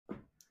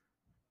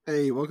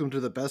Hey, welcome to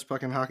the Best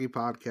Fucking Hockey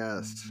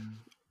Podcast.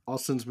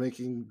 Austin's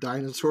making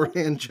dinosaur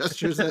hand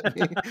gestures at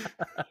me.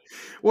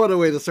 What a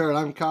way to start.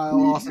 I'm Kyle.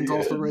 Austin's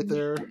also right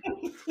there.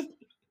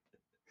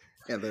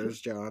 And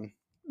there's John.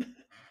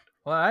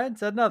 Well, I hadn't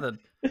said nothing.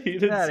 He Get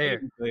didn't out of say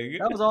here. anything.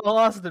 That was all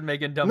Austin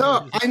making dumb No,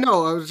 noises. I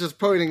know. I was just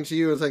pointing to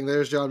you and saying,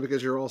 there's John,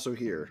 because you're also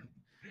here.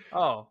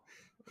 Oh,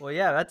 well,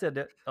 yeah, that did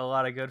a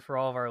lot of good for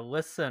all of our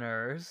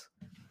listeners.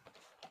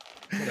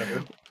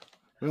 Whatever.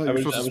 Well, I you're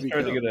was supposed to speak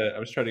trying to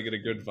up. get a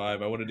good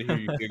vibe. I wanted to hear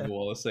you giggle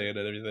while I was saying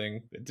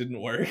everything. It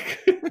didn't work.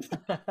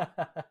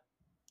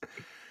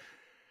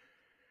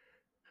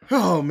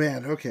 Oh,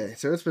 man. Okay.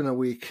 So it's been a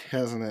week,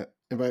 hasn't it?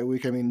 And by a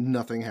week, I mean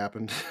nothing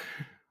happened.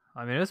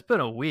 I mean, it's been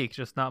a week,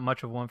 just not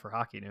much of one for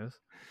hockey news.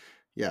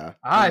 Yeah.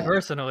 I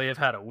personally have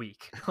had a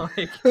week.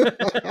 Like,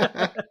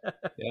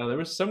 Yeah, there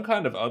was some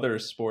kind of other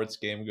sports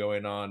game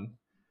going on,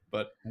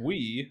 but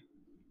we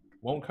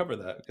won't cover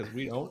that because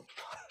we don't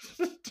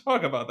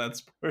talk about that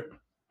sport.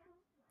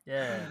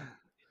 yeah.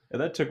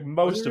 And that took Was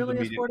most it of the really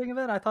a media. sporting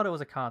event? I thought it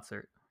was a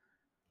concert.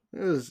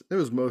 It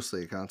was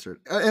mostly a concert.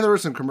 And there were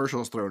some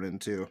commercials thrown in,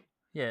 too.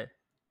 Yeah.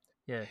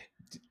 Yeah.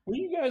 Were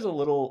you guys a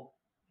little...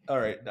 All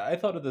right, I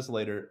thought of this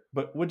later,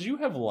 but would you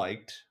have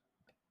liked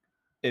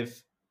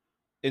if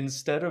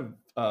instead of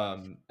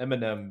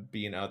Eminem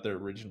being out there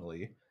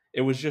originally,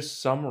 it was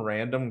just some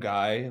random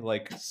guy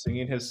like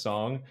singing his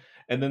song,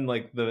 and then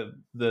like the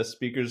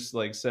speakers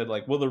like said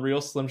like, "Will the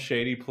real Slim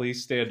Shady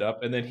please stand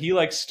up?" And then he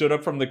like stood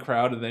up from the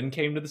crowd and then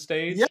came to the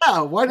stage. Yeah,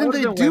 why didn't That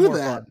they would've been way do more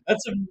that? fun.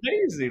 That's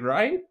amazing,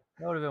 right?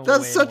 That would have been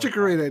That's way such a more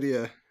great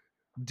idea.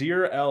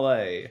 Dear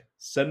LA,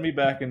 send me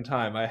back in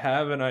time. I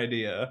have an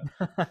idea.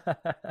 fun.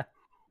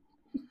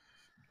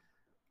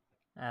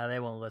 They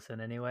won't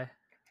listen anyway.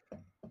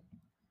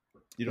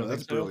 You don't No, think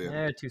that's so? brilliant.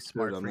 They're too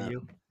smart done for that.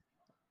 you.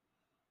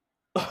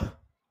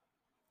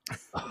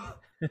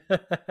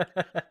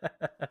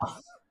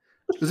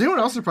 Was anyone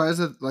else surprised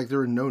that like there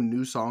were no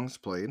new songs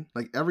played?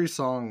 Like every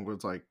song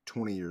was like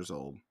 20 years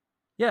old.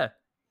 Yeah.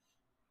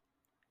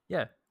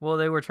 Yeah. Well,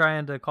 they were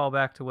trying to call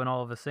back to when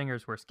all of the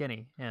singers were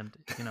skinny and,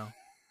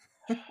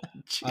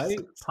 I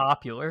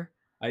popular.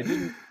 I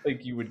didn't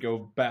think you would go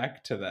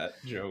back to that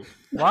joke.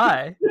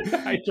 Why?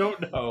 I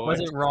don't know. Was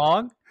it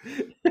wrong?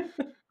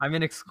 I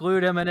mean,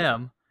 exclude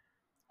Eminem.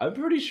 I'm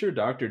pretty sure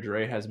Dr.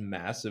 Dre has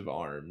massive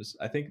arms.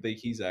 I think that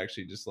he's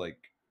actually just like,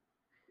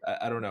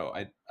 I don't know.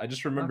 I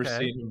just remember Okay.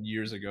 seeing him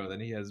years ago.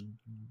 Then he has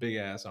big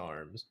ass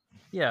arms.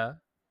 Yeah.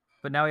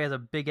 But now he has a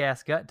big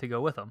ass gut to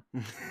go with him.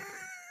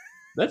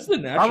 That's the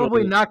natural.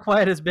 Probably not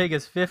quite as big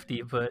as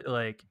 50, but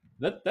like.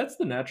 That's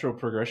the natural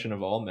progression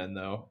of all men,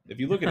 though. If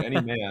you look at any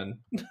man.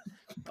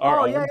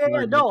 Oh, yeah.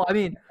 No, I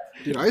mean,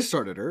 Dude, I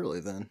started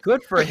early then.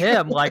 good for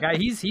him. Like,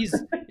 he's.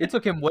 It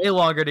took him way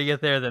longer to get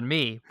there than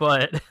me,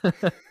 but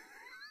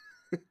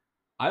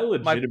I my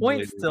legitimately.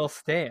 point still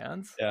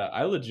stands. Yeah,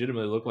 I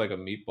legitimately look like a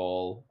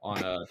meatball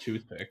on a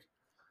toothpick.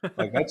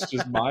 Like that's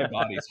just my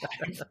body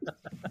type.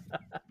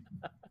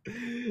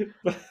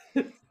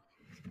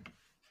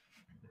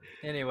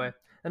 Anyway,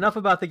 enough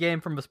about the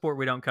game from the sport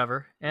we don't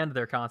cover and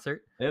their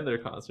concert. And their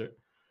concert.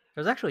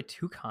 There's actually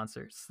two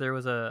concerts. There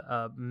was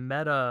a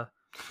Meta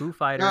Foo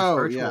Fighters Oh,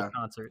 virtual yeah.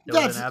 concert.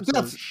 That was an absolute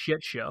That's-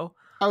 shit show.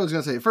 I was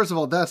going to say, first of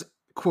all, that's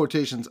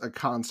quotations a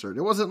concert.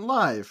 It wasn't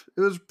live.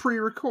 It was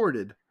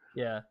pre-recorded.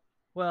 Yeah.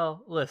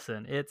 Well,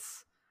 listen, it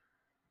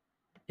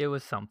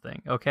was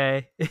something,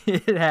 okay?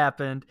 It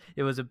happened.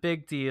 It was a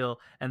big deal,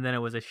 and then it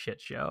was a shit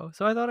show.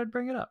 So I thought I'd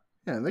bring it up.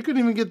 Yeah, they couldn't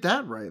even get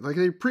that right. Like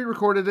they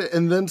pre-recorded it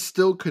and then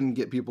still couldn't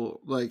get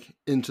people like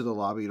into the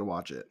lobby to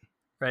watch it.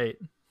 Right.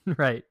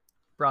 Right.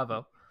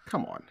 Bravo.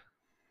 Come on.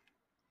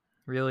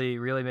 Really,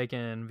 really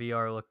making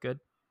VR look good.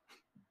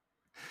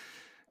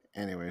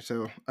 Anyway,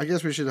 so I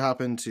guess we should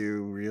hop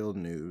into real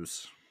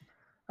news.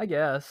 I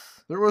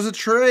guess. There was a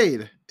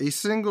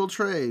single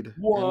trade.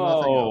 and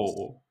nothing else.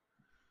 Whoa.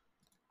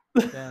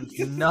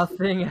 And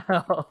nothing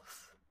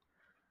else.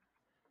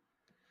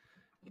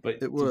 But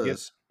It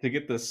was. to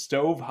get the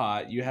stove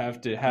hot, you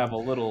have to have a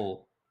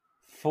little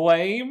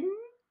flame.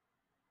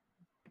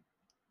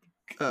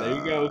 There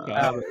you go,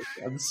 Kyle.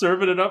 I'm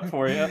serving it up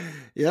for you.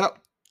 Yep.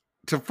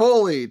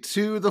 Toffoli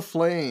to the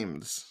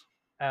Flames.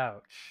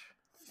 Ouch.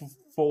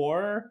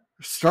 4.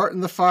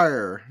 Starting the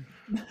fire.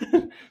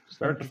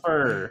 Start the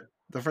fur.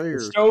 The fire.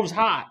 The stove's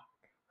hot.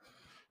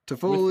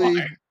 Toffoli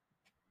fire.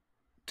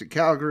 to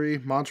Calgary.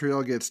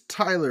 Montreal gets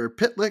Tyler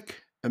Pitlick,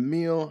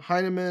 Emil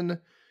Heineman,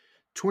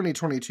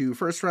 2022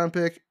 first round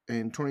pick,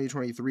 and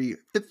 2023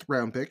 fifth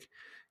round pick.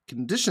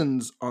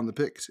 Conditions on the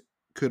picks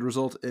could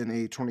result in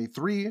a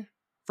 23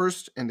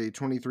 first and a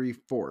 23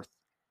 fourth.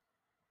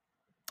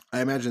 I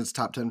imagine it's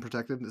top 10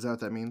 protected. Is that what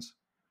that means?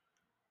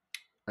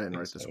 I didn't Think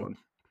write this so. one.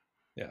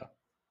 Yeah.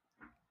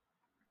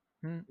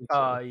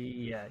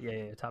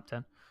 Yeah, top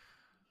 10.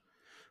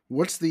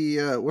 What's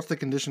the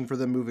condition for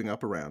them moving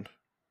up around?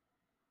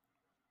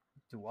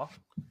 Do what?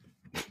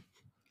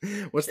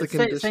 What's the It's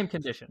condition? same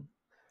condition.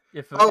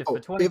 If the Oh,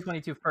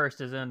 2022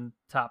 first is in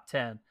top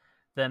 10,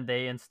 then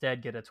they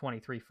instead get a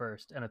 23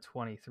 first and a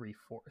 23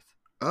 fourth.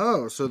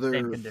 Oh, so Same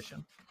they're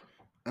condition.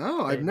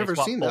 Oh, I've They never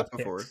swap seen that both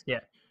before. picks. Yeah.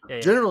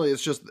 Generally,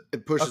 it's just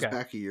it pushes Okay.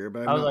 back a year,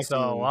 but I I've was not like, seen.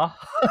 oh, wow.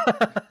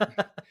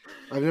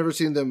 I've never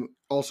seen them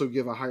also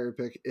give a higher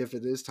pick if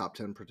it is top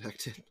 10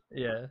 protected.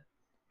 Yeah.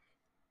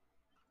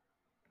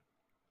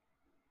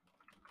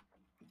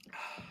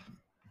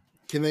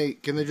 Can they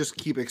just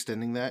keep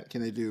extending that?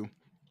 Can they do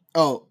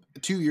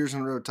 2 years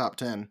in a row top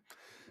 10?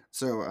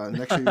 So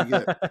next year you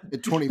get a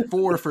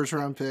 24 first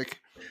round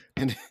pick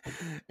and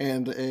a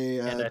And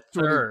a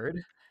 20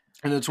 third.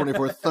 and a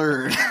 24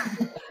 third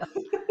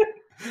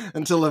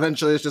until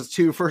eventually it's just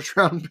 2 first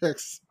round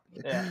picks.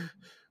 Yeah.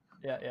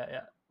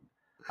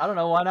 I don't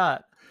know, why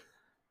not?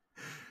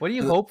 What do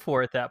you hope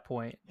for at that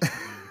point?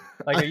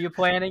 Like, are you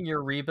planning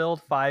your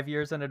rebuild 5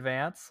 years in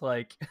advance?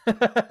 Like,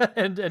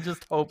 and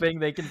just hoping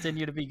they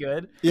continue to be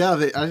good? Yeah,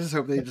 I just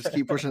hope they just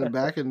keep pushing it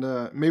back,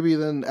 and maybe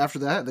then after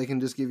that they can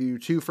just give you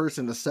 2 firsts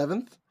and a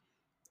 7th,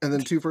 and then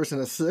 2 firsts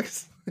and a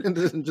 6th, and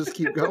then just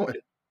keep going.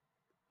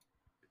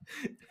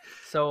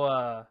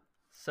 So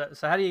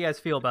how do you guys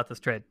feel about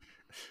this trade?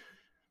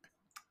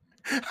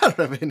 I don't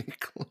have any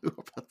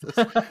clue about this.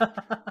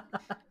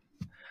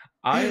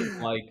 I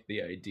like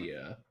the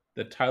idea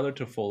that Tyler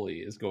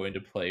Toffoli is going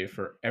to play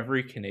for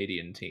every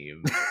Canadian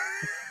team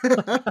in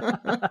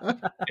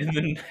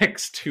the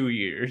next 2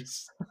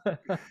 years.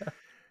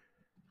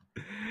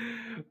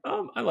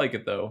 I like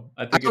it though.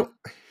 I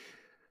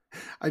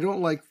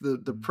don't like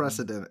the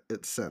precedent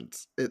it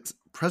sets. It's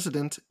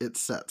precedent it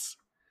sets.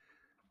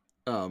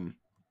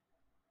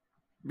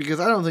 Because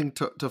I don't think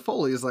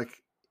Toffoli is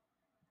like,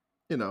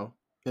 an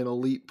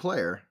elite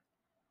player.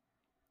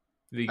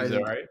 He's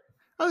all right.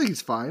 I think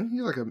he's fine.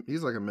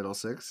 He's like a middle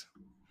six.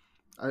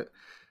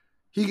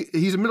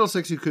 He's a middle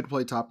six who could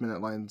play top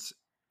minute lines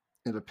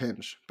in a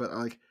pinch, but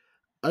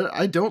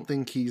I don't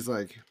think he's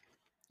like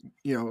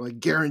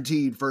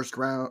guaranteed first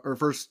round or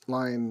first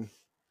line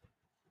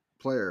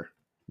player.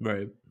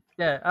 Right.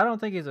 Yeah, I don't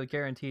think he's a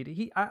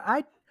guaranteed.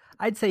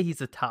 I'd say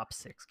he's a top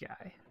 6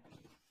 guy.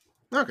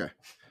 Okay.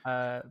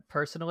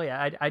 Personally,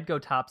 I'd go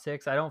top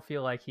 6. I don't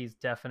feel like he's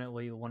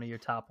definitely one of your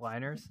top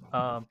liners.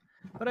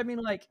 But I mean,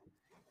 like,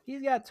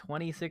 he's got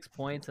 26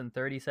 points in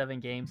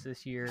 37 games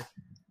this year.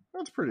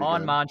 That's pretty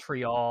on good.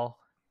 Montreal.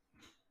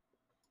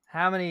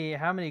 How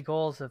many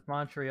goals have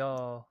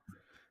Montreal?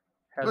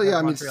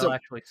 Montreal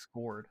actually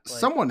scored?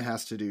 Someone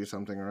has to do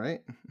something,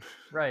 right?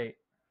 Right.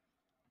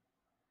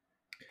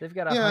 They've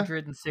got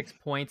 106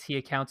 points. He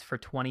accounts for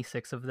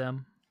 26 of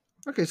them.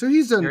 Okay, so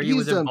he's done. He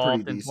was done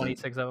involved pretty in decent.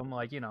 26 of them.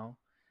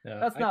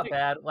 That's not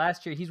bad.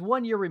 Last year, he's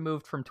 1 year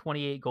removed from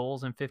 28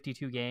 goals in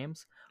 52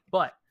 games.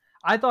 But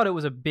I thought it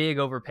was a big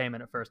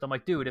overpayment at first. I'm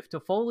like, dude, if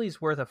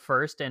Toffoli's worth a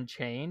first and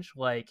change,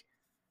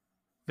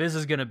 this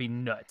is gonna be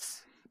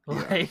nuts.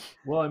 Yeah.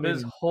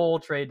 This whole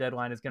trade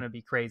deadline is gonna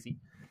be crazy.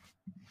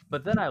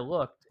 But then I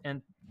looked,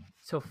 and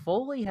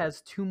Toffoli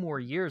has 2 more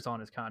years on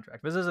his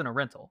contract. This isn't a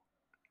rental.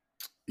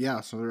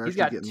 Yeah, so he's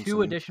got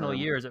 2 additional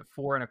years at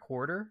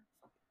 4.25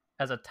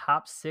 as a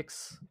top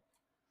 6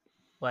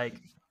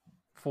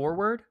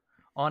 forward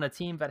on a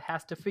team that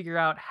has to figure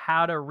out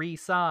how to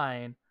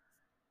re-sign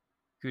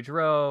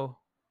Gaudreau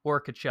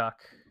or Tkachuk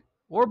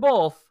or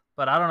both,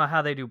 but I don't know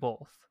how they do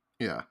both.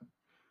 Yeah.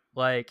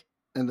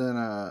 And then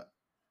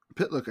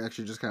Pitlick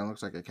actually just kind of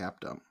looks like a cap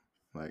dump.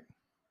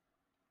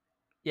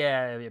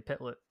 Yeah,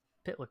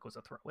 Pitlick was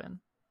a throw-in.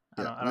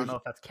 I don't know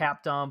if that's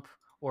cap dump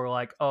or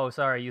oh,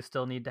 sorry, you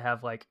still need to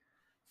have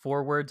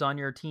forwards on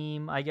your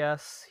team, I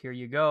guess. Here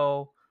you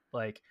go.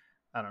 I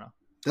don't know.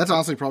 That's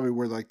honestly probably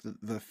where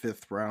the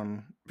 5th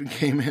round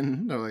came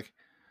in.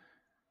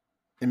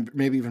 And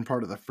maybe even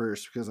part of the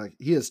first, because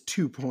he has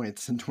 2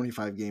 points in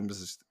 25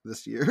 games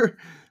this year.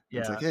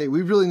 Yeah. It's hey,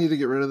 we really need to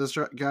get rid of this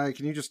guy.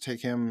 Can you just take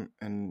him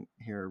and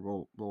here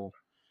we'll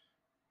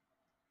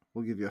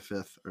give you a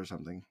 5th or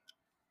something.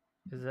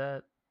 Is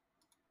that?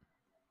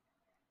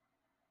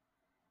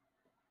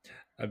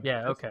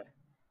 Okay.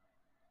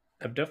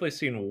 I've definitely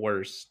seen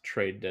worse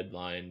trade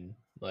deadline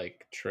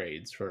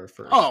trades for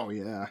first. Oh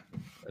yeah.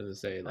 As I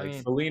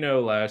say,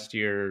 Foligno last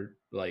year,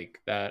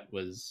 that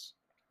was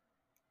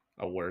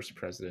a worse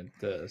precedent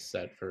to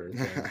set for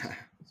things.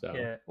 So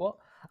yeah. Well,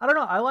 I don't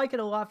know. I like it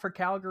a lot for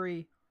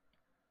Calgary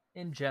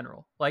in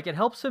general. It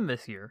helps him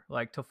this year.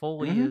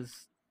 Toffoli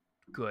is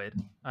good.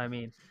 I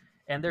mean,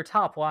 and their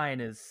top line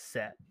is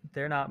set.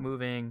 They're not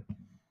moving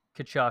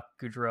Tkachuk,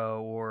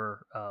 Gaudreau,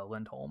 or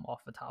Lindholm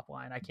off the top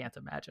line. I can't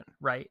imagine,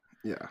 right?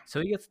 Yeah. So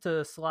he gets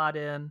to slot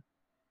in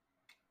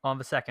on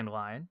the second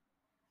line,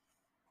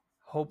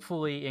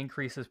 hopefully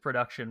increase his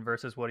production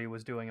versus what he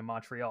was doing in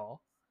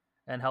Montreal,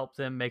 and help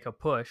them make a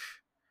push.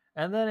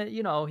 And then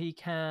he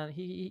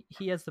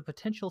has the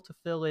potential to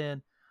fill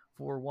in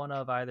for one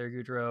of either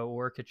Gaudreau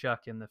or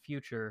Tkachuk in the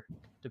future,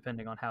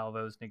 depending on how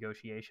those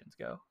negotiations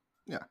go.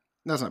 Yeah,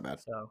 that's not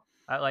bad. So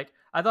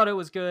I thought it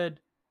was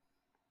good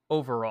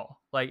overall.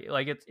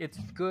 It's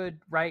good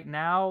right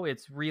now.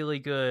 It's really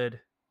good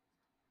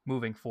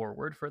moving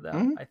forward for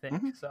them. I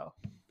think so.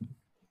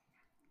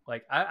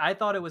 I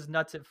thought it was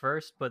nuts at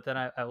first, but then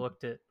I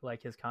looked at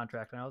his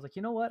contract and I was like,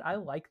 you know what? I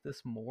like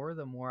this more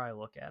the more I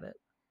look at it.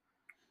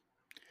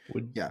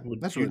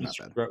 that's really not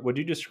bad. Would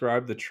you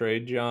describe the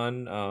trade,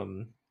 John?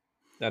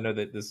 I know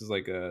that this is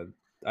like a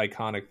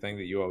iconic thing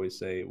that you always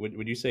say.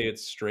 Would you say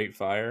it's straight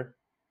fire?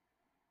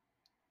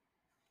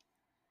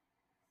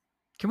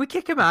 Can we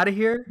kick him out of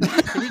here?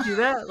 Can you do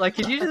that? Like,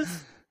 can you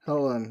just...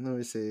 Hold on, let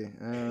me see.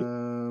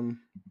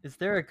 Is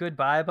there a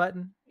goodbye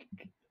button?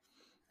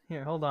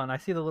 Here, hold on. I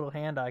see the little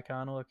hand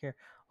icon. Look here.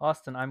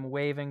 Austin, I'm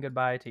waving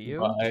goodbye to you.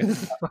 Bye.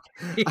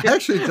 I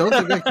actually don't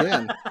think I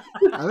can.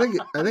 I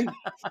think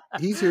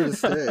he's here to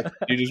stay.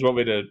 You just want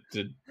me to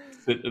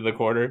sit in the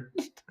corner?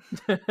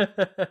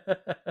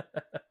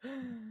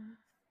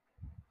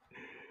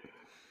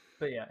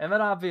 But yeah, and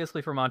then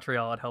obviously for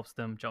Montreal, it helps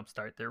them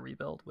jumpstart their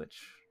rebuild,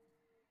 which,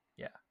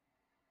 yeah.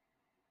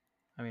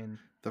 I mean,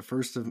 the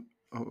first of,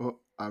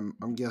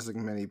 I'm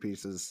guessing many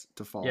pieces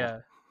to fall. Yeah.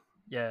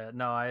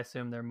 No, I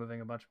assume they're moving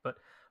a bunch, but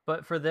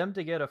for them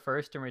to get a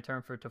first in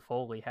return for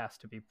Toffoli has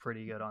to be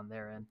pretty good on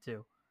their end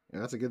too. Yeah,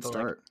 that's a good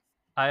start. Like,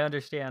 I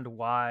understand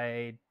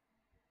why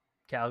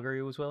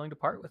Calgary was willing to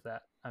part with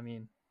that. I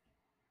mean,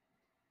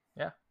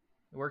 yeah,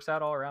 it works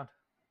out all around.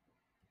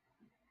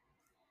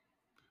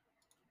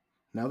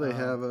 Now they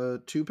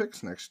have 2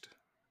 picks next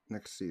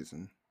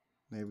season.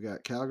 They've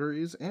got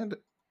Calgary's and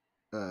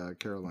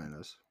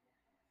Carolina's.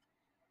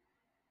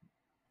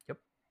 Yep.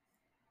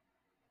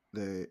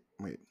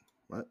 Wait,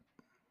 what?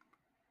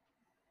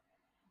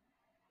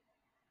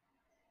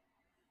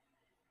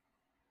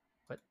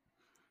 What?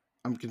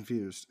 I'm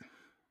confused.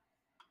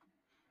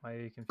 Why are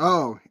you confused?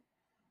 Oh,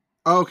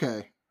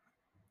 okay.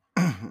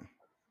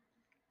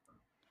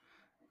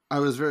 I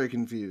was very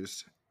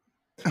confused.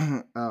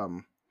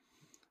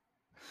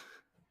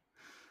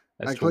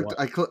 I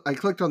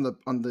clicked on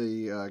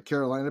the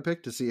Carolina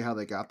pick to see how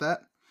they got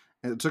that,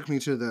 and it took me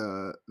to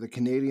the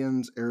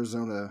Canadiens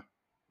Arizona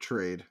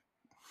trade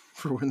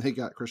for when they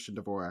got Christian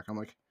Dvorak. I'm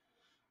like,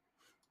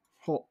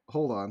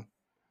 hold on,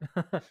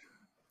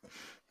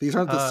 these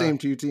aren't the same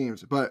 2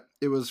 teams, but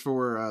it was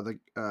for the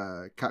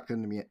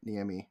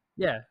Kotkaniemi.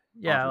 Yeah.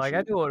 Like,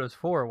 I knew what it was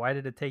for. Why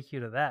did it take you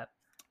to that?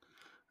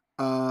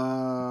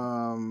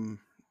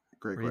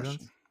 Great Reasons?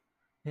 question.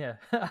 Yeah,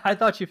 I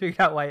thought you figured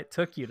out why it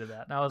took you to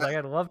that. And I was like,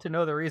 I'd love to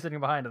know the reasoning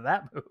behind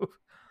that move.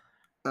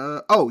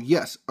 Oh,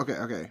 yes.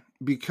 Okay.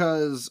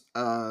 Because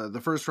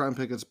the first round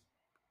pick is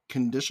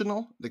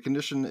conditional. The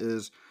condition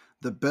is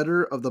the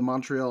better of the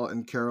Montreal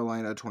and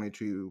Carolina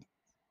 22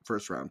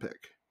 first round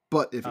pick.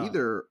 But if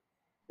either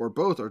or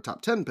both are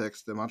top 10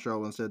 picks, then Montreal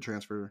will instead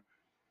transfer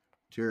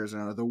to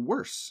Arizona the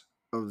worse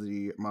of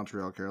the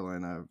Montreal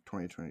Carolina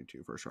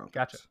 2022 first round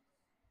picks.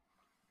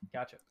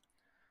 Gotcha.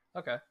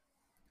 Okay.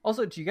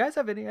 Also, do you guys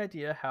have any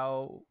idea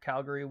how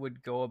Calgary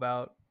would go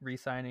about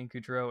re-signing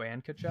Gaudreau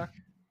and Tkachuk?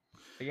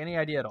 Like, any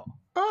idea at all?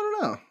 I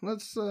don't know.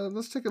 Let's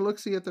take a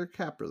look-see at their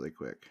cap really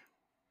quick.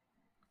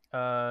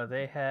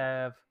 They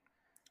have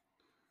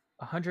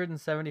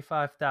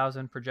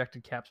 175,000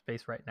 projected cap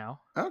space right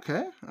now.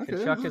 Okay.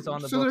 Tkachuk is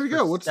on the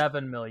books for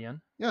 $7 million.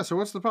 Yeah, so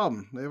what's the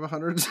problem? They have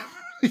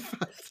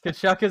 175.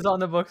 Tkachuk is on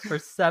the books for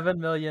 $7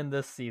 million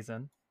this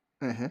season.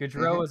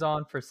 Gaudreau is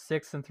on for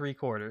 6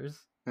 3/4.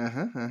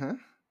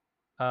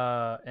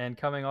 And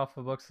coming off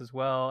the books as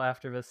well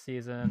after this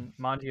season,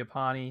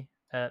 Mangiapane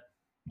at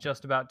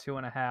just about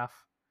 2.5.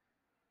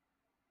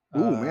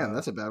 Ooh, man,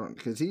 that's a bad one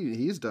because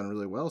he's done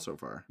really well so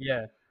far.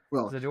 Yeah.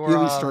 Well, Zadorov, he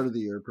at least started the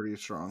year pretty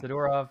strong.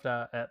 Zadorov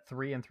at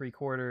 3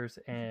 3/4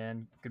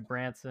 and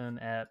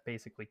Goodbranson at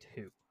basically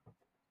 2.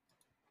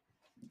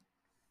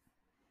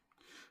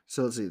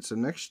 So let's see. So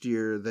next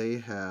year they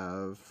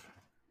have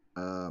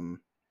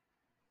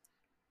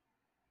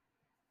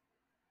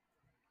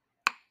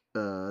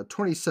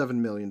 $27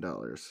 million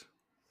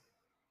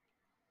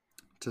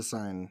to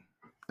sign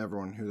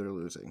everyone who they're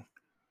losing.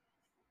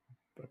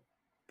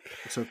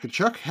 So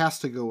Tkachuk has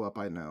to go up,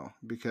 I know,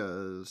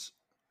 because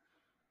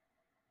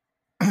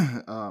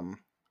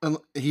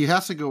he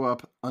has to go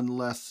up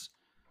unless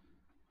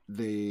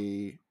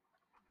they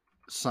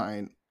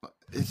sign.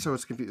 So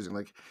it's confusing.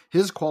 Like,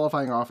 his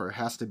qualifying offer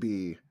has to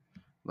be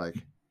like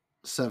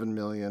 $7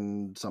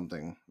 million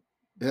something.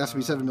 It has to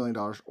be $7 million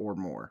or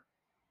more.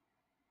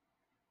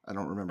 I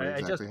don't remember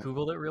exactly. I just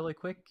Googled it really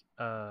quick.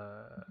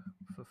 The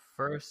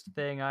first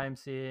thing I'm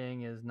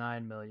seeing is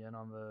 $9 million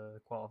on the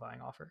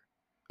qualifying offer.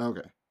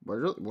 Okay.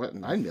 What?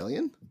 $9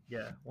 million?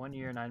 Yeah, 1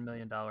 year, $9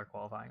 million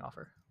qualifying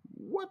offer.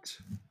 What?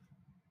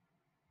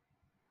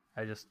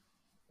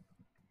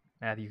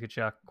 Matthew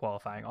Tkachuk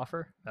qualifying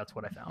offer. That's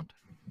what I found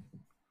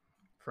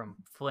from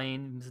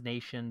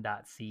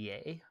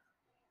flamesnation.ca.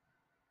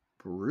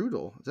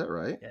 Brutal. Is that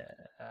right? Yeah.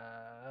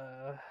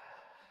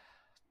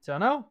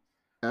 Don't know.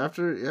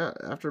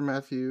 After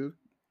Matthew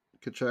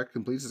Tkachuk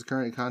completes his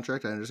current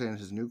contract, I understand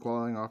his new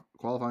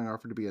qualifying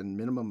offer to be a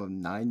minimum of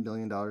 $9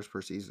 million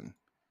per season.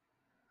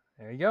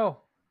 There you go.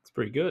 It's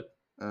pretty good.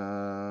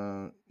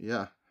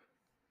 Yeah.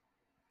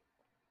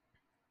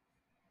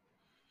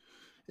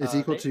 It's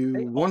equal to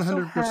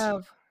 100%. They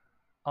have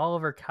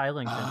Oliver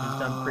Kylington, who's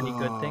done pretty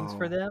good things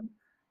for them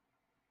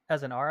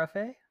as an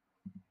RFA.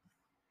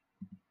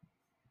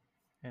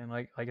 And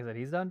like I said,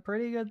 he's done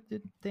pretty good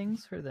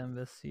things for them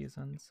this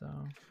season. So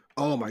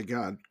Oh my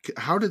God,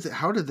 how did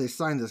they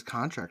sign this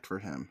contract for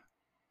him?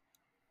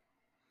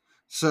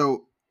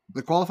 So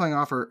the qualifying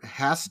offer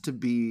has to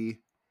be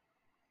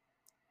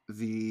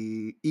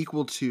the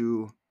equal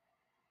to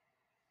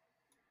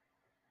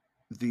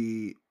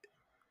the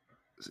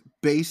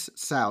base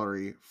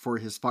salary for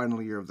his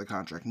final year of the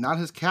contract, not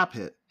his cap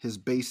hit, his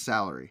base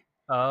salary.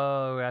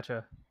 oh,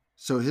 gotcha.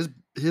 So his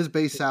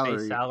base His salary,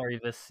 base salary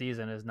this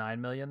season is $9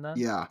 million. Then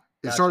yeah,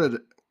 it Gotcha. started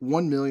at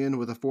 $1 million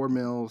with a $4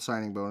 million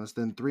signing bonus,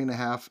 then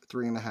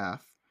 3.5,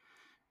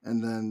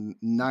 and then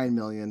 $9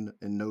 million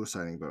in no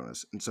signing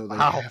bonus. And so they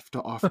Wow. have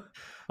to offer.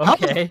 How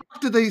the Okay,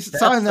 fuck did they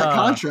sign that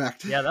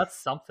contract? yeah, that's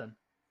something.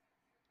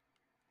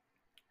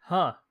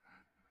 Huh?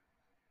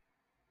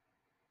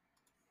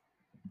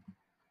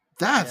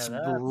 That's Yeah,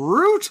 that's-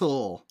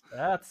 brutal.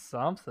 That's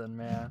something,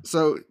 man.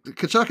 So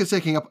Kachuk is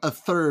taking up a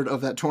third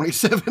of that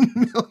 $27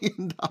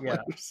 million. Yeah.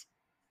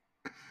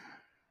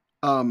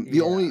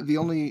 The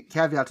only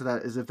caveat to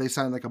that is if they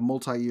sign like a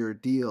multi-year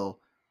deal,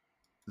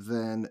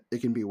 then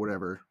it can be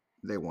whatever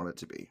they want it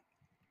to be.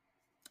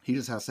 He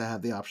just has to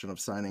have the option of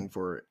signing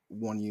for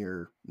 1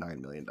 year,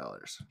 $9 million.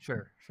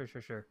 Sure.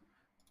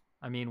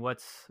 I mean,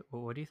 what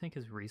do you think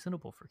is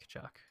reasonable for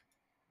Kachuk?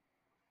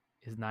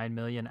 Is $9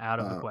 million out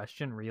of the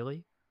question,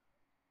 really?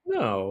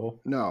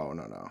 No.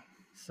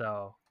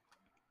 So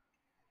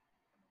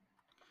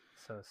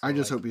I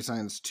just like, hope he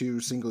signs 2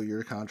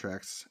 single-year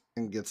contracts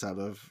and gets out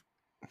of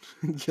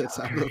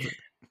it,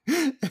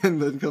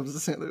 and then comes to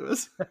St.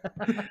 Louis.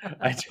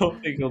 I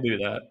don't think he'll do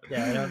that.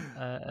 Yeah,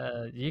 I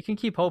don't, you can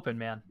keep hoping,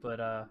 man.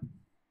 But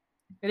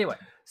anyway,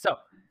 so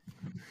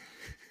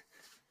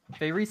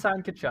they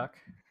re-signed Kachuk,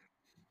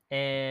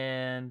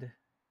 and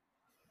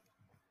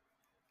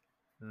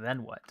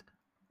then what?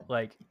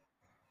 Like,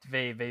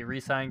 they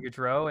re-sign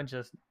Gaudreau and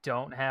just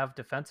don't have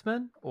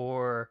defensemen,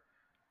 or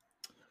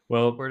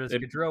Well, where does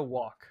Gaudreau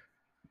walk?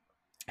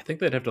 I think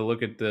they'd have to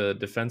look at the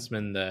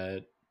defensemen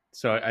that.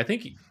 So I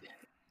think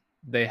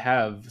they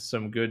have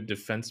some good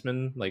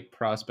defensemen like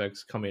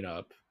prospects coming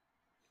up.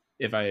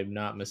 If I am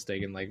not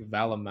mistaken, like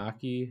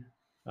Valimaki,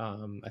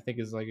 I think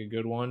is like a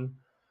good one.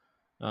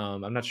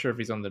 I'm not sure if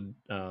he's on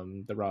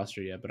the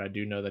roster yet, but I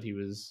do know that he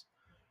was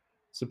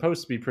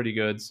supposed to be pretty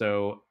good.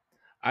 So,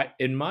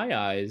 in my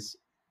eyes,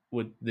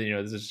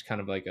 this is just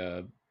kind of like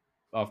a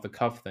off the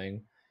cuff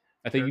thing.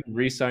 I think you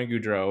re-sign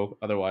Gaudreau,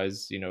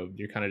 otherwise,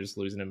 you're kind of just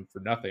losing him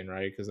for nothing,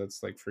 right? Because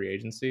that's like free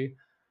agency.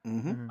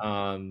 Mm-hmm.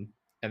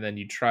 And then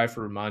you try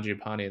for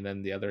Mangiapane, and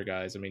then the other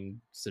guys. I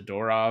mean,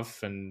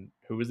 Sidorov, and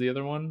who was the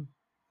other one?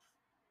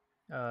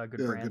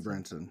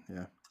 Goodbranson.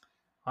 Yeah.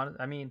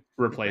 I mean,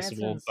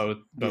 Replaceable. Both.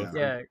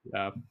 Yeah.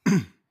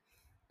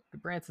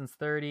 Goodbranson's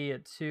 30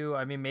 at 2.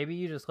 I mean, maybe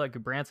you just let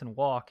Goodbranson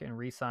walk and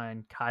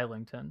re-sign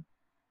Kylington.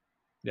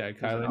 Yeah,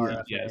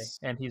 Kylington. Yes,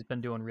 and he's been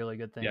doing really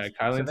good things. Yeah,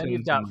 Kylington. So then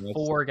you've got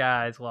 4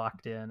 guys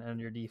locked in on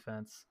your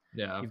defense.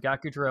 Yeah, you've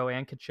got Gaudreau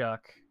and Kachuk,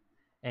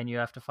 and you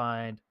have to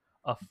find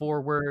a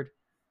forward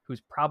who's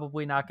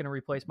probably not going to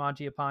replace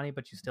Mangiapane,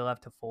 but you still have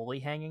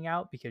Toffoli hanging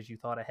out because you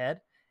thought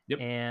ahead. Yep.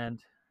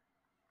 And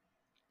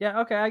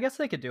yeah, okay, I guess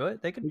they could do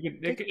it. They could.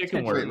 It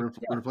can work.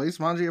 Replace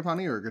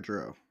Mangiapane or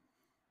Gaudreau?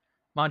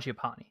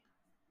 Mangiapane.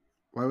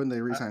 Why wouldn't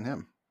they re-sign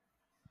him?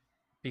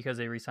 Because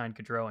they re-signed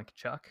Gaudreau and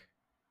Kachuk.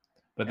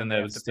 But then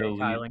they would still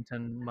leave.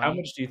 Kylington money. How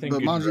much do you think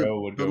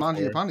Gaudreau would go for? But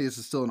Mangiapane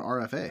is still an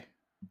RFA.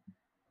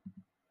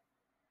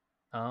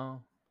 Oh,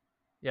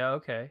 yeah,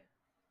 okay.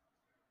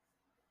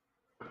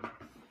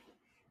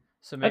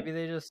 So maybe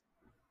they just,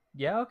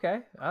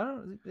 okay.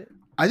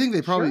 I think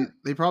they probably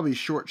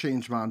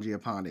shortchanged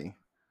Mangiapane.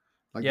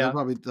 Like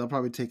they'll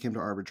probably take him to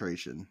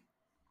arbitration,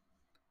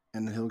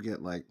 and he'll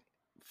get like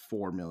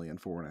 $4 million,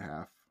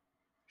 4.5.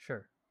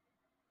 Sure.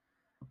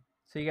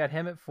 So you got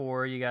him at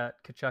 4. You got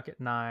Kachuk at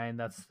 9.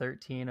 That's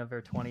 13 of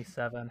their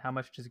 27. How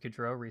much does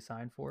Gaudreau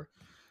resign for?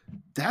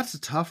 That's a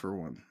tougher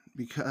one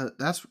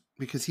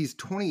because he's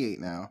 28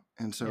 now,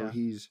 and so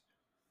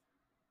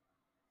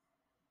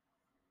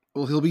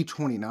he'll be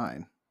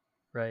 29.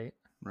 Right.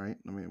 I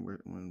mean,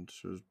 when's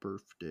his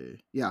birthday?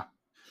 Yeah,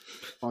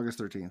 August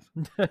 13th.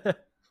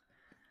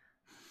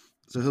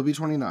 So he'll be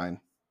 29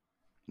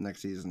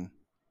 next season,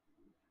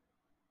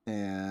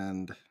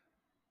 and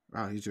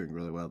wow, he's doing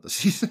really well this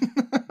season.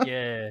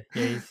 yeah,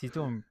 he's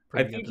doing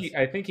pretty good.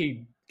 I think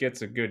he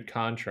gets a good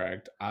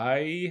contract.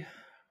 Where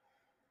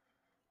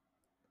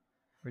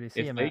do you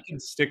see him if they at? can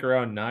stick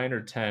around 9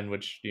 or 10,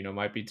 which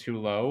might be too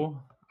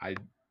low, 9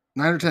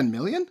 or 10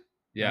 million?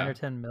 Yeah, 9 or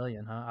 10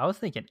 million, huh? I was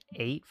thinking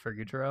 8 for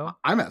Gaudreau.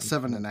 I'm at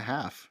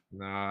 7.5.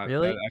 Nah,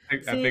 really?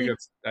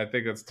 I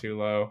think that's too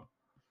low.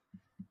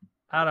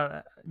 I don't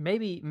know.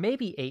 Maybe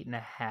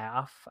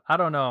 8.5. I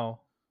don't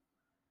know.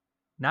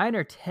 9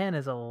 or 10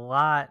 is a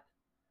lot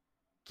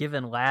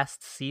given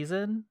last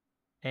season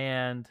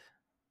and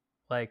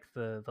like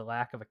the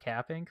lack of a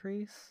cap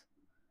increase.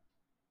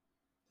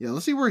 Yeah,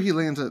 let's see where he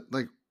lands at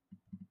like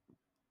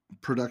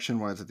production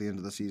wise at the end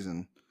of the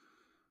season.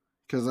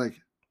 Because like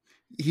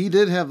he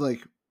did have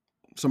like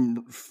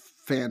some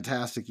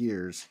fantastic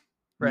years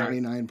Right.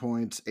 99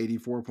 points,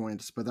 84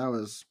 points, but that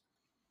was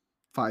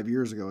 5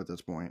 years ago at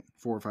this point,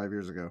 4 or 5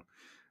 years ago.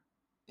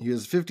 He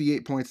has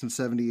 58 points in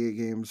 78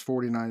 games,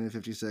 49 and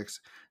 56.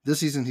 This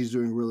season he's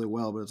doing really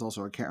well, but it's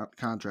also a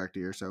contract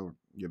year, so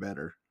you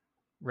better.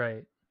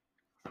 Right.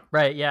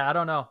 Right. Yeah, I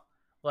don't know.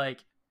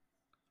 Like,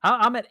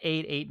 I'm at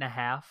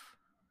 8.5.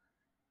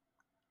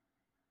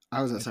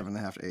 I was at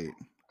 7.5 to 8.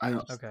 I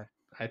don't. Okay.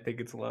 I think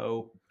it's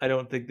low. I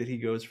don't think that he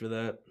goes for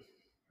that.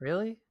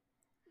 Really?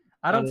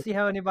 I don't see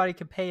how anybody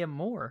could pay him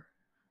more.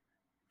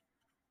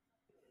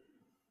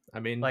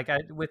 I mean, Like,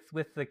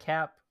 with the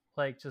cap,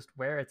 like, just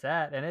where it's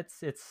at, and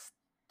it's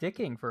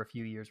sticking for a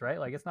few years, right?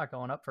 Like, it's not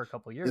going up for a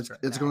couple years.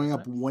 It's now, going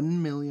up $1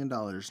 million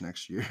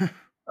next year.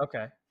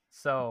 Okay.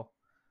 So,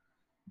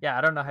 yeah,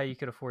 I don't know how you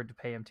could afford to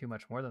pay him too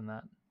much more than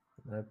that.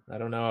 I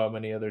don't know how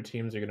many other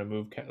teams are going to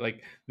move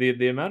like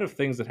the amount of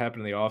things that happen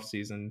in the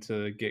offseason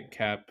to get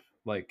Cap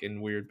like in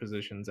weird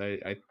positions.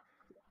 I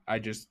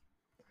just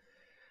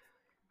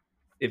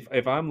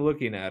if I'm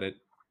looking at it,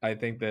 I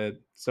think that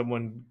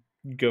someone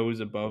goes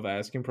above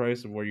asking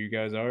price of where you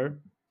guys are,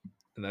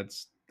 and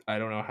that's I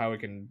don't know how it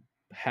can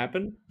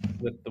happen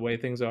with the way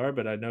things are,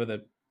 but I know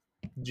that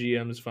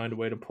GMs find a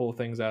way to pull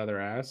things out of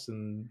their ass,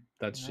 and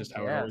that's just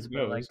how it always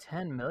goes. Like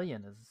 10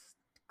 million is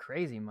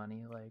crazy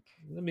money. Like,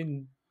 I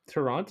mean,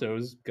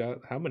 Toronto's got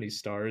how many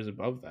stars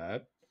above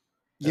that?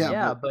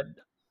 Yeah, but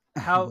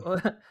how?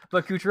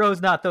 But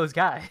Gaudreau's not those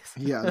guys.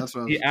 Yeah, that's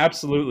what he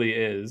absolutely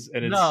is,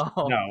 and it's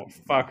no,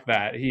 fuck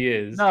that. He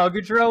is. No,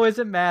 Gaudreau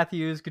isn't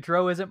Matthews.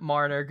 Gaudreau isn't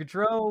Marner.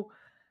 Gaudreau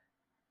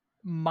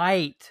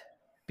might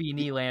be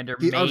Nylander,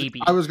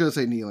 maybe. I was gonna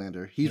say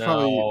Nylander. He's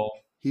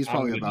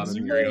probably about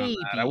a maybe.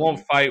 I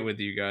won't fight with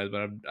you guys,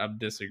 but I'm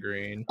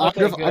disagreeing.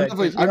 Okay,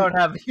 you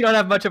don't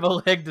have much of a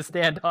leg to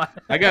stand on.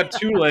 I got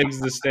 2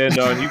 legs to stand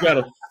on. You got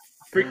a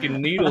freaking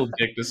needle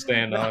dick to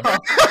stand on.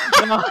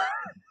 No,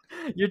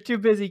 you're too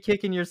busy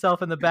kicking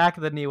yourself in the back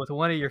of the knee with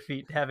one of your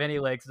feet to have any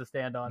legs to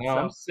stand on. No,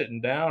 I'm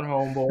sitting down,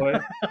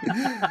 homeboy.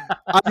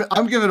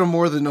 I'm giving him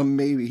more than a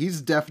maybe.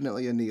 He's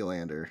definitely a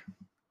Nylander.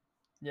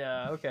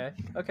 Yeah. Okay.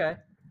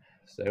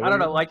 So I don't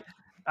know. Like,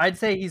 I'd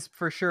say he's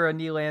for sure a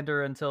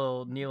Nylander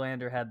until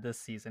Nylander had this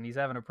season. He's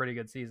having a pretty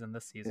good season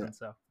this season. Yeah.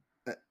 So,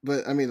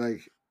 but I mean,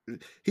 like,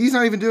 he's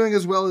not even doing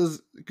as well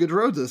as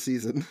Gaudreau this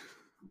season.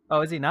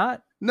 Oh, is he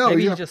not? No,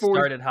 maybe he just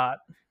started hot.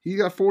 He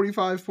got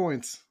 45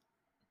 points.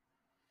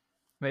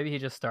 Maybe he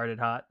just started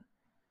hot.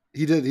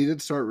 He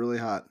did start really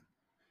hot.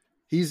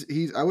 He's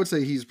I would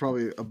say he's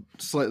probably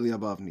slightly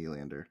above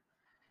Nylander.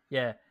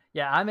 Yeah,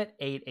 I'm at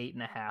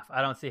 8.5.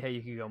 I don't see how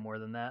you could go more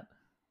than that.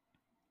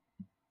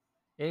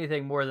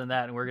 Anything more than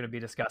that, and we're going to be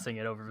discussing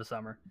it over the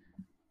summer.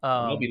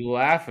 I'll be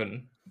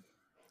laughing.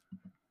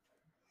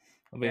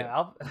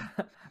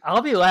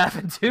 I'll be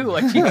laughing too.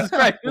 Like, Jesus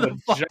Christ, who the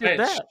fuck did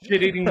that?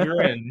 Shit-eating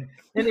grin.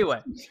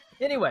 Anyway,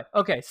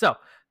 okay, so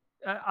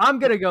I'm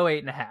gonna go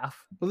 8.5.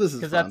 Well, this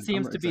is because that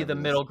seems to be the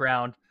middle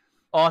ground.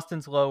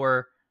 Austin's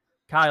lower,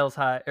 Kyle's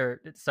high,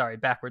 or sorry,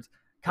 backwards.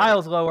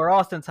 Kyle's lower,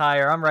 Austin's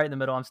higher. I'm right in the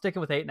middle. I'm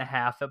sticking with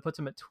 8.5. That puts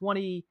him at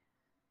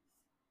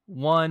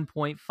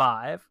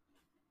 21.5.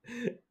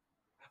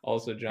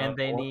 Also, John, and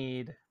they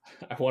need.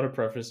 I want to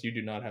preface: you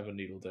do not have a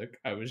needle dick.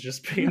 I was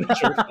just being a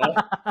jerk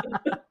off.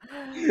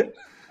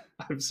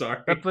 I'm sorry.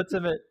 That puts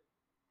him at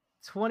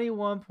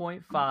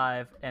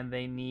 21.5, and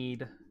they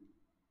need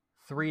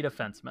 3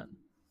 defensemen.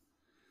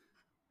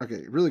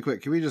 Okay, really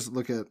quick. Can we just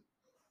look at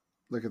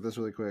this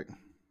really quick?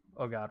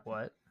 Oh God,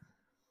 what?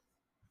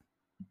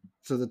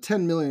 So the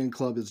 10 million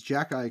club is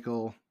Jack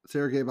Eichel,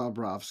 Sergei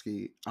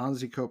Bobrovsky,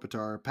 Anze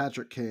Kopitar,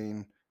 Patrick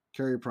Kane,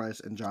 Carey Price,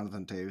 and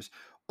Jonathan Toews.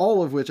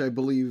 All of which I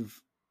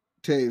believe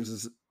Toews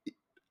is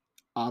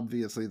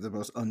obviously the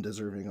most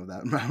undeserving of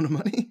that amount of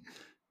money.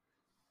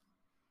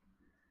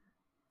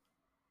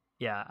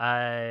 Yeah.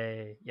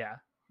 I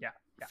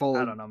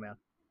don't know, man.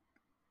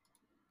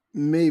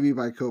 Maybe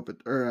by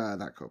Kopitar, or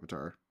not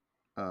Kopitar.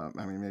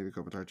 I mean, maybe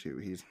Kopitar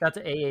too. That's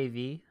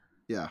AAV.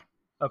 Yeah.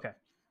 Okay.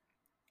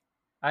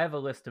 I have a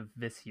list of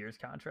this year's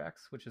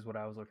contracts, which is what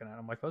I was looking at.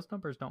 I'm like, those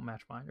numbers don't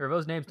match mine, or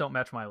those names don't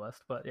match my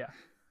list. But yeah,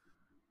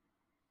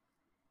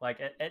 like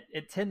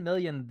at 10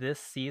 million this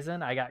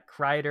season, I got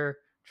Kreider,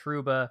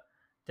 Trouba,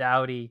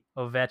 Doughty,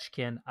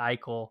 Ovechkin,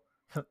 Eichel,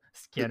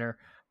 Skinner,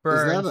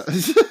 Burns.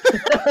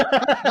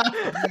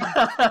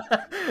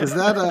 Is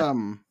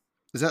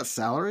that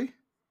salary?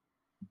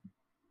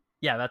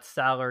 Yeah, that's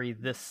salary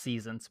this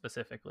season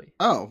specifically.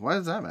 Oh, why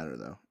does that matter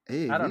though?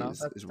 AAV I don't know.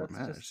 Is what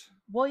matters. Just,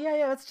 well,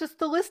 yeah, it's just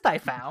the list I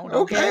found.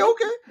 Okay.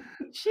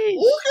 Jeez.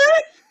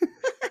 Okay.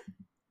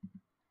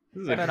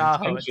 This is a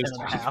contentious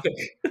topic.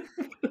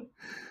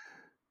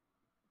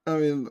 I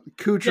mean,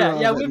 Kucherov.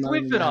 Yeah,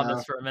 we've been on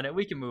this for a minute.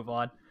 We can move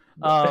on.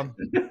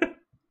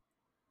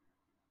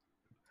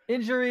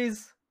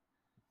 Injuries.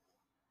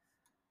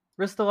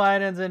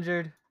 Ristolainen's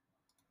injured.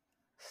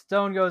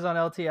 Stone goes on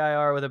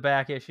LTIR with a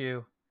back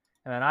issue.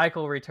 And then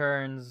Eichel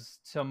returns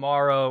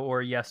tomorrow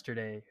or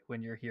yesterday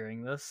when you're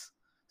hearing this.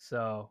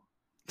 So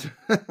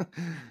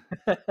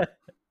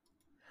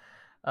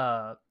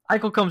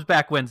Eichel comes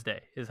back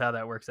Wednesday is how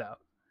that works out.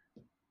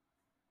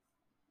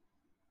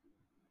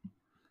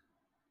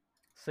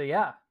 So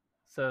yeah,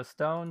 so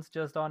Stone's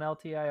just on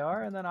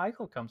LTIR, and then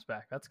Eichel comes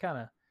back. That's kind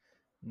of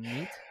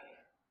neat.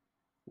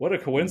 What a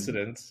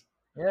coincidence!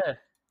 Yeah,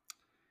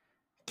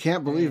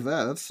 Can't I believe mean,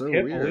 that. That's so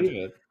Can't weird.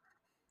 believe it.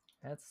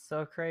 that's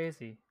so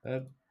crazy.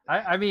 That,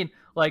 I mean,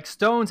 like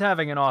Stone's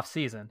having an off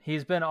season.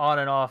 He's been on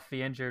and off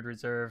the injured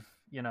reserve,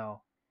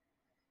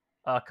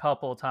 a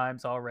couple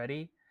times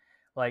already.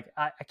 Like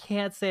I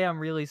can't say I'm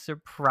really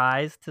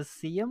surprised to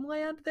see him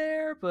land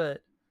there,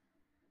 but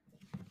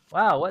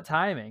wow, what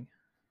timing!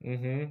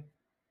 mm-hmm.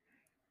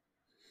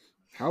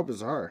 How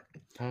bizarre.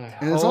 Ah,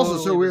 And it's also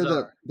so Totally weird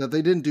bizarre. that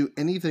they didn't do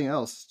anything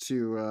else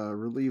to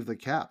relieve the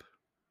cap.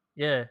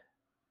 Yeah,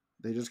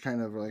 They just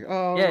kind of were like,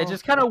 oh, yeah, it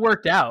just kind of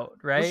worked out,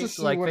 let's right? just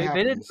see Like what they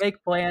didn't happens.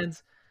 make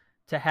plans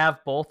to have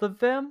both of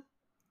them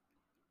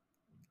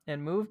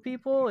and move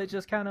people. It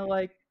just kind of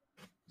like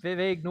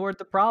they ignored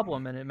the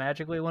problem and it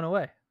magically went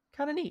away.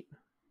 Kind of neat.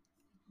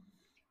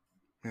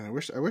 Man, I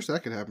wish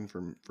that could happen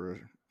for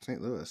St.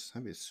 Louis.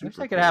 That'd be I super. wish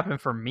that could cool. happen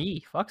for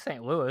me. Fuck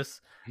St.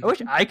 Louis. I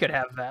wish I could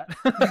have that.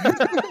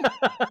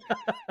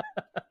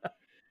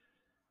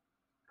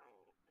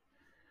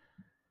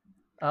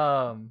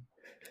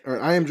 All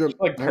right, I am jumping.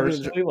 like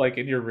personally, like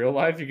in your real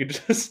life, you could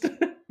just.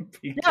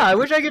 Yeah, I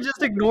wish I could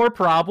just ignore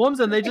problems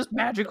and they just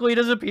magically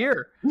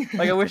disappear.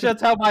 Like I wish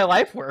that's how my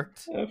life worked.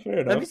 Fair That'd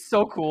enough. be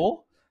so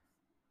cool.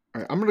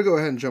 All right, I'm gonna go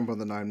ahead and jump on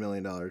the $9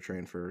 million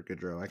train for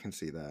Gaudreau. I can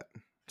see that.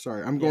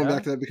 Sorry, I'm going Yeah.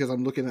 back to that because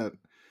I'm looking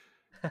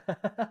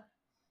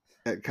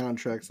at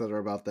contracts that are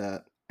about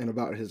that and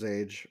about his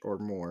age or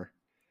more.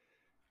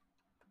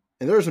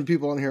 And there are some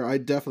people on here I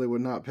definitely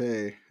would not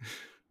pay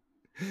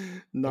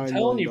 $9 I'm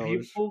telling you,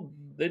 million. people,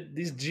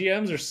 these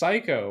GMs are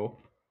psycho.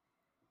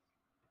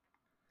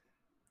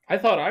 I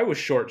thought I was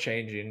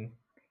shortchanging.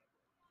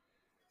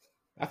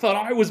 I thought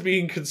I was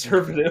being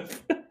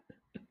conservative.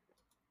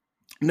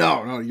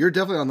 No, you're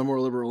definitely on the more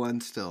liberal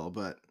end still,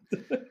 but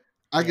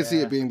I can see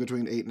Yeah. it being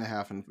between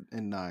 8.5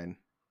 and 9.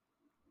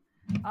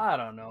 I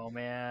don't know,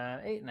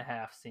 man.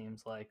 8.5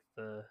 seems like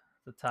the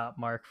top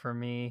mark for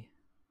me.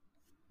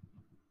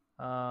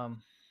 Who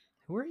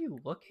are you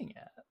looking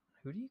at?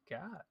 Who do you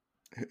got?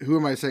 Who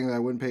am I saying that I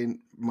wouldn't pay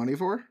money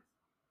for?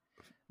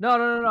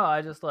 No.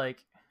 I just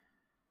like.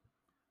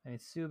 I mean,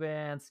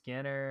 Subban,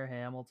 Skinner,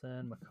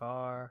 Hamilton,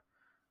 Makar,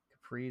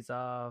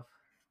 Kaprizov.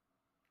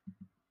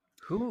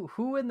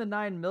 Who in the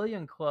 9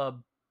 million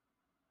club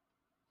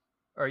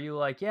are you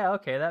like? Yeah,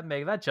 okay,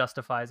 that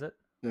justifies it.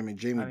 I mean,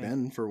 Jamie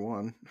Benn for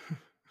one.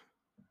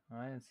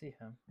 I didn't see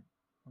him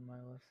on my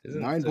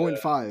list.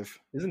 9.5.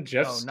 Isn't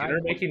Jeff Skinner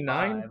making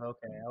 9?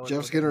 Okay,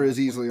 Jeff Skinner is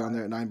easily on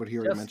there at 9, but he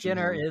already Jeff mentioned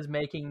Skinner him. is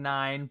making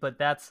 9, but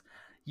that's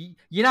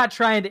you're not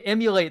trying to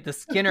emulate the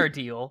Skinner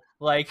deal.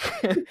 Like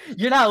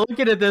you're not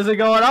looking at this and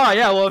going, "Oh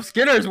yeah, well if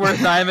Skinner's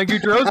worth 9 and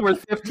Gaudreau's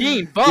worth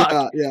 15,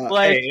 fuck." Yeah.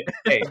 Like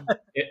hey,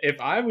 if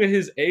I'm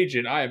his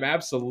agent, I am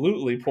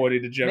absolutely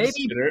pointing to Jeff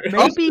Skinner.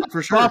 Maybe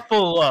for sure.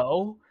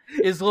 Buffalo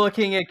is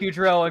looking at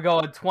Gaudreau and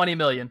going 20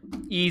 million,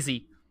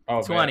 easy.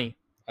 Oh, 20. Man.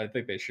 I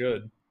think they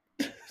should.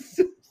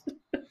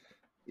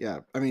 Yeah,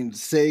 I mean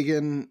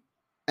Sagan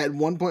at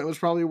one point was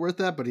probably worth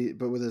that,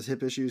 but with his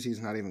hip issues, he's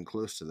not even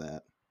close to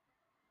that.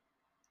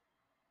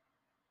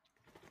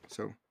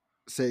 So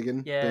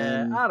Sagan, Yeah,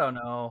 Ben, I don't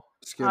know.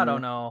 Skinner, I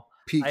don't know.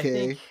 PK. I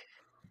think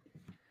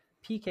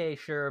PK,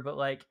 sure, but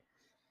like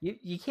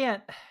you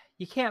can't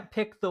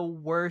pick the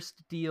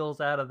worst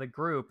deals out of the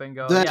group and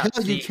go, The yeah, hell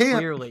you see, can't.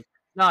 clearly.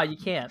 No, you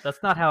can't.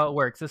 That's not how it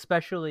works.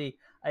 Especially,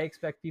 I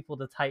expect people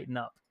to tighten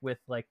up with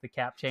like the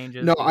cap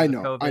changes. No, because I of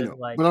know. COVID,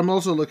 like, but I'm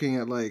also looking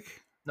at like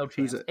no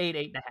who's chance.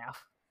 it? 8.5.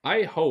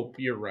 I hope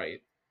you're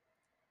right.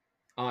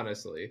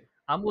 Honestly.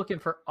 I'm looking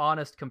for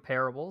honest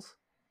comparables,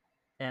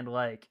 and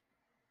like,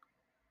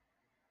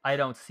 I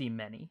don't see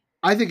many.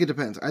 I think it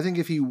depends. I think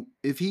if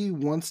he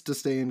wants to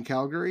stay in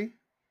Calgary,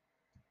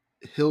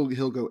 he'll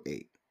go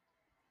 8.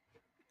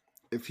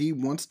 If he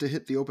wants to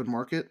hit the open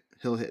market,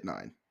 he'll hit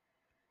 9.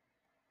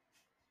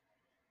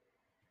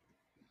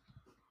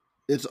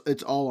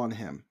 It's all on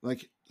him.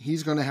 Like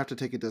he's going to have to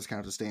take a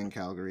discount to stay in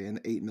Calgary,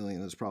 and 8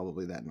 million is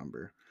probably that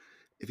number.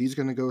 If he's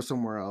going to go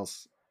somewhere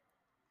else,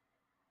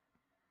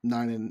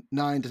 9 to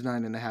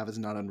 9.5 is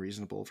not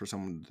unreasonable for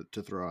someone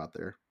to throw out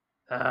there.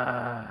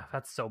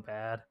 That's so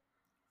bad.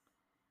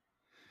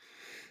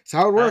 It's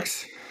how it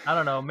works. I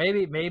don't know.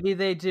 Maybe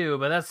they do,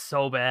 but that's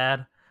so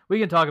bad. We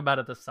can talk about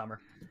it this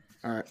summer.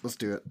 All right, let's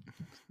do it.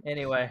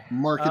 Anyway,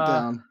 Mark it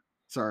down.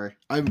 Sorry,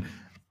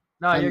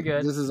 you're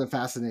good. This is a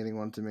fascinating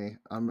one to me.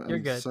 I'm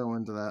good. so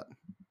into that.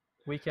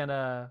 We can,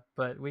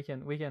 but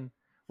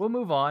we'll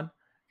move on.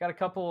 Got a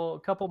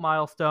couple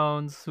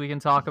milestones we can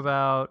talk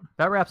about.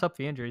 That wraps up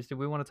the injuries. Do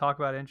we want to talk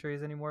about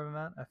injuries anymore than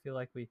that? I feel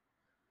like we.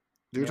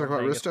 Do we talk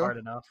about Risto? Hard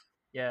enough.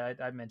 Yeah,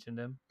 I mentioned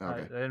him.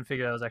 Okay. I didn't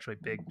figure that was actually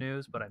big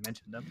news, but I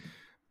mentioned him.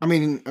 I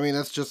mean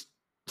that's just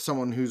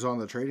someone who's on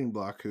the trading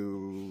block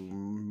who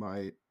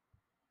might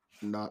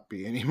not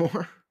be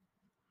anymore.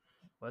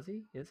 Was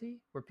he? Is he?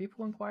 Were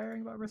people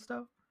inquiring about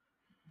Risto?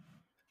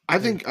 I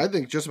think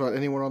just about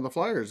anyone on the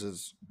Flyers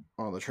is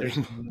on the There's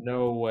train.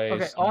 no way.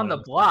 Okay, on the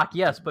someone- block,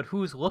 yes, but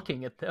who's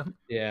looking at them?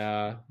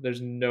 Yeah,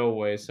 there's no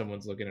way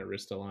someone's looking at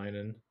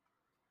Ristolainen.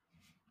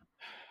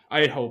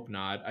 I hope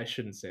not. I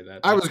shouldn't say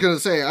that. I was gonna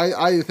say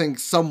I think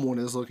someone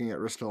is looking at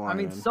Ristolainen. I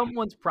mean,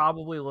 someone's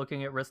probably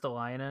looking at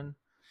Ristolainen.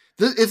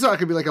 It's not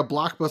gonna be like a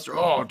blockbuster.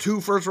 Oh,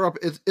 2 first round.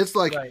 It's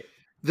like Right.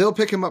 they'll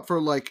pick him up for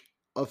like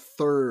a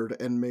third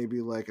and maybe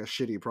like a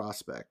shitty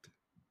prospect.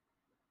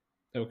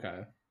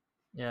 Okay.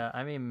 Yeah,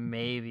 I mean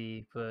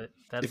maybe, but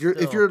that's If you're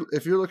still...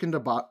 if you're looking to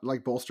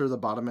bolster the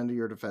bottom end of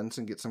your defense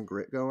and get some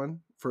grit going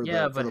for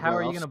yeah, for but how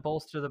are you playoffs. going to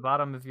bolster the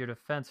bottom of your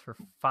defense for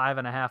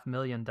 $5.5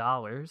 million?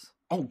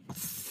 Oh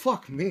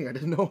fuck me! I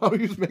didn't know how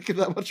he was making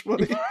that much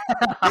money.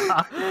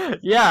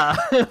 Yeah,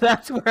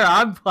 that's where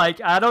I'm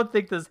like, I don't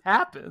think this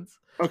happens.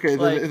 Okay,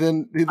 Like,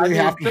 then they I mean,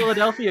 have to.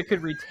 Philadelphia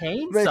could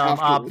retain They some, have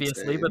to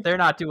obviously, retain. but they're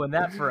not doing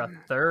that for a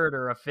third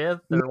or a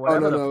fifth or No,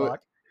 whatever no. the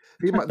fuck.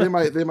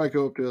 They might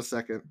go up to a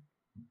second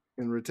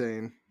and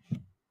retain.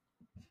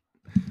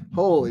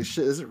 Holy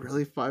shit! Is it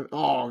really 5?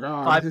 Oh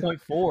god,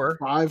 5.4.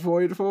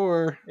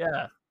 5.4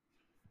 Yeah.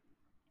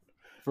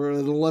 for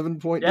an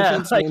 11-point Yeah,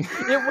 like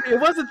defenseman. it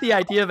wasn't the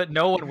idea that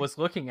no one was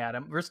looking at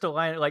him.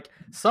 Ristolainen, like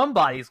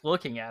somebody's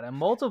looking at him.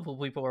 Multiple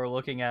people are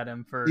looking at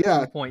him for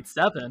Yeah.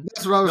 2.7.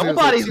 That's what I was.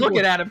 Nobody's looking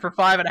at him for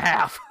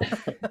 5.5.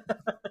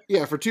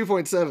 Yeah, for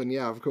 2.7.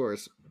 Yeah, of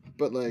course.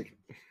 But like,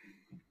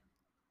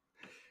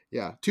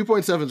 yeah,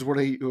 2.7 is what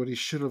he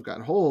should have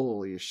gotten.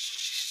 Holy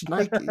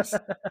shnikes!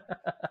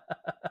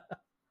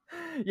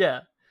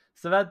 Yeah.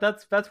 So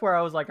that's where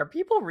I was like, are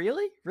people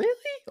really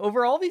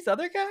over all these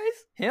other guys?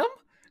 Him?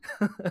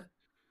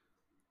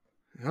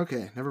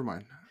 Okay, never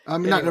mind. I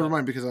mean, not Anyway. never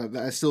mind because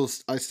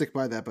I stick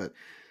by that. But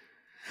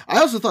I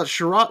also thought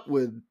Sherratt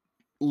would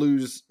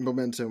lose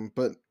momentum,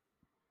 but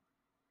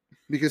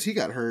because he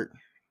got hurt.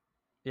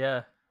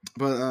 Yeah.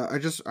 But I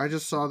just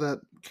saw that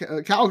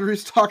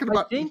Calgary's talking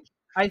about.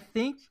 I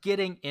think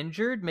getting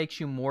injured makes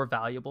you more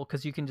valuable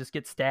because you can just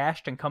get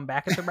stashed and come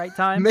back at the right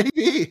time.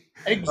 Maybe.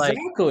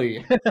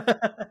 Exactly.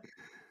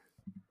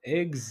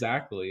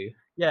 Exactly.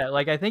 Yeah,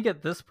 like I think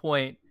at this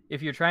point,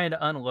 if you're trying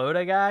to unload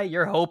a guy,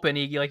 you're hoping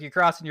you're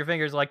crossing your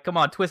fingers, like, come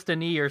on, twist a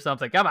knee or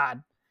something. Come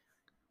on.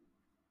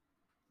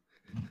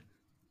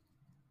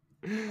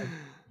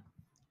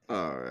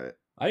 All right.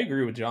 I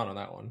agree with John on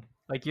that one.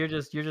 Like you're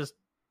just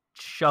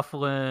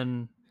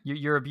shuffling.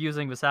 You're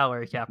abusing the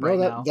salary cap No, right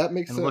now that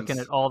makes and sense. looking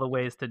at all the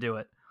ways to do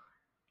it.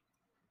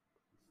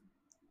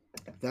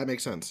 That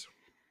makes sense.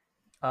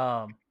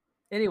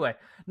 Anyway,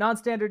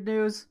 non-standard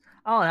news.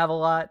 I don't have a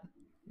lot.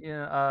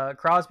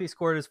 Crosby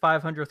scored his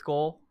 500th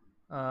goal.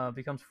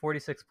 Becomes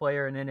 46th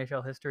player in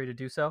NHL history to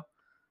do so.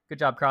 Good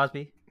job,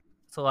 Crosby.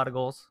 It's a lot of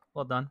goals.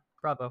 Well done.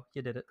 Bravo.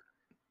 You did it.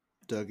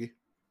 Dougie.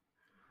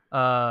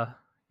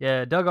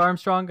 Yeah, Doug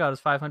Armstrong got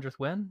his 500th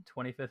win,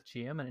 25th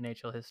GM in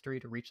NHL history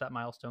to reach that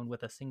milestone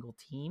with a single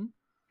team.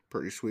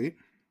 Pretty sweet.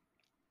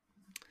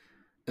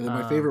 And then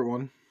my favorite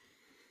one.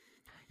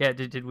 Yeah,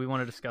 did we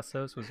want to discuss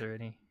those? Was there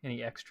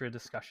any extra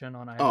discussion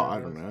on either? Oh, of I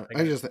don't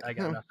those? know. I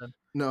got nothing.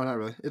 No, not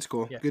really. It's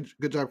cool. Yeah.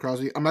 Good job,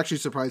 Crosby. I'm actually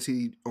surprised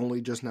he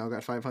only just now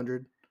got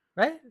 500.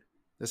 Right?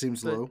 That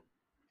seems But- low,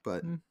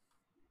 but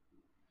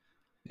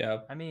Yeah.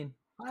 I mean,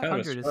 Kind of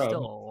a 500 is scrub.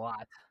 still a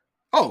lot.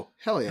 oh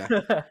hell yeah!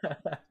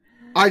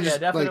 I just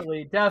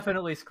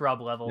definitely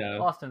scrub level. Yeah.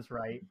 Austin's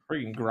right.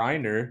 Freaking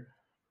grinder.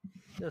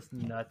 Just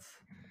nuts.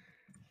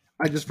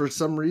 I just for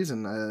some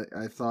reason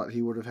I thought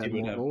he would have He had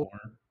would more have goals.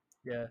 more.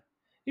 Yeah.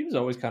 He was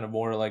always kind of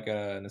more like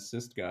an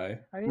assist guy.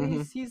 I mean,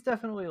 Mhm. he's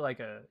definitely like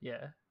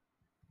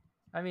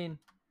I mean,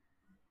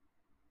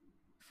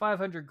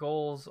 500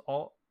 goals,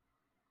 all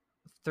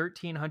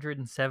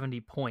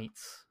 1,370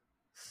 points.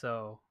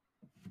 So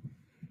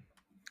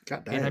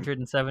God damn.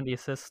 870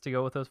 assists to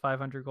go with those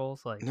 500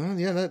 goals. Like, No,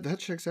 yeah, that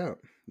checks out.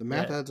 The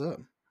math Yeah. adds up.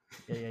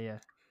 yeah.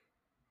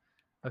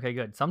 Okay,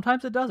 good.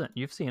 Sometimes it doesn't.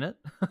 You've seen it.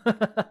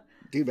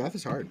 Dude, math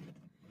is hard.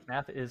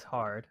 Math is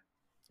hard.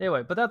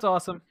 Anyway, but that's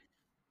awesome.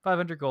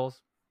 500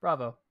 goals.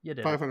 Bravo. You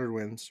did it. 500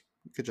 wins.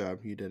 Good job.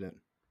 You did it.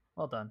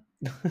 Well done.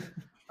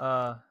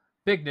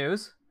 Big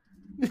news.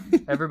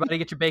 Everybody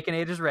get your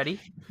Baconators ready.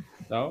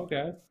 Oh,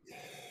 okay.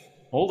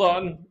 Hold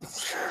on.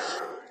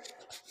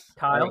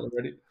 Kyle, Alright,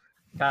 ready?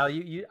 Kyle,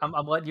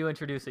 I'm letting you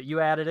introduce it. You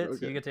added it, so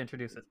Okay. you get to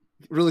introduce it.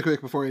 Really quick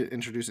before I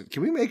introduce it,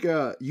 can we make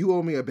a "You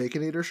Owe Me a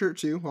Baconator" shirt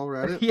too while we're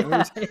at it?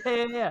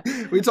 Yeah.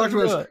 We talked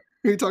Let's do about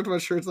we talked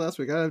about shirts last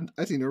week.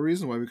 I see no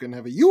reason why we couldn't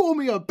have a "You Owe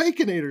Me a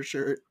Baconator"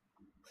 shirt.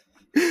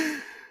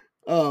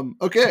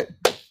 Okay.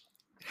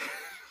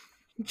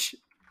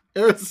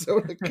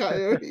 Arizona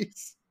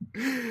Coyotes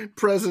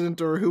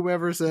president or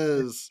whoever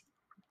says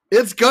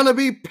it's gonna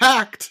be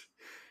packed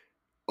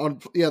on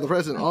the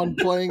president on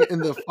playing in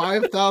the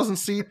 5,000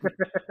 seat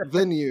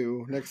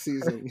venue next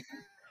season.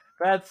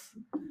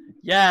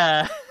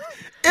 Yeah.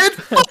 It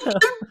fucking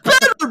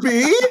better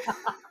be.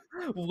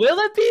 Will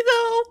it be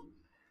though?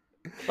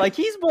 Like,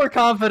 he's more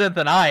confident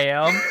than I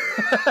am.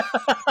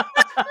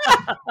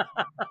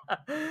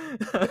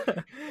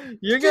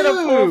 You're gonna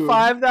pull Dude.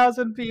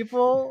 5,000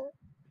 people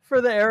for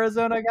the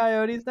Arizona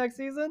Coyotes next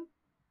season?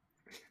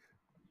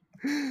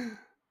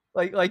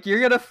 Like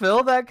you're gonna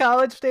fill that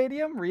college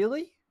stadium?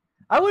 Really?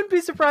 I wouldn't be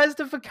surprised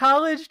if a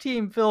college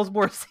team fills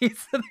more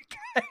seats than the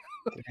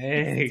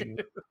Coyotes. Dang.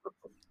 do.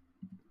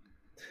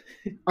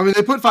 I mean,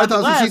 they put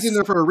 5,000 seats in Unless-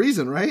 there for a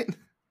reason, right?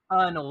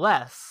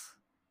 Unless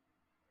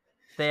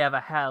they have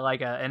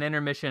an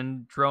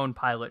intermission drone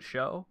pilot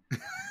show.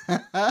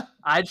 All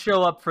I'd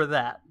show up for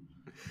that.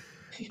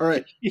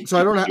 right. So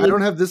I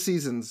don't have this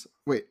season's.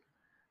 Wait.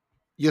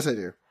 Yes, I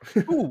do.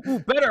 Ooh,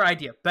 better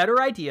idea.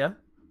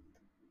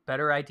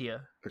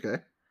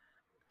 Okay.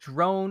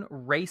 Drone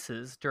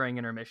races during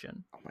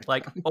intermission. Oh my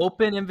Like God.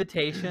 open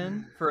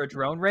invitation for a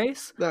drone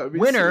race. That would be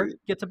Winner sweet.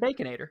 gets a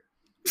Baconator.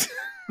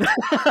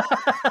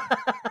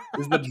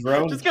 Is the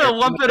drone Just gonna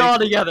lump it all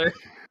together.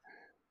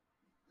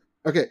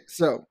 Okay,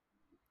 so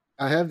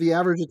I have the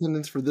average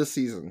attendance for this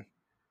season.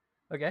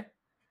 Okay.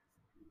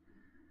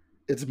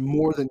 It's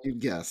more than you'd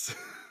guess.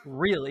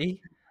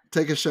 Really?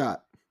 Take a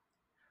shot.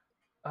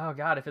 Oh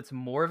God, if it's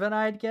more than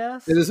I'd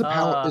guess. It is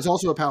it's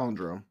also a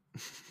palindrome.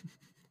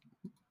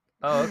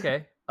 Oh,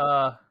 okay.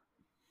 All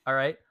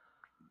right.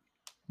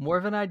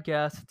 More than I'd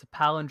guess. It's a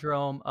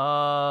palindrome.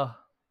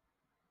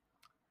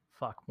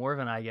 Fuck, more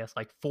than I guess.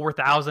 Like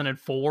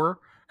 4,004.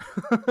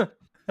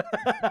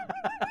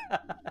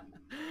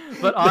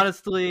 But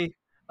honestly,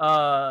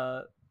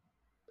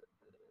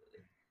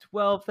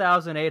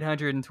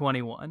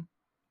 12,821.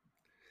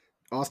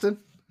 Austin?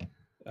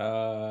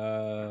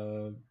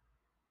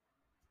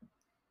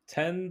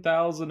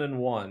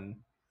 10,001.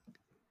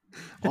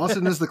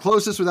 Austin is the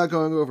closest without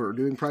going over,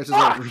 doing prices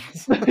over.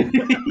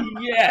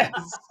 Yes.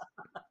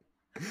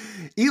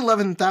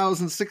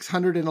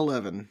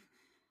 11,611.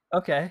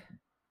 Okay.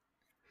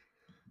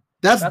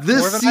 That's That's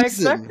this more than I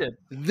season. expected.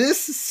 This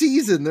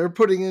season, they're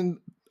putting in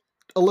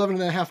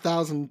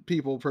 11,500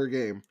 people per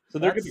game. So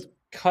they're going That's-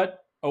 to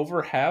cut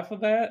over half of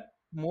that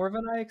More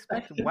than I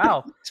expected.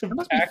 Wow. to There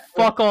must be pack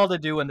fuck all to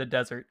do in the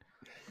desert.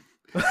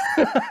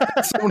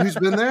 Someone who's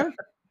been there,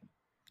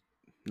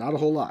 not a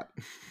whole lot.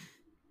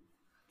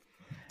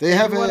 They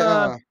have You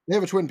wanna- they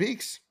have a Twin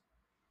Peaks.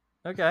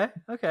 Okay.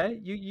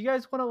 You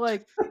guys want to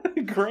like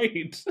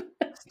Great.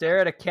 stare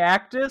at a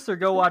cactus or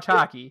go watch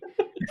hockey?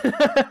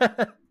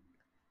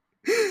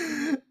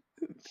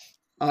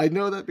 I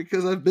know that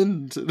because I've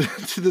been to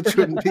the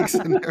Twin Peaks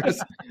in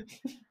Arizona.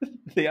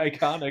 The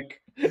iconic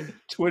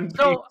Twin Peaks.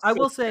 So I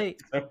will say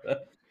Arizona.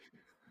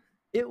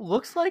 it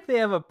looks like they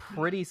have a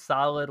pretty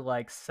solid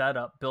like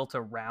setup built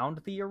around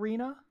the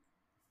arena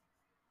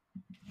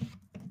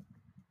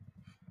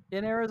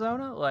in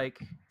Arizona. Like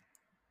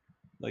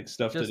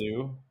stuff just- to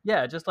do.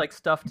 yeah, just like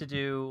stuff to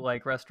do,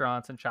 like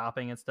restaurants and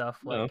shopping and stuff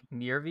like Oh.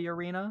 near the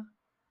arena.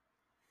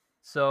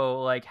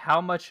 So like how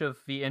much of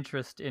the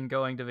interest in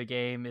going to the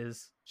game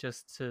is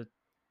just to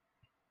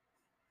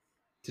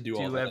To do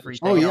all do that.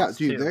 everything Oh yeah, else,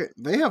 dude, too.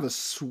 they have a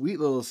sweet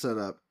little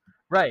setup.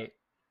 Right.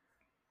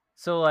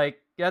 So like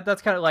yeah,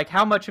 that's kind of like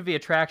how much of the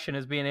attraction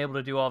is being able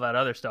to do all that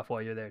other stuff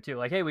while you're there too.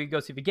 Like, hey, we can go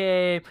see the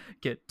game,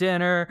 get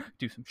dinner,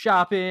 do some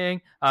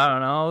shopping, I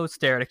don't know,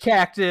 stare at a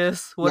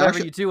cactus, whatever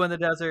actually- you do in the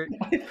desert.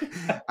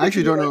 I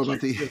actually don't know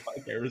about the.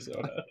 Like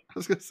Arizona. I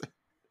was gonna say,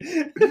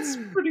 It's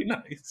pretty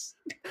nice.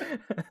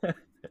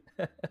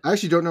 I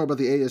actually don't know about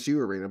the ASU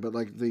arena, but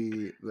like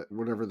the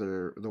whatever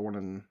the one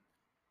in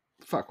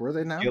fuck, where are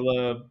they now?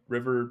 Gila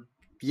River.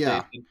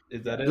 Yeah, State,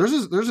 is that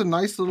it? there's a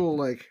nice little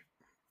like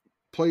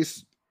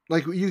place.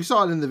 Like you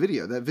saw it in the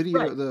video, that video,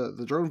 Right.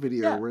 the drone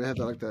video Yeah. where they had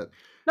that, like that.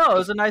 No, it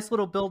was a nice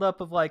little build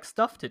up of like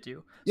stuff to do.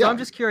 So Yeah. I'm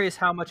just curious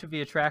how much of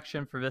the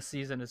attraction for this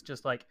season is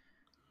just like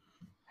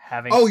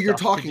having Oh, you're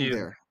stuff to talking do.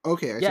 there.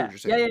 Okay, I see Yeah, what you're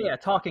saying. yeah,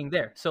 talking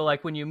there. So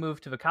like when you move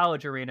to the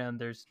college arena and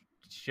there's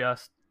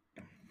just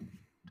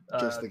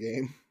Just the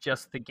game.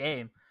 just the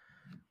game,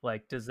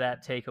 like does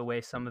that take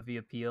away some of the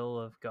appeal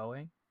of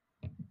going?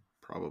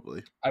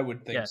 Probably. I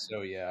would think Yeah.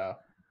 so. Yeah.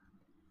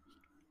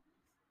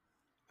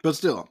 But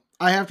still,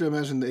 I have to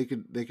imagine they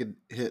could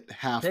hit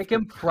half. They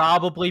can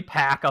probably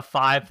pack a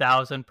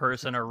 5,000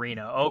 person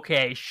arena.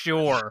 Okay,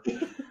 sure.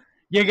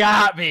 You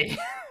got me.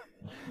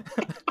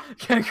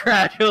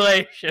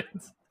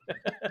 Congratulations.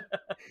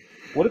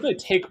 What if they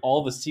take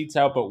all the seats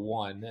out but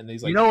one, and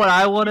he's like, You know what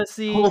I want to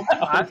see? Hold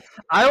on.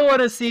 I want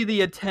to see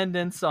the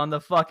attendance on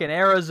the fucking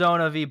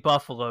Arizona v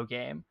Buffalo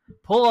game.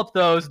 Pull up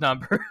those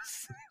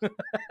numbers.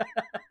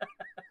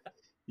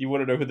 you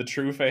want to know who the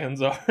true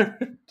fans are?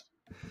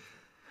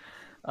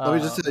 Let me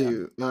just tell yeah.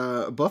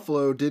 you,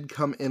 Buffalo did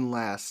come in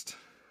last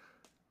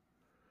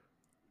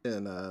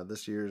in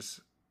this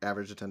year's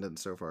average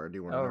attendance so far. Do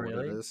you want to Oh, know what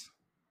really? it is?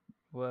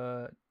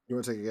 What? You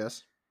want to take a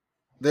guess?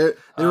 They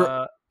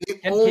were they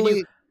can only.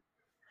 you-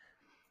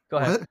 Go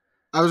ahead. What?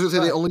 I was going to say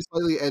Go they ahead. only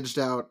slightly edged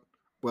out.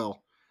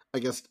 Well, I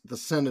guess the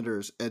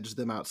Senators edged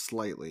them out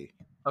slightly.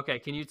 Okay,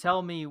 can you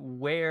tell me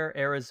where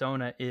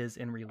Arizona is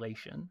in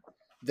relation?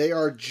 They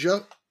are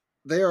so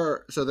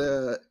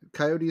the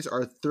Coyotes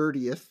are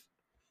 30th.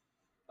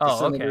 The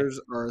Oh, okay. Senators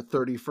are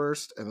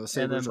 31st, and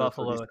the And then Sabres are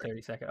Buffalo 32nd. at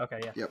 32nd. Okay,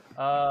 yeah. Yep.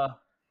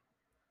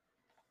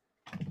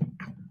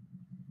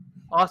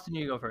 Austin,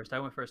 you go first. I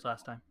went first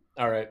last time.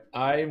 All right,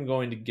 I am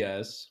going to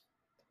guess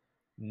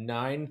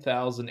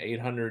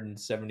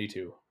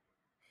 9,872.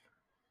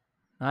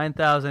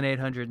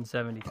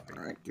 9,873.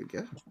 All right, good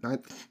guess.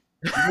 Nine-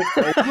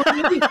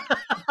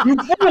 You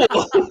fool!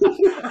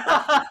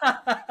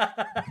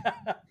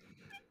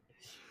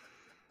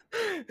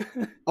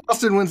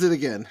 Austin wins it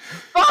again.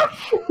 Fuck!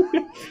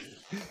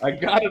 I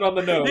got it on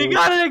the nose. You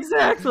got it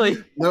exactly.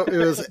 No, it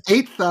was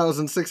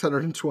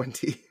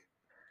 8,620.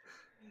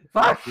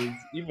 Fuck. It's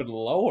even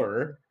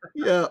lower.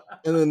 Yeah,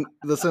 and then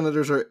the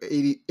Senators are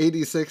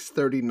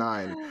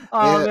 86-39.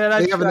 Oh They- man,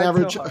 I they have an tried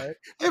average- so hard.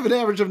 They have an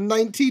average of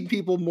 19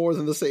 people more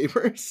than the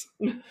Sabres.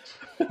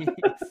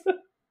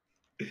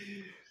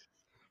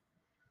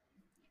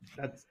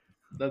 Jeez.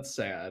 That's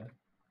sad.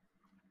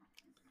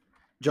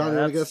 John,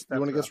 Yeah, you that's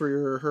want to guess rough. where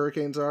your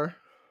Hurricanes are?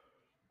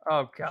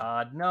 Oh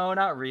god, no,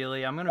 not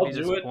really. I'm gonna I'll be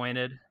do it.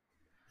 disappointed.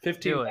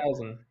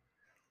 15,000.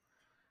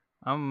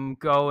 I'm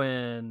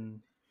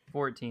going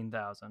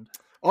 14,000.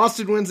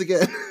 Austin wins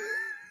again.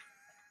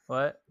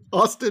 What?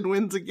 Austin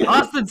wins again.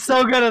 Austin's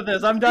so good at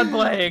this. I'm done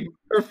playing.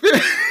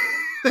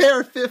 They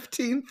are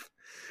 15th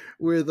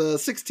with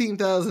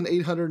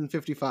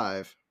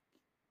 16,855.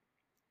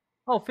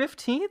 Oh,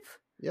 15th?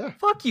 Yeah,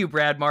 Fuck you,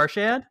 Brad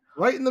Marchand.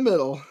 right in the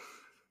middle.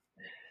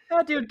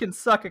 That dude can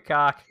suck a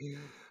cock.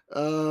 I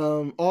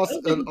don't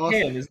Austin, think he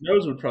can. His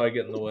nose would probably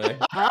get in the way.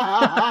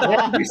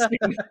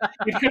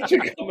 You'd have to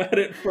come at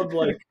it from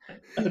like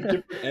a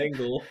different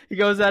angle. He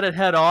goes at it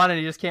head on and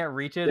he just can't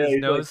reach it. Yeah, His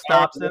he's nose like,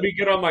 stops "Let him. me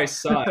get on my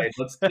side.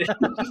 Let's.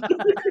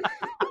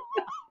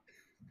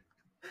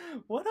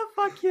 What a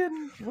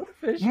fucking what a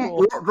there visual.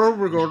 we go.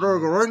 There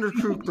we go. Right in the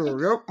truth there.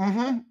 Yep.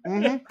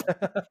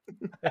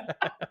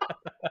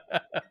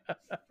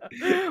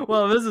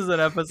 Well, this is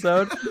an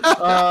episode.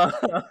 All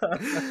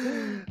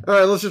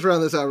right, let's just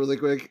round this out really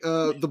quick.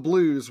 The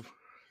Blues,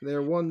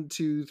 they're 1,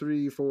 2,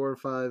 3, 4,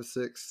 5,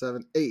 6,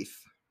 7, 8th.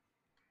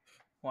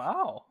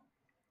 Wow.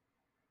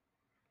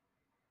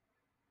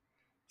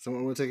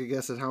 Someone want to take a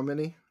guess at how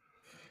many?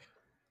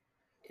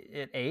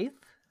 At eighth?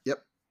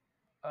 Yep.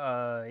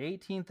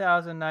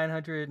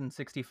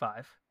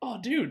 18,965. Oh,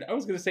 dude, I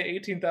was gonna say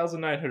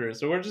 18,900.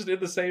 So we're just in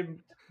the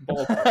same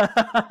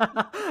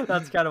ballpark.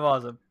 That's kind of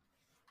awesome.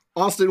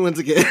 Austin wins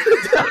again.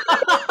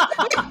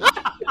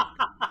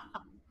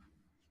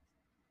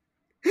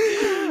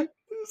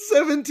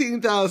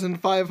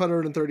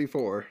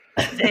 $17,534.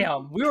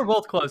 Damn, we were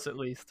both close at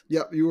least.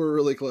 Yep, you were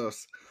really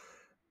close.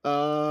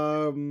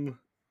 All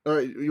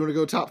right, you want to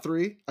go top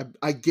three?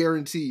 I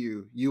guarantee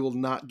you will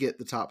not get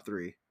the top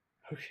three.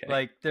 Okay.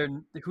 Like they're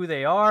who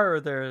they are, or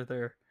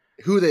they're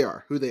Who they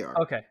are.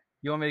 okay.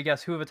 You want me to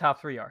guess who the top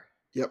three are?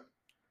 Yep.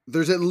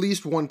 There's at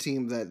least one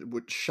team that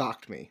would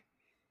shocked me.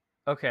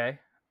 Okay.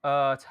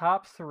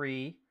 Top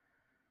three.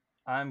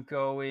 I'm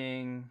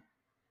going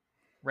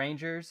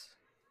Rangers.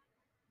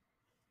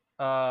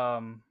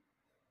 Tampa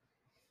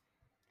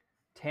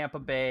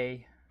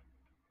Bay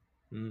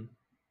Mm.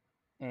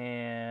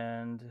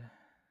 and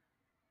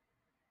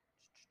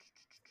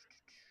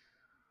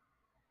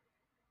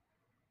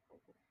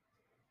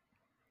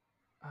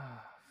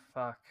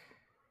fuck.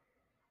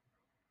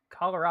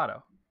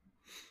 Colorado.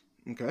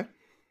 Okay.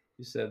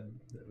 You said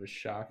it was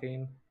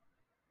shocking.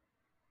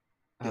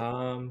 Yep.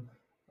 I'll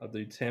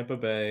do Tampa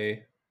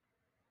Bay,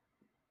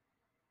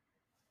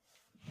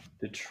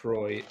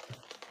 Detroit.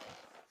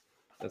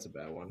 That's a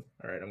bad one.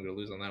 All right, I'm gonna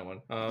lose on that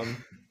one.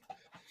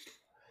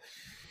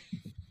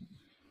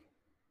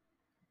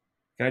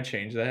 Can I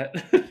change that?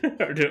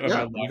 Or am I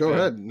Yeah, locked go in?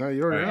 ahead. No,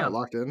 you're Alright. not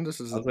locked in. This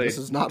is I was like- this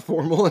is not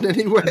formal in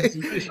any way.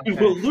 You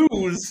will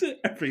lose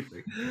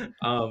everything.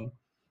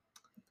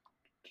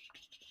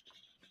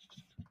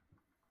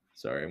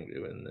 Sorry, I'm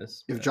doing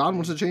this. If John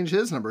wants to change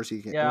his numbers,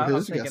 he can. Yeah, or I'm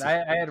his thinking. guesses.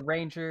 I had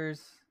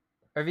Rangers.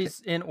 Are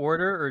these in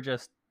order or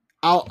just?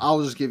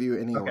 I'll just give you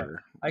any Okay.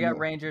 order. I got No.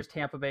 Rangers,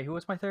 Tampa Bay. Who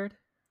was my third?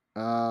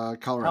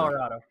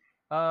 Colorado.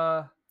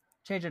 Colorado.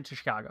 Change it to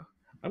Chicago.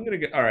 I'm gonna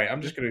go. All right,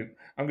 I'm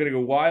gonna go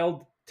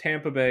Wild,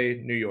 Tampa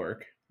Bay, New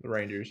York, the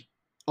Rangers.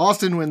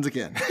 Austin wins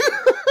again.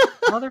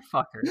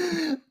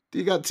 Motherfucker.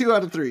 You got 2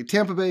 out of 3.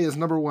 Tampa Bay is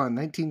number 1,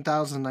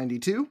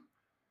 19,092.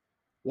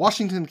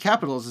 Washington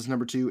Capitals is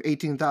number 2,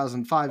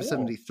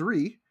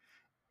 18,573.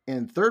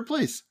 And third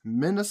place,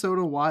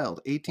 Minnesota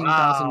Wild,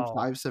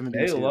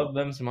 18,572. They love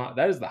them some.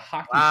 That is the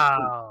hockey.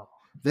 Wow.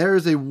 There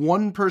is a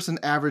 1-person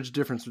average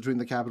difference between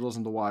the Capitals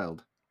and the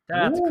Wild.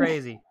 That's Ooh.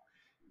 crazy.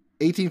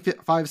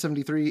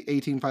 18,573,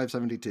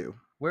 18,572.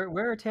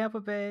 Where are Tampa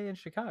Bay and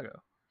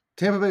Chicago?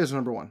 Tampa Bay is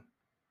number 1.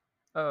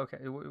 Oh, okay.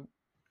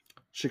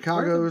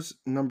 Chicago's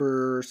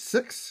number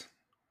 6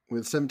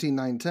 with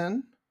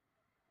 17,910.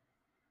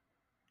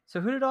 So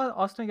who did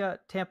Austin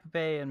got? Tampa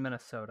Bay and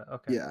Minnesota.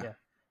 Okay. Yeah.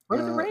 Where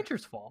did the Uh,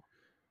 Rangers fall?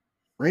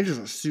 Rangers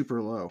are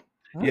super low.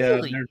 Yeah,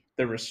 Really?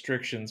 their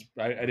restrictions.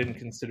 I didn't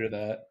consider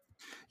that.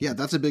 Yeah,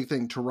 that's a big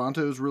thing.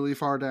 Toronto's really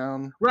far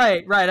down.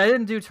 Right. I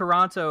didn't do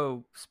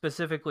Toronto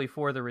specifically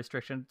for the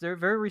restrictions. There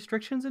are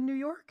restrictions in New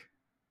York?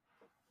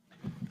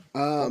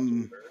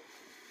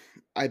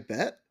 I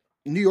bet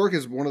New York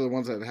is one of the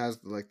ones that has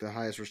like the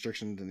highest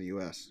restrictions in the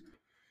U.S.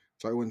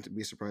 so I wouldn't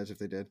be surprised if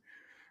they did.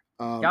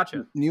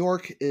 Gotcha. New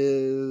York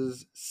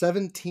is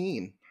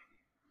 17.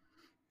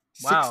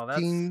 Wow, that's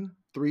 16,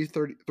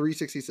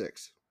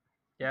 366.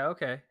 yeah.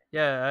 Okay,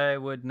 yeah, I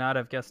would not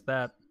have guessed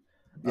that.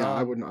 Yeah,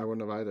 I wouldn't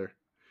have either.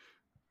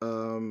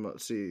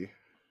 Let's see.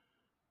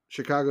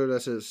 Chicago,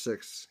 that says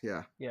 6.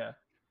 Yeah. Yeah.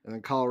 And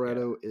then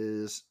Colorado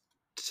is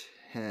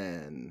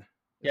 10.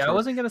 Yeah, I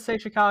wasn't gonna say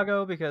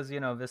Chicago because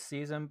this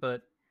season,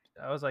 but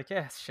I was like,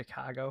 yeah, it's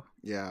Chicago.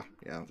 Yeah,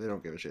 they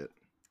don't give a shit.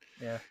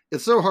 Yeah,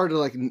 it's so hard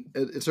to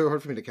it's so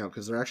hard for me to count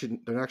because they're actually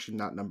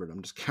not numbered.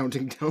 I'm just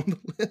counting down the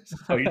list.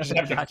 Oh, you just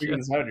have to figure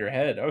this out in your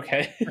head.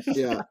 Okay.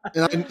 Yeah,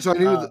 and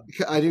so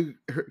I knew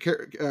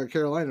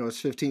Carolina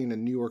was 15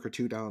 and New York are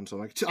 2 down. So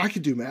I'm like, I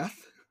could do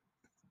math.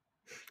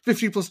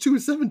 15 plus 2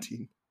 is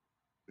 17.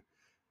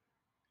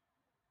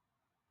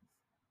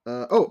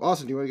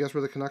 Austin, do you want to guess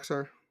where the Canucks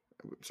are?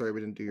 Sorry, we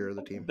didn't do your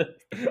other team.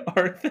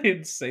 Aren't they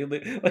insanely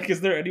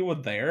is there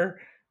anyone there?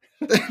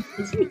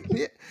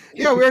 yeah,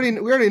 we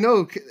already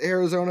know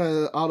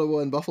Arizona, Ottawa,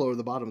 and Buffalo are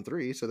the bottom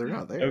 3, so they're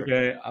not there.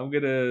 Okay, I'm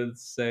gonna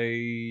say.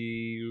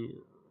 Do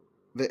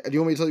you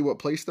want me to tell you what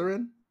place they're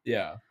in?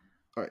 Yeah.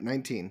 All right,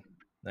 19.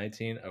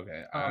 19.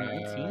 Okay.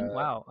 19.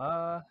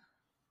 Wow.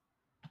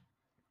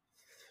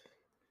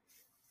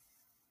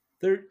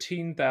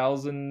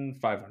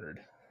 13,500.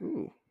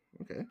 Ooh.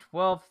 Okay.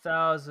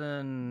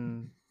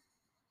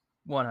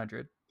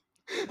 12,100.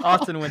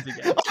 Austin wins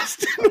again.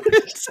 Austin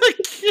wins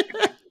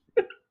again.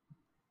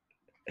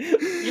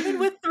 Even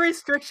with the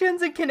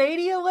restrictions in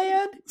Canadian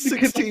land?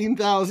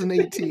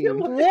 16,018.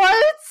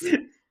 What?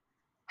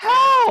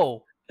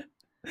 How?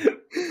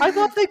 I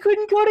thought they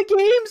couldn't go to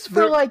games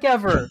for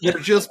ever. They're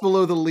just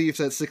below the Leafs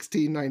at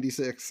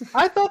 1696.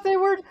 I thought they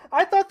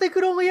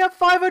could only have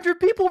 500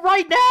 people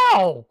right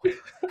now.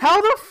 How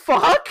the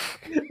fuck?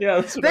 Yeah,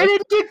 they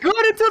didn't get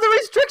good until the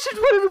restrictions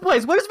went into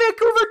place. What is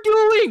Vancouver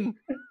doing?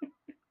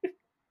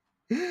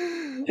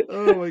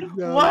 Oh my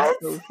god, what?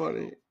 That's so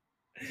funny.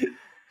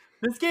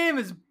 This game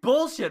is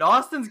bullshit.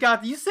 Austin's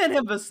got... You sent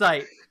him the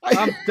site.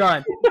 I'm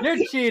done. You're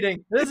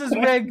cheating. This is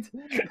rigged.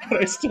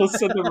 I still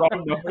said the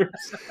wrong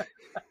numbers.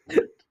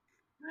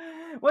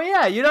 Well,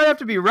 yeah, you don't have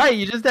to be right.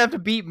 You just have to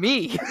beat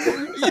me. he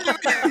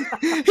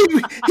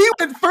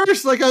went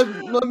first like a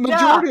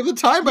majority of the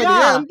time by the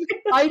end.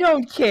 I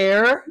don't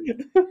care.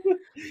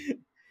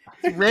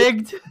 It's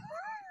rigged.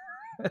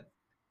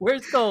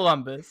 Where's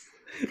Columbus?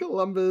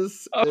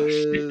 Columbus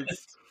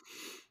is...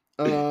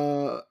 what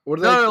are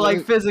no,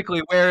 like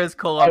physically, where is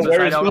Columbus?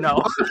 I don't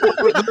know.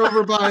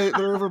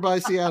 They're over by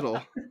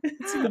Seattle.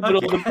 It's in the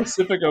middle of the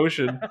Pacific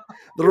Ocean.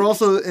 They're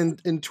also in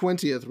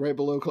 20th, right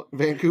below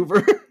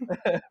Vancouver.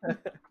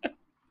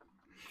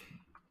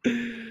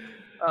 Man.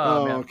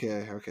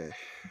 Okay.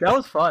 That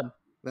was fun.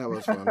 That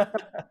was fun.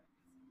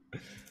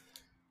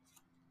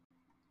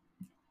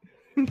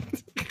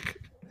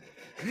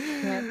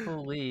 Can't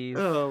believe.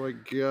 Oh my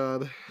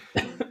god.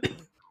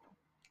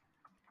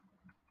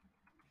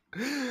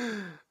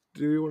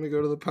 Do we want to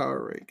go to the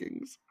power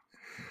rankings?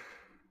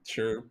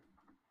 Sure.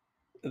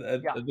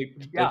 Let's go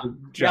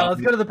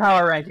to the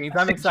power rankings.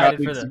 I'm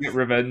excited for this. Get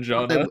revenge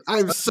on us.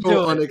 I'm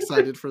so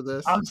unexcited for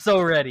this. I'm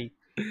so ready.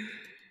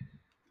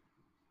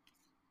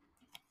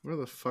 Where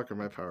the fuck are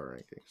my power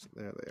rankings?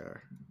 There they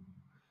are.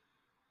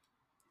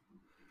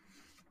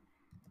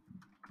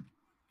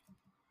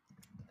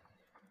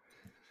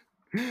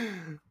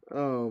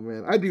 Oh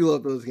man, I do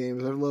love those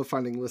games. I love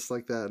finding lists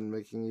like that and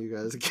making you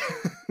guys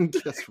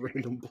guess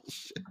random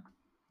bullshit.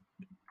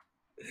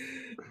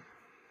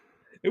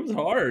 It was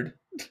hard.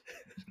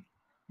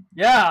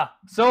 Yeah,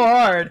 so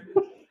hard.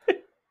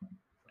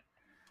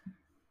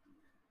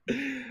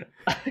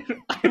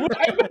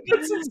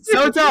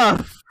 So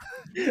tough.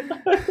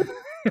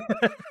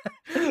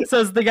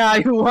 Says the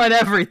guy who won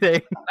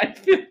everything. I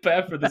feel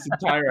bad for this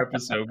entire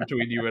episode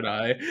between you and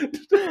I.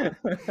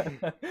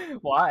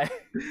 Why?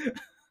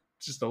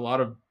 Just a lot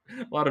of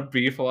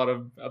beef, a lot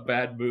of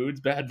bad moods,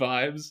 bad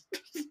vibes.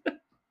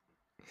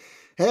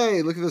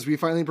 Hey, look at this. We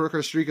finally broke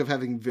our streak of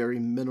having very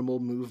minimal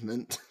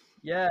movement.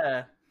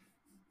 Yeah.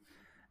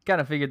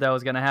 Kind of figured that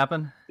was going to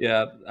happen.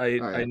 Yeah,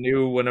 I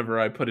knew whenever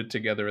I put it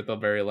together at the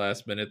very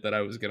last minute that I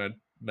was going to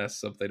mess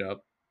something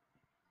up.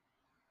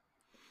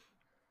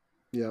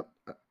 Yep.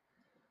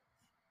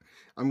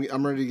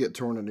 I'm ready to get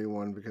torn a new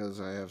one because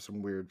I have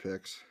some weird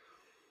picks.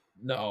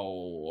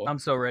 No. I'm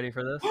so ready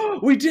for this.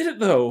 We did it,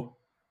 though.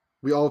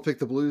 We all picked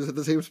the Blues at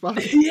the same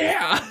spot?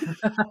 Yeah.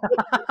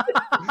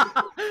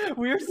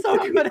 We're so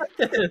good at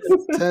this.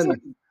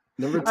 10.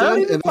 Number 10. I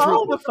don't even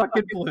follow the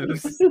fucking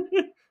Blues.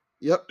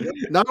 Yep.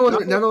 Not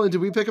only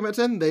did we pick them at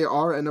 10, they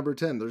are at number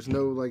 10. There's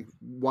no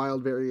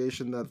wild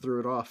variation that threw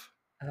it off.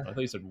 I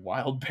thought you said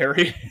wild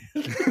berry.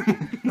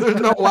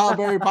 There's no wild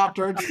berry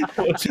Pop-Tarts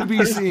to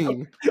be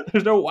seen.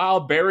 There's no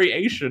wild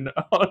berryation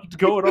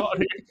going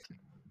on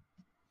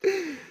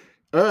here.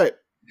 All right.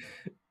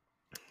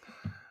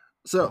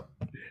 So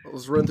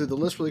let's run through the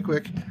list really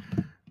quick.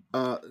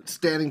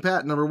 Standing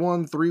pat, number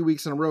 1, 3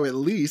 weeks in a row at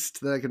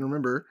least that I can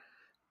remember.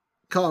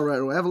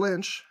 Colorado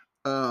Avalanche.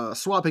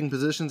 Swapping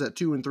positions at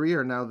 2 and 3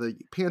 are now the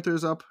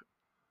Panthers up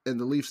and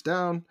the Leafs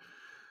down.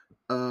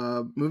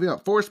 Moving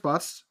up 4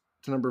 spots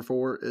to number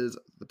 4 is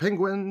the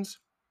Penguins.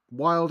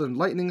 Wild and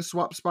Lightning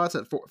swap spots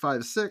at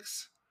 5,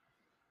 6.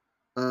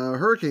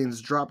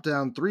 Hurricanes drop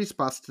down 3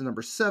 spots to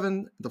number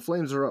 7. The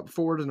Flames are up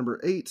 4 to number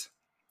 8.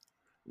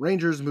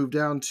 Rangers move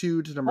down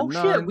 2 to number 9.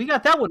 Oh shit, we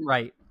got that one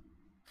right.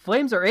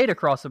 Flames are 8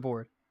 across the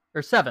board.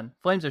 Or 7.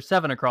 Flames are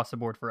 7 across the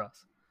board for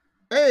us.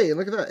 Hey,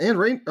 look at that. And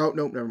rain. Oh,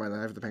 no, never mind.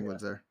 I have the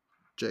Penguins there.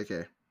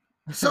 JK.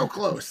 So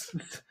close.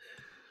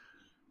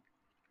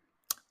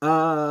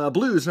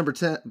 Blues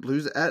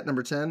at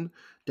number 10.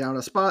 Down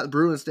a spot.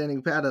 Bruins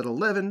standing pat at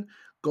 11.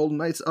 Golden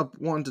Knights up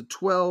 1 to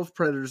 12.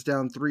 Predators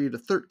down 3 to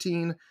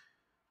 13.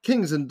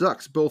 Kings and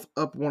Ducks both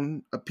up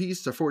 1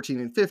 apiece to 14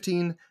 and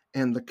 15.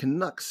 And the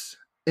Canucks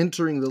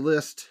entering the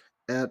list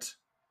at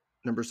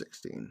number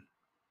 16.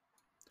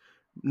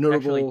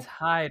 Notable. Actually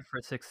tied for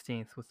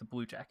 16th with the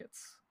Blue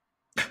Jackets.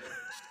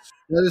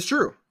 That is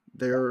true.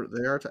 They are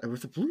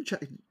with the Blue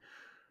Jackets.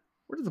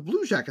 Where did the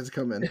Blue Jackets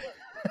come in?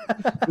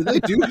 Do they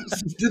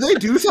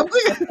do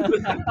something?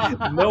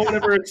 No one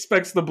ever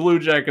expects the Blue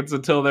Jackets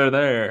until they're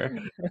there.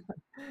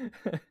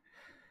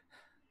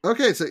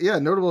 Okay, so yeah,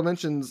 notable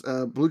mentions: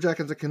 Blue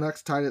Jackets and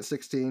Canucks tied at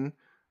 16.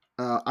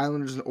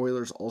 Islanders and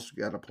Oilers also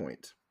got a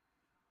point.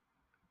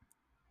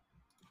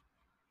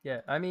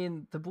 Yeah, I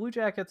mean the Blue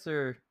Jackets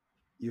are.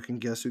 You can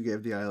guess who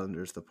gave the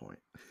Islanders the point.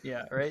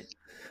 Yeah, right.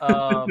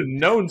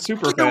 Known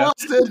super You fan.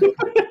 lost it.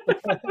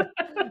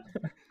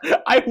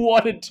 I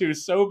wanted to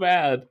so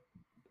bad,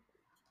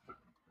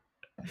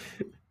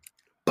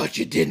 But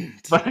you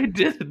didn't. but I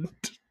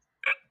didn't.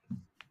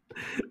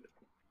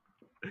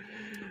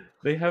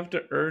 They have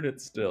to earn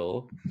it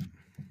still.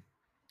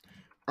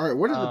 All right,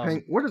 what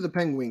did the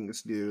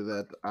Penguins do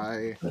that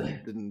I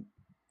didn't?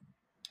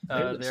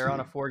 They're on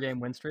a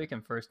 4-game win streak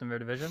and first in their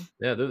division.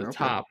 Yeah, they're the Okay.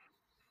 top.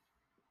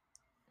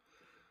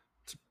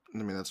 I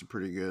mean, that's a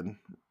pretty good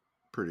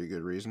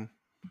reason.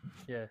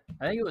 Yeah,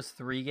 I think it was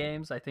 3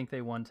 games. I think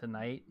they won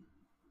tonight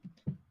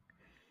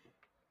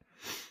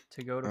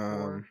to go to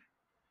 4.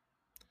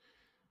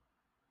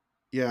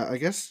 Yeah, I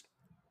guess.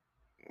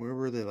 Where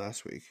were they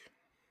last week?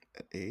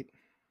 At 8.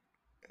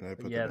 And I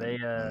put Yeah,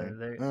 them at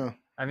 9. Oh,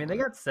 I mean, they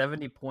got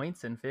 70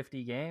 points in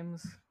 50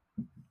 games.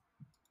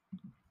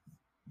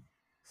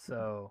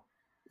 So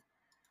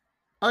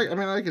I mean,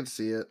 I could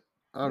see it.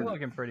 they're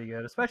looking pretty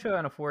good, especially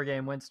on a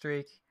 4-game win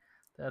streak.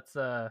 That's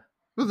But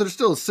they're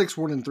still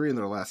 6-1-3 in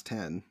their last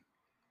 10.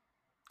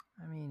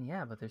 I mean,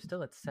 yeah, but they're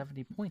still at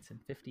 70 points in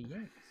 50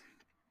 games.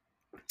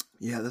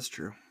 Yeah, that's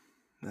true.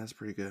 That's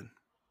pretty good.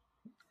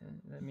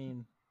 I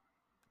mean,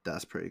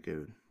 That's pretty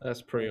good.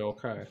 That's pretty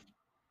okay.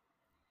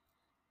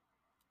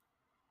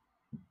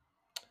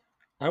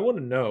 I want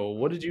to know,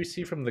 what did you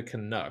see from the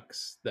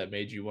Canucks that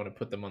made you want to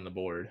put them on the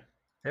board?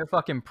 their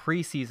fucking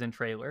preseason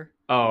trailer.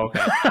 Oh,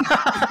 okay.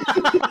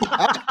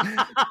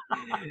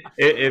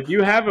 If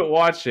you haven't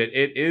watched it,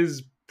 it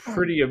is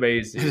pretty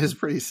amazing. It is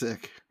pretty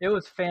sick. It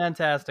was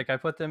fantastic. I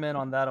put them in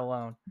on that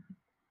alone.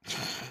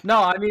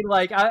 No, I mean,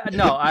 like,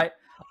 I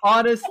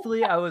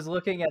honestly, I was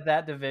looking at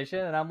that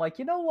division and I'm like,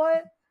 you know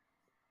what?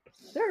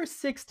 There are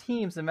 6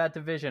 teams in that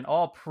division,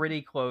 all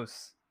pretty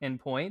close in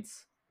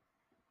points.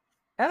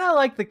 And I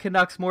like the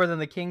Canucks more than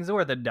the Kings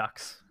or the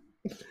Ducks.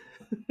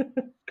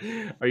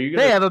 Are you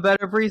They gonna? have a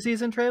better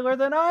preseason trailer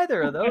than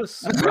either of those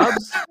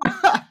scrubs.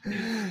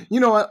 You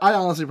know what? I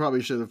honestly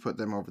probably should have put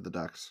them over the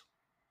Ducks.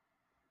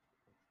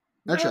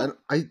 Actually,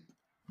 I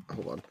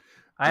hold on.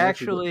 I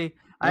actually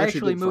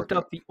actually did moved fuck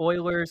up up. the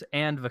Oilers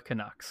and the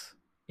Canucks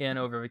in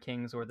over the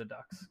Kings or the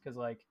Ducks because,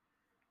 like,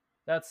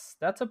 that's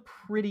a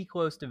pretty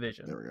close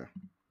division. There we go.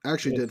 I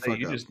actually did fuck up.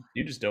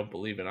 You just don't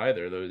believe in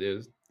either of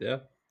those. Yeah.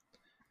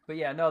 But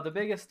yeah, no, the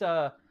biggest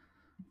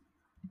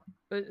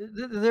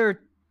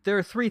there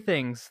are 3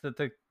 things that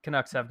the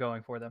Canucks have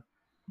going for them.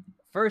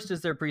 First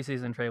is their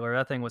preseason trailer.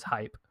 That thing was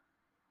hype.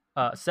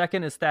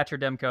 Second is Thatcher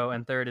Demko,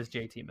 and third is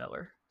JT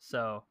Miller.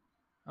 So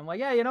I'm like,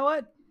 yeah, you know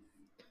what?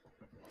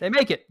 They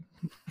make it.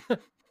 I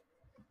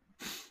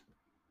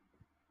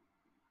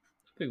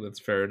think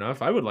that's fair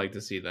enough. I would like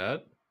to see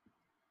that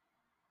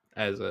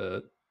as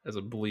a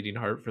bleeding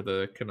heart for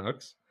the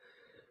Canucks.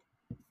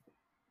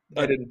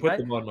 I didn't put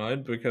them on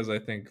mine because I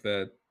think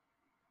that,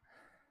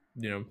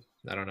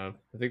 I don't know.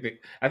 I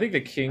think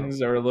the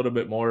Kings are a little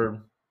bit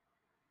more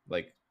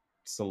like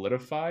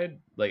solidified.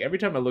 Like every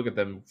time I look at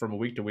them from a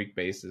week to week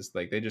basis,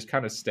 like they just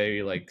kind of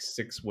stay like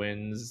 6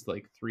 wins,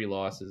 like 3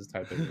 losses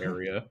type of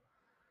area.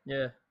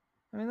 Yeah,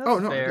 I mean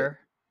that's fair,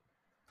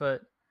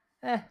 but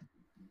I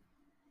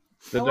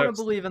want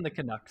to believe in the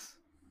Canucks.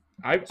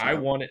 I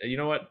want it. You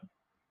know what?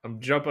 I'm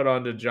jumping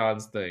onto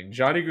John's thing.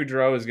 Johnny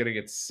Gaudreau is going to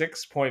get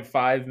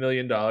 $6.5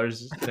 million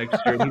next year.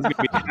 He's going to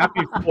be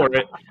happy for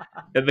it,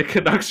 and the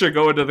Canucks are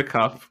going to the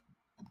Cup.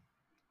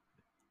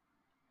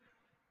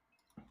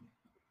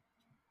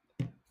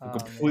 I'm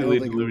completely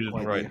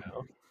delusional right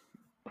now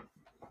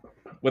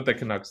with the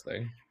Canucks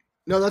thing.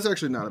 No, that's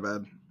actually not a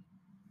bad.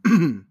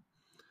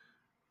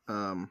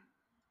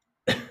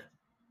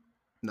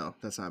 No,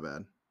 that's not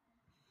bad.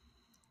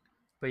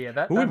 But yeah,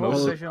 that Who would whole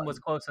most- division was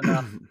close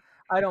enough.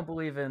 I don't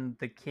believe in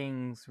the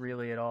Kings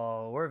really at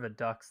all, or the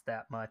Ducks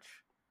that much.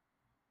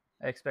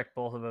 I expect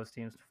both of those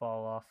teams to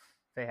fall off.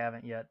 They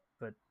haven't yet,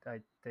 but I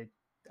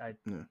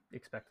Yeah.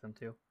 expect them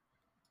to.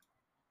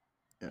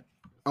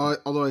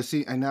 Although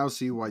I now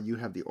see why you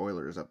have the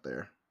Oilers up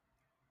there.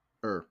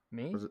 Or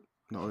Me? was it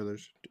the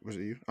Oilers? Was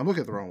it you? I'm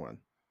looking at the wrong one.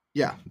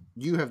 Yeah,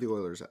 you have the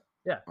Oilers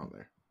on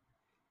there.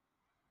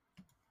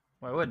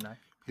 Why wouldn't I?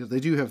 Because they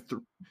do have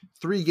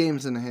 3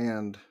 games in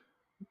hand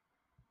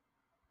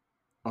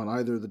on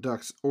either the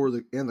Ducks or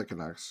the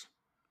Canucks,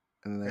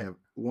 and then they Right. have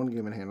 1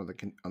 game in hand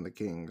on the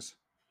Kings.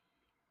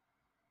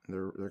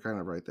 And they're kind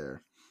of right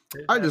there.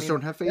 I just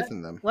don't have faith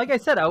in them. Like I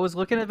said, I was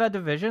looking at that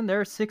division. There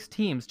are 6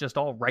 teams just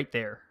all right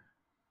there.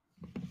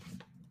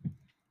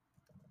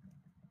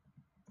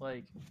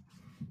 Like,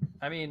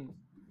 I mean,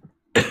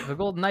 the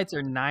Golden Knights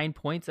are 9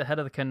 points ahead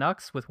of the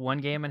Canucks with 1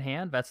 game in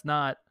hand. That's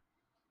not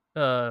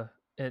an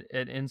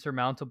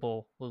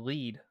insurmountable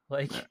lead.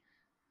 Like,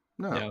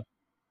 No.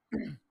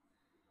 Yeah.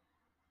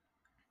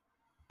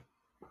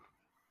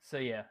 so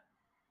yeah.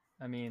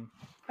 I mean,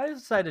 I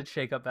decided to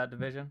shake up that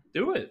division.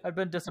 Do it. I've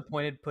been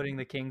disappointed putting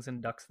the Kings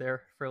and Ducks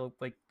there for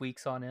like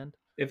weeks on end.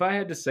 If I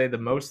had to say the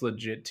most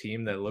legit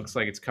team that looks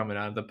like it's coming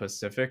out of the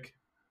Pacific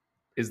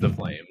is the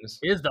Flames.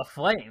 Is the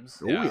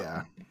Flames. Oh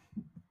yeah.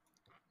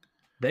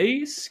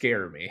 They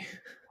scare me.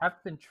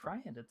 I've been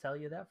trying to tell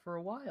you that for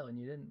a while and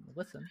you didn't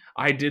listen.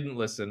 I didn't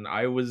listen.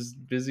 I was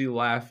busy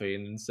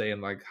laughing and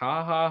saying like,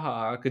 ha ha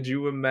ha, could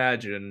you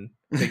imagine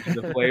thinking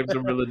the Flames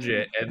were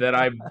legit? And then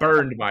I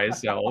burned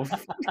myself.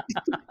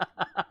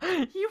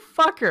 You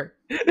fucker.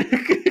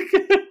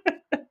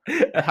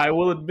 I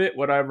will admit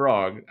when I'm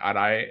wrong, and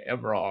I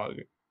am wrong.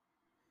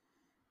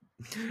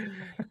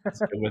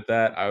 So with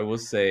that, I will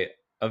say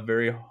a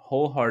very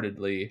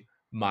wholeheartedly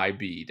my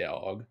B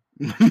dog.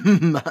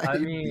 I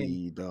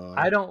mean, B-dog.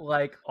 I don't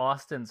like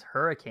Austin's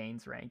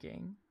Hurricanes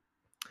ranking.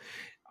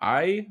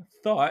 I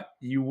thought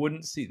you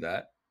wouldn't see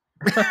that.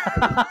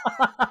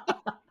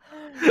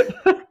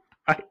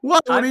 Why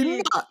would I he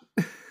mean- not?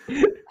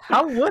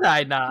 How would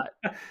I not?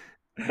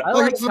 I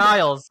like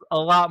Kyle's a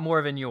lot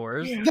more than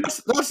yours.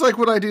 That's like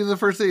what I do the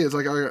first thing. It's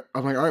like I'm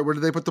like, all right, where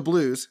did they put the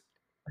Blues?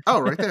 Oh,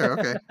 right there.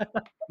 Okay,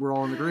 we're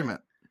all in agreement.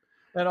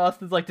 And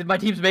Austin's like, did my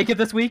teams make it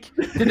this week?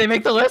 Did they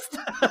make the list?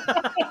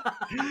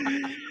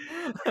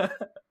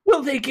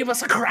 Will they give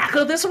us a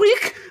cracker this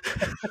week?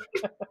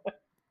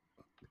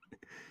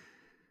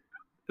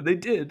 They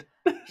did.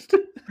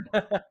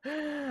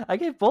 I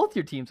gave both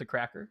your teams a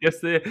cracker. Yes,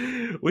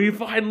 we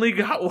finally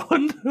got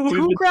one.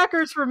 2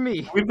 crackers from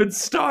me. We've been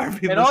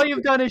starving. And this all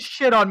you've done is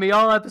shit on me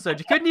all episode.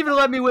 You couldn't even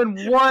let me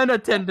win 1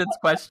 attendance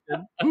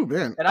question. Oh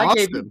man, And I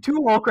Austin, gave you 2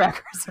 whole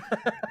crackers.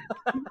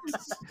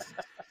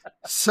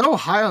 so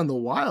high on the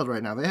Wild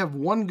right now. They have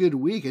 1 good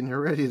week, and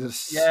you're ready to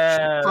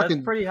Yeah, fucking.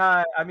 that's pretty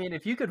high. I mean,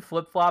 if you could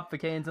flip-flop the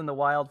Canes in the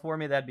Wild for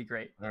me, that'd be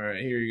great. All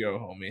right, here you go,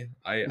 homie.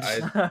 You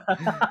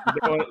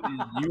know what?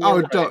 You Oh,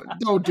 were right.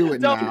 don't do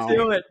it Don't now.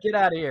 do it. Get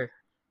out of here.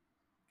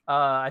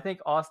 I think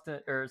I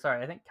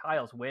think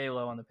Kyle's way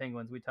low on the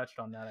Penguins. We touched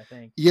on that, I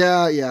think.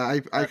 Yeah,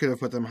 I could have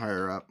put them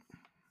higher up.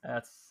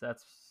 That's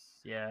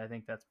I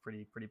think that's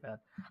pretty bad.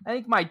 I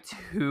think my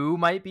 2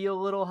 might be a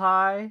little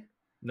high,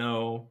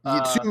 No.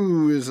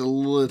 2 is a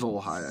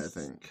little high, I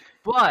think.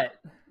 but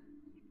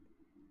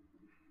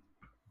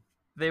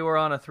they were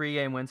on a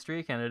 3-game win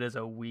streak, and it is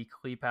a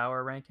weekly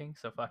power ranking,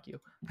 so fuck you.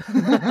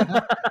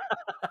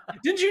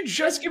 Did you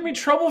just give me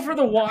trouble for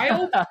the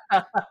Wild?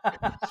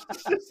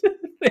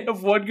 They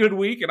have 1 good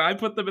week, and I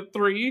put them at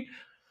 3.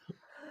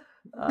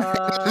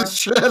 That's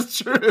true.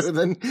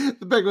 Then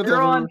the Penguins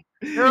They're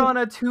have on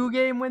a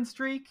 2-game win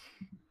streak.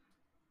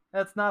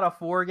 That's not a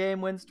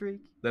 4-game win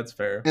streak. That's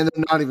fair. and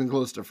they're not even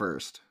close to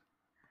first.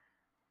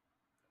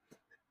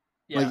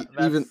 Yeah, Like,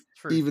 that's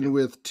true, Even too.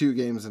 with 2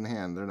 games in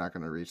hand, they're not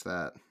going to reach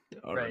that.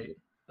 All Right.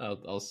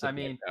 I'll sit I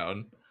mean-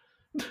 down.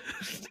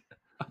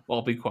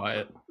 I'll be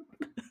quiet.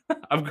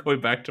 I'm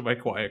going back to my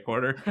quiet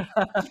corner.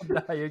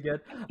 No, you're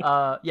good.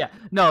 Yeah,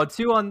 no,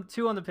 2 on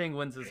the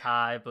Penguins is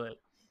high,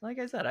 but like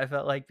I said, I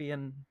felt like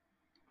being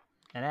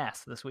an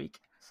ass this week.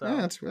 So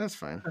Yeah, that's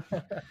fine.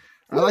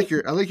 I like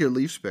your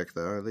Leafs pick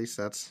though. At least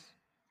that's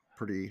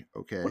pretty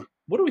okay.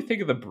 What do we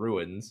think of the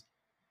Bruins?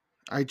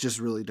 I just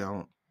really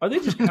don't. Are they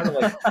just kind of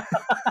like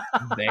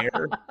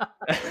there?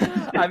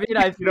 I mean,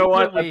 I You know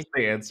what? think That's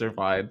the answer.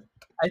 Fine.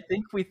 I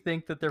think we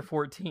think that they're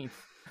 14th.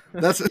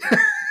 That's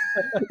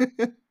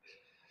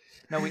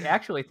No, we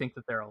actually think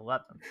that they're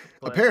 11th.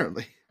 But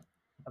apparently.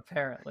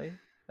 apparently,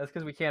 that's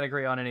because we can't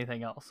agree on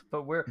anything else.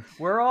 But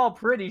we're all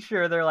pretty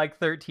sure they're like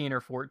 13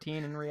 or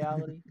 14 in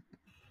reality.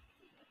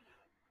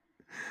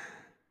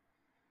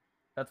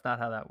 That's not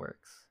how that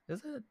works,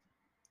 is it?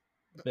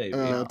 Maybe.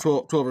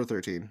 12 or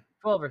 13.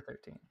 12 or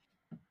 13.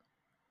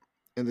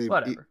 And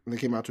Whatever. they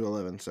came out to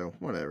 11, so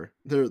whatever.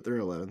 They're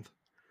 11th.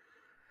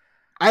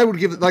 I would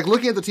give it, like,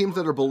 looking at the teams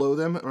that are below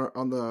them or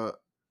on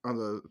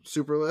the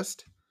super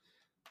list.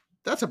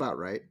 That's about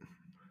right.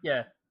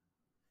 Yeah.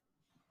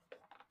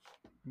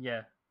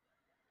 Yeah.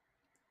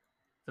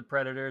 the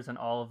Predators, and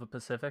all of the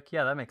Pacific.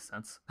 Yeah, that makes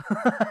sense.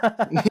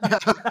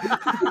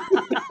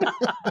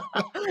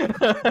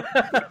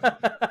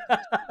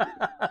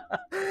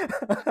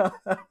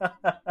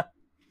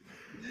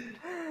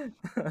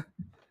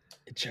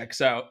 It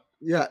checks out.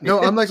 Yeah, no,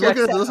 I'm like Checks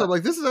looking at this. out. I'm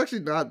like, this is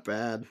actually not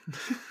bad.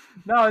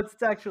 No,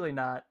 it's actually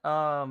not.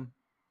 I'm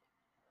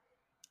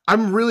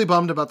really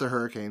bummed about the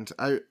Hurricanes.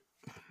 I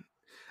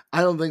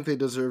don't think they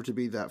deserve to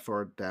be that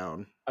far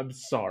down. I'm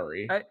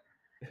sorry.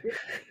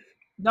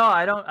 No,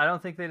 I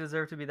don't think they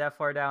deserve to be that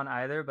far down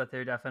either, but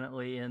they're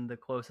definitely in the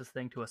closest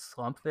thing to a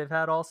slump they've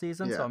had all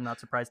season, Yeah. so I'm not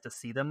surprised to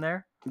see them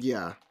there.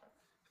 Yeah.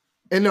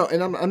 And no,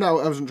 and I'm not.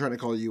 I wasn't trying to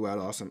call you out,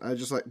 Austin. I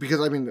just like because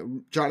I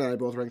mean, John and I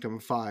both ranked them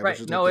 5. Right.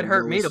 Which is No, like it the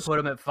hurt me to lowest. put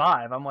them at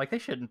 5. I'm like, they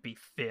shouldn't be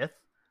 5th,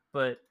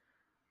 but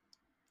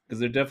Because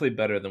they're definitely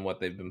better than what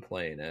they've been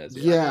playing as.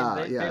 Yeah,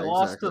 I mean, yeah, they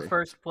lost exactly. the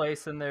first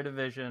place in their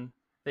division.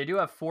 They do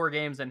have 4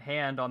 games in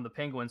hand on the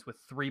Penguins with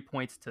 3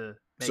 points to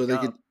make So they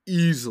up. could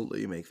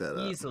easily make that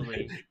up.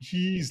 Easily.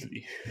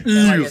 Easily.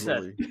 like I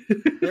said,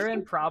 Easily. They're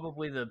in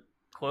probably the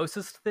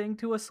closest thing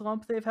to a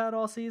slump they've had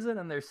all season,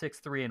 and they're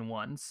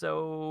 6-3-1.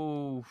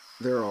 So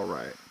They're all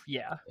right.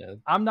 yeah, Yeah.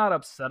 I'm not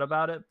upset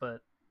about it,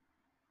 but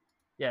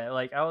yeah,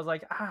 like I was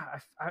like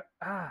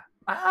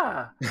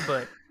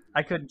but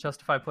I couldn't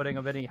justify putting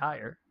them any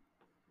higher.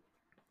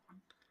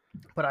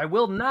 But I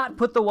will not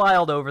put the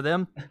Wild over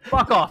them.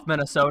 Fuck off,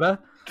 Minnesota.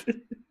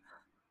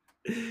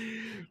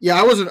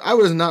 Yeah, I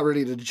was not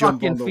ready to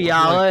jump Fucking on the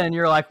Fiala, and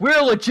you're like,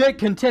 we're legit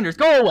contenders.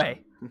 Go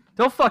away.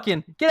 Don't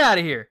fucking get out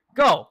of here.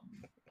 Go.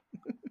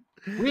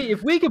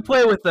 If we can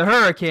play with the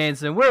Hurricanes,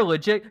 then we're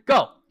legit.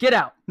 Go. Get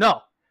out.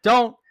 No.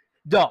 Don't.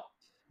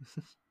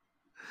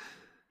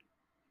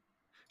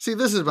 See,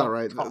 this is about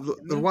right.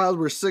 The Wild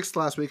were 6th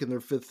last week and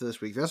they're 5th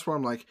this week. That's where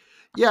I'm like,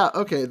 yeah,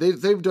 okay,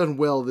 they've done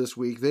well this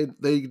week.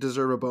 They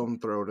deserve a bone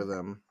throw to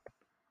them.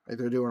 Like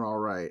they're doing all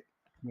right.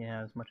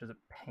 Yeah, as much as it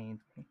pains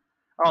me.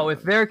 Oh,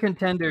 if they're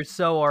contenders,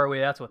 so are we.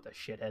 That's what the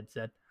shithead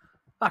said.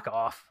 Fuck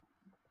off.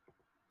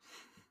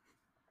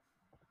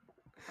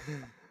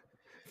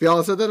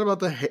 Fiala said that about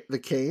the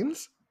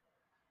Canes?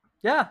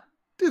 Yeah.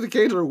 Dude, the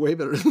Canes are way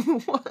better than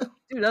the Wild.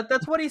 Dude,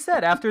 that's what he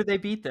said after they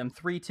beat them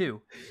 3-2.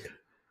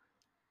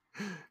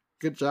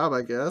 Good job,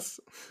 I guess.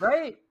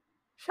 Right?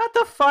 Shut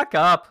the fuck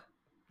up.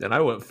 And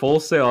I went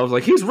full sail. I was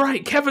like, he's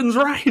right. Kevin's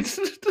right.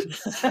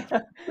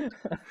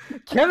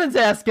 Kevin's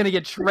ass gonna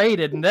get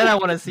traded, and then I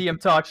want to see him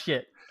talk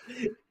shit.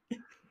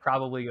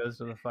 Probably goes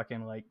to the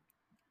fucking, like,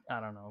 I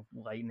don't know,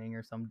 Lightning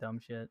or some dumb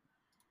shit.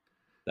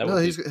 No,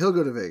 he'll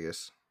go to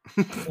Vegas.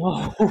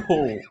 Whoa.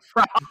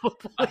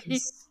 Probably.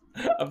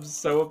 I'm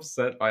so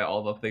upset by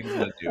all the things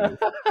they do.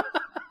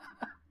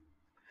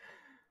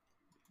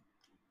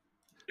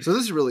 So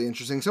this is really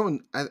interesting.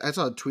 I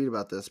saw a tweet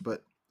about this,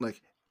 but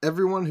like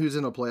everyone who's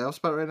in a playoff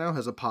spot right now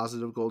has a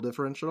positive goal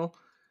differential,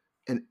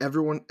 and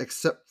everyone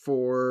except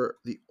for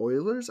the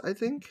Oilers, I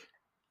think.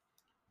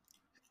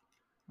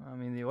 I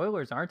mean, the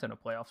Oilers aren't in a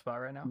playoff spot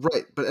right now.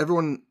 Right, but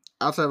everyone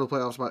outside of a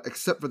playoff spot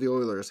except for the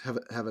Oilers have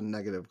a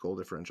negative goal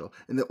differential,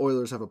 and the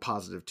Oilers have a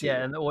positive 2.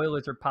 Yeah, and the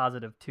Oilers are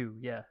positive too.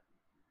 Yeah,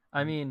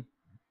 I mean,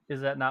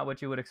 is that not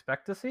what you would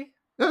expect to see?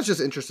 That's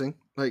just interesting,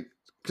 like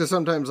because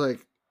sometimes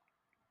like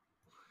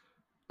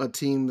a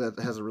team that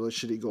has a really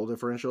shitty goal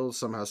differential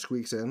somehow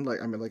squeaks in.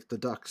 Like I mean, like the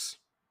Ducks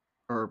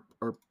are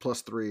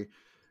 +3.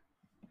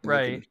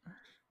 Right.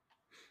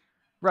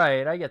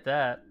 Right, I get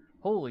that.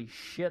 Holy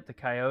shit, the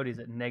Coyotes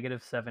at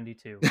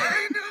 -72.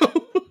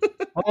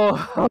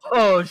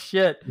 Oh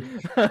shit.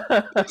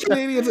 The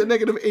Canadians at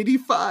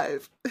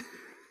 -85.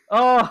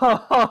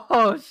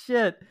 Oh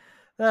shit.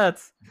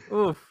 That's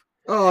oof.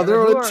 Oh, they're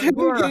on a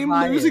Who are 10-game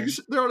higher? losing.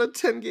 They're on a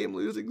 10-game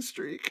losing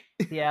streak.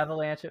 The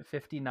Avalanche at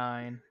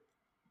 59.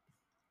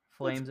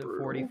 Flames at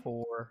brutal.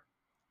 44.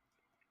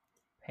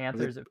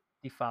 Panthers at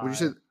 55.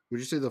 Would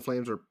you say the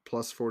Flames are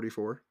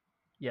 +44?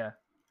 Yeah.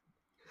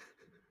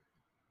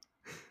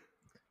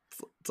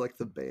 It's like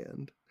the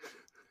band.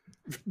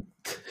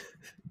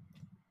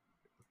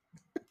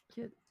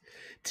 Get...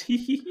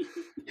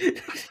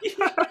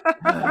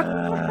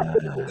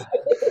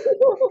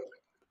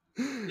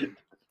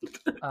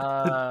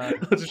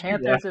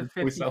 Panthers at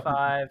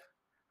 55.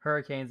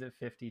 Hurricanes at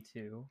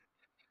 52.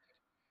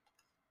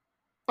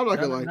 I'm not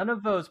gonna lie. None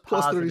of those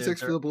Plus positives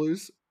 36 are, for the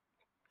Blues.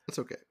 That's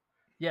okay.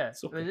 yeah.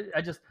 It's okay.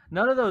 I just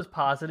none of those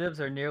positives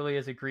are nearly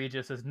as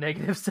egregious as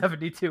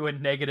 -72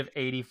 and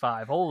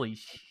 -85. Holy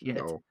shit!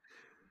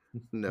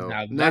 No,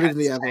 Now not even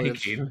the that's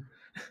Avalanche. tanking.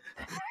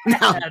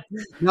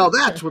 Now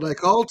that's what I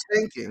call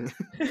tanking.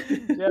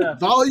 Yeah.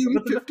 Volume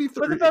But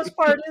 53. the best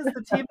part is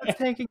the team that's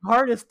tanking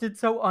hardest did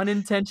so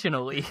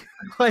unintentionally.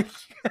 Like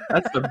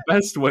That's the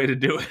best way to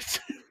do it.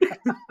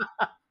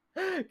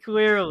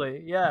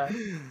 clearly, yeah.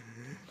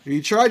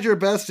 You tried your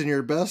best, and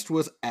your best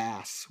was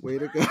ass. Way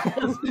to go.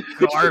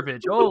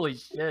 Garbage. Holy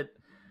shit.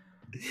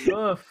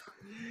 Oof.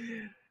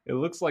 It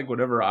looks like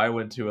whenever I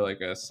went to like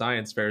a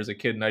science fair as a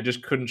kid and I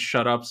just couldn't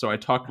shut up, so I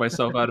talked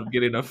myself out of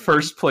getting a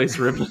first place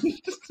ribbon.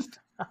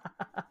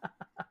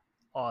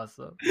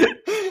 Awesome.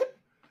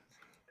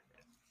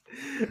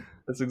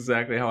 That's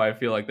exactly how I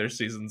feel like their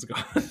season's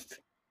gone.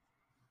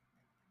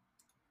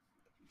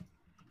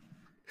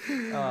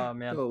 Oh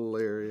man.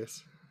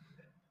 Hilarious.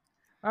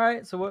 All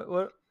right. So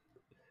what?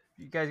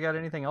 You guys got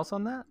anything else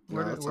on that? No,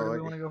 Where that's do all I we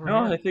got. want to go from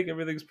No, here? I think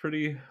everything's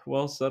pretty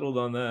well settled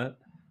on that.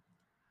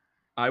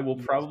 I will You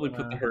guys probably put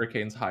the wanna-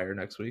 Hurricanes higher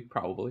next week.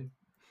 Probably.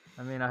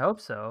 I mean, I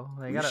hope so.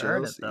 They We got to shall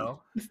earn it see.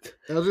 though.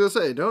 I was gonna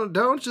say,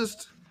 don't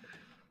just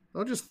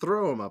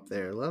throw them up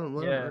there. Let them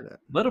Yeah. earn it.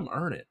 Let them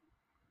earn it.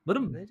 Let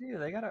them. They do.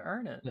 They got to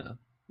earn it. Yeah.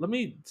 Let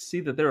me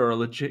see that they're a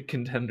legit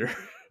contender,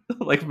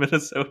 like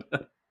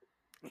Minnesota.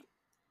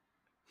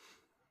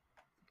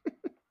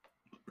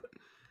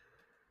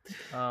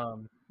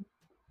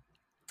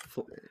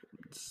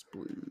 Flames,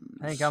 Blues.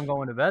 I think I'm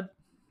going to bed.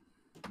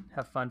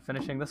 Have fun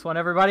finishing this one,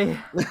 everybody.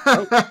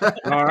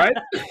 All right.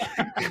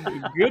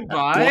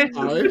 Goodbye.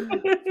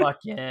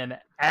 Fucking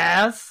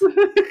ass.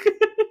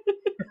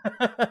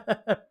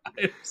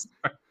 I'm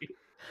sorry.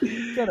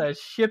 Gonna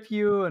ship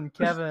you and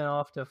Kevin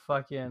off to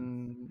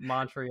fucking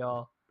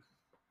Montreal.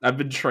 I've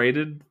been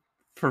traded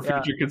for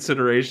Yeah. future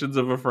considerations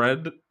of a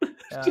friend.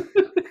 Yeah.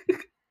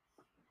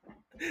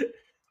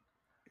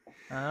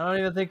 I don't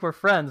even think we're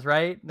friends,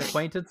 right?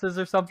 Acquaintances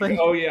or something?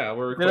 Oh yeah,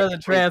 we're It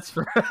doesn't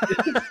transfer.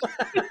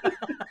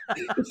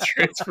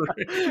 transfer.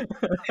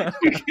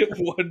 You get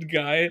one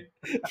guy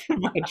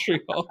from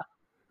Montreal.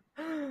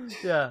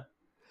 Yeah.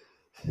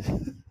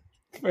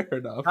 Fair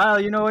enough. Kyle,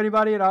 you know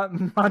anybody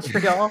in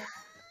Montreal?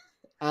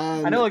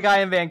 I know a guy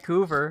in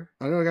Vancouver,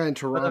 I know a guy in but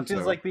Toronto. that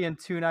feels like being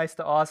too nice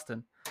to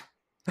Austin.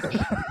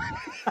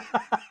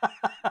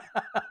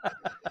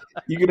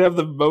 You could have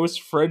the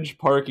most French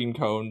parking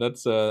cone.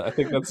 That's I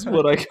think that's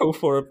what I go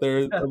for up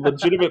there. A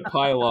legitimate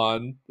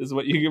pylon is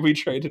what you can be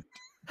traded.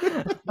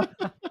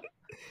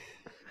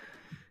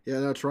 Yeah,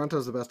 no,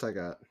 Toronto's the best I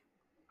got.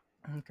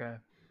 Okay.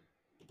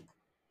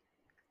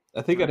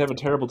 I think I'd have a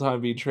terrible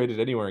time being traded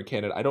anywhere in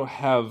Canada. I don't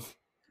have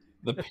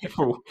the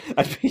paper.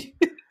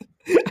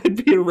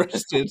 I'd be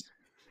arrested.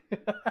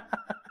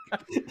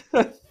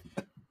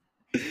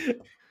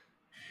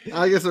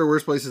 I guess there are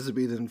worse places to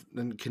be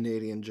than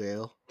Canadian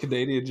jail.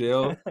 Canadian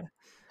jail.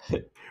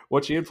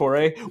 What you in for,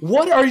 eh?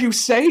 What are you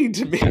saying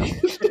to me?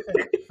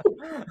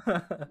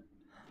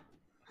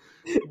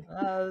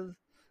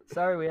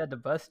 Sorry we had to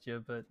bust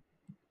you, but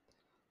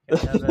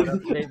gotta have that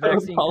up-to-date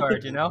vaccine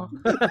card, you know?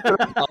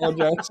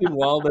 Apologizing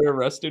while they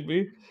arrested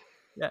me.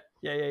 Yeah.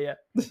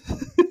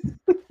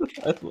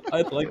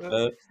 I'd like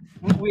that.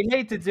 We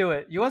hate to do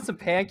it. You want some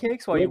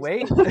pancakes while you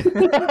wait?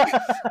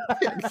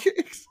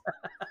 Pancakes.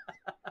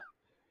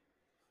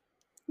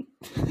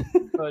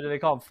 Oh, do they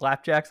call them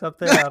flapjacks up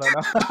there? I don't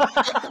know.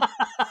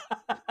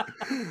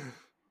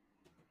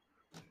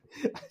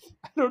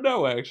 I don't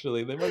know.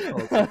 Actually, they might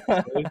call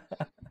it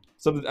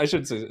something. I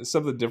should say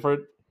something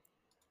different.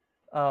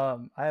 I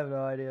have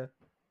no idea.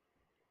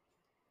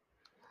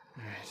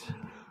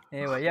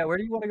 Anyway, yeah. Where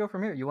do you want to go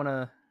from here? You want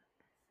to?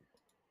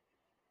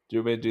 Do you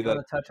want me to do You that?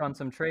 want to touch on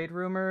some trade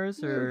rumors,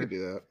 Yeah, we or could do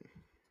that.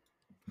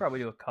 probably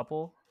do a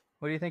couple?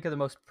 What do you think are the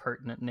most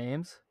pertinent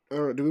names?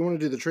 All right, do we want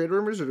to do the trade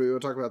rumors, or do we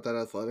want to talk about that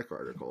athletic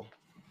article?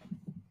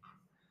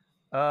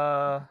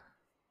 Yeah,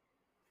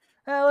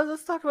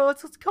 let's talk about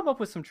let's come up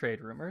with some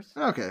trade rumors.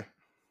 Okay,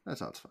 that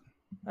sounds fun.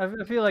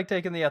 I feel like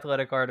taking the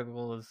athletic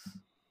article is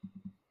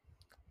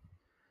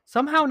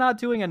somehow not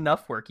doing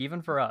enough work,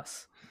 even for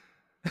us.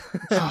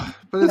 But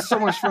it's so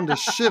much fun to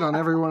shit on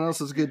everyone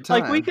else's good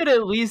time. Like, we could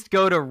at least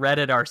go to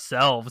Reddit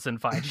ourselves and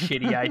find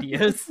shitty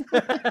ideas.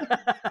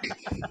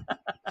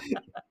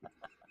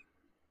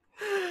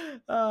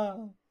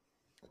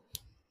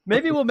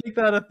 Maybe we'll make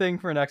that a thing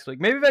for next week.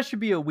 Maybe that should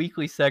be a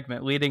weekly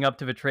segment leading up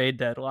to the trade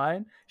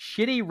deadline.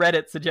 Shitty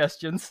Reddit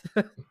suggestions.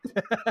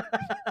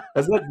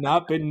 Has that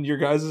not been your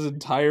guys'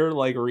 entire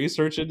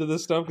research into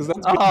this stuff? Because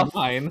that's been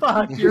mine.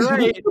 Fuck, you're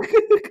right.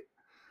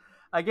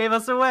 I gave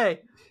us away.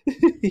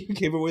 You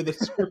gave away the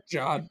script,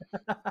 John.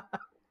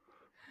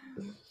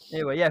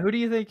 Anyway, yeah, who do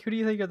you think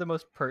are the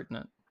most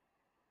pertinent?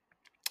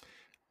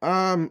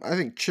 I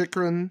think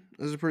Chikrin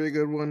is a pretty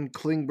good one.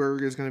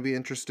 Klingberg is going to be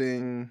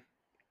interesting.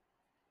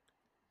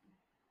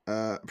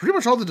 Pretty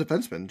much all the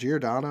defensemen.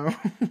 Giordano.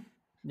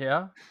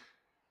 Yeah.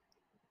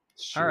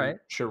 All right.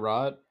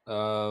 Sherratt.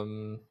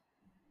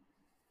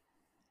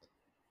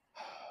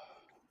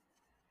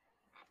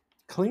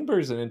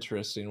 Klingberg's an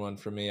interesting one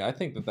for me. I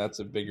think that's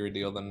a bigger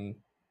deal than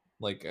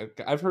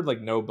I've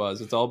heard no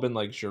buzz. It's all been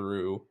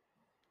Giroux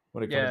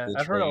when it comes to the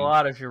I've heard a trade.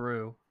 lot of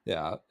Giroux.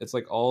 Yeah, it's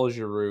all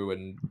Giroux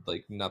and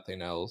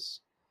nothing else.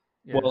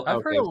 Yeah, Well,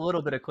 I've heard okay. a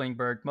little bit of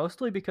Klingberg,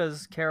 mostly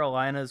because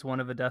Carolina is one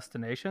of the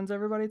destinations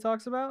everybody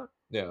talks about.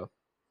 Yeah.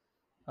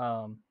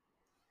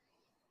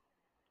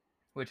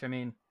 Which, I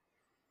mean,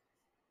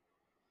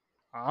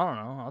 I don't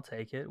know. I'll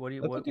take it. What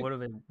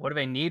do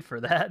they need for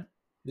that?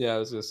 Yeah, I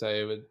was gonna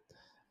say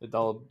it's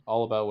all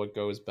about what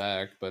goes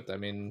back, but I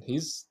mean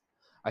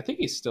I think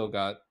he's still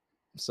got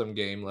some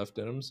game left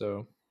in him,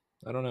 so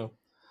I don't know.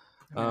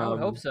 I mean, I would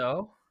hope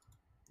so.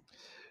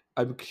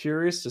 I'm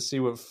curious to see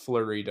what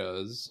Fleury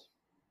does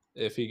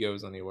if he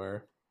goes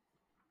anywhere.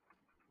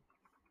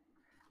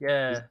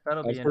 Yeah,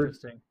 that'll be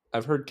interesting.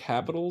 I've heard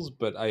Capitals,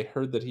 but I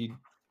heard that he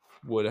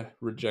would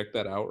reject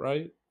that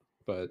outright.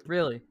 But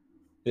Really?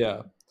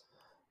 yeah,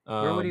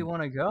 Where would he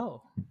want to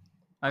go?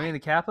 I mean, the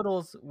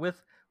Capitals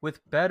with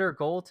better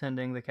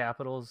goaltending, the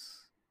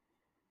Capitals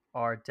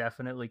are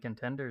definitely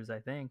contenders. I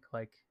think.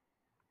 Like,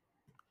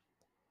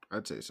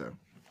 I'd say so.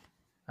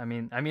 I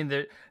mean,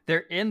 they're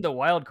in the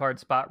wild card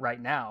spot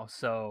right now.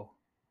 So,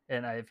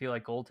 and I feel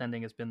like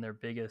goaltending has been their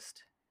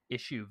biggest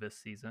issue this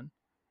season.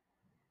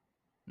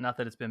 Not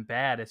that it's been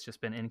bad; it's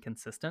just been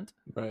inconsistent.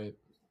 right.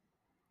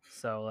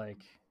 So,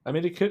 like, I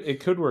mean, it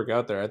could work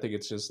out there. I think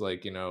it's just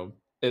like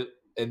it,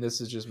 and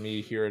this is just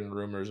me hearing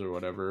rumors or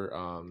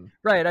whatever.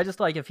 right? I just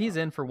like if he's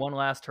in for one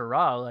last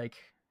hurrah, like,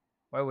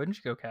 why wouldn't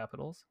you go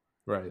Capitals?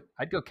 Right.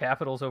 I'd go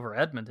Capitals over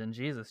Edmonton.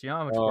 Jesus, you know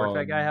how much work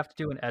that guy have to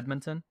do in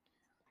Edmonton?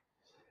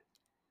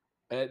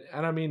 And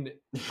I mean,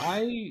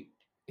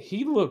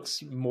 he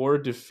looks more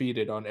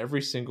defeated on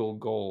every single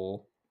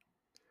goal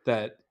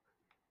that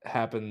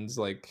happens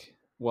like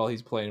while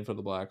he's playing for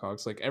the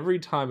Blackhawks. Like every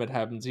time it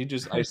happens,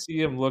 I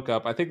see him look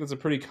up. I think that's a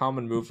pretty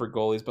common move for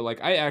goalies, but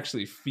like I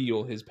actually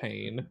feel his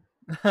pain.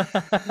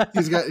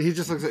 He's got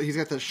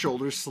that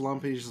shoulder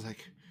slump. He's just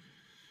like,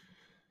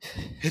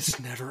 it's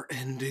never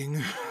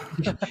ending.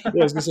 Yeah, I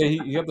was gonna say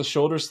he got the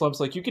shoulder slumps.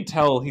 Like you can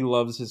tell he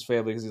loves his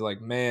family because he's like,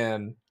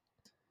 man,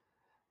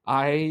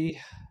 I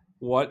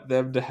want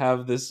them to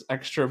have this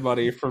extra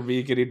money for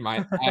me getting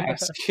my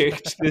ass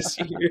kicked this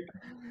year.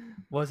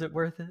 Was it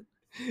worth it?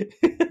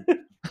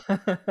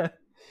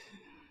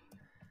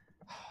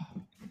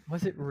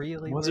 Was it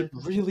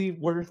really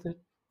worth it?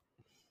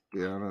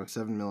 Yeah, I don't know.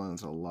 $7 million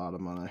is a lot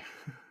of money.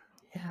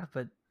 Yeah,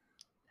 but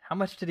how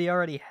much did he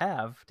already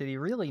have? Did he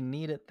really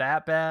need it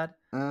that bad?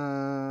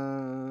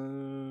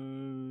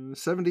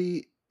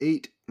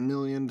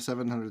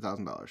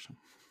 $78,700,000.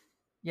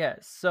 Yeah,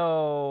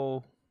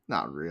 so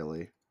Not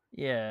really.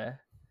 yeah.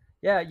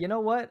 You know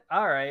what?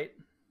 All right,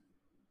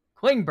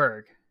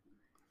 Klingberg,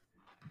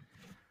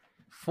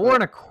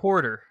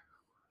 4.25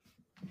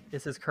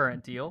 is his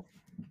current deal.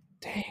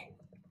 Dang.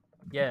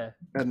 Yeah,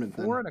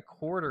 Edmonton.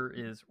 4.25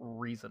 is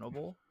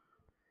reasonable,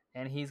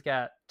 and he's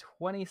got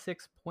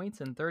 26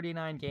 points in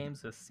 39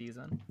 games this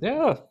season.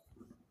 Yeah.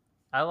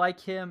 I like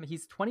him.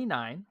 He's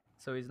 29,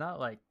 so he's not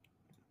like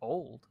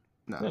old.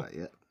 No, Yeah. not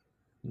yet.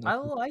 I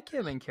like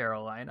him in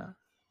Carolina.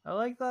 I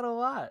like that a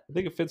lot. I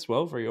think it fits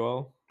well for you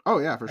all. Oh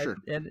yeah, for sure.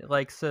 And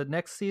like, so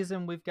next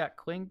season we've got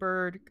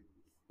Klingberg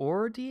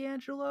or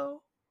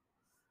D'Angelo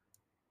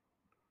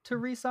to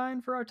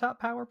re-sign for our top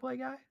power play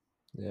guy.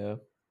 Yeah.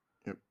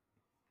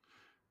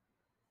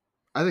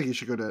 I think he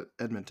should go to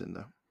Edmonton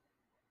though.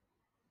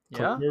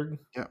 Yeah. Klingberg?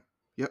 Yep.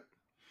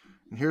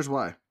 And here's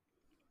why.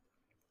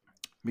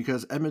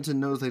 Because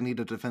Edmonton knows they need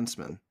a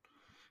defenseman.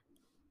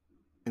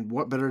 And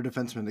what better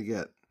defenseman to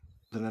get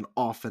than an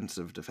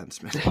offensive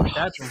defenseman?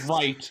 That's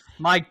right.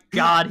 My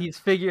God, he's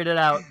figured it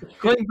out.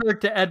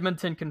 Klingberg to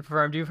Edmonton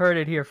confirmed. You've heard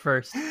it here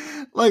first.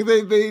 Like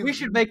We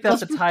should make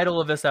that the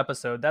title of this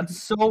episode. That's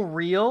so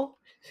real,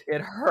 it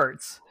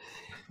hurts.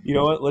 You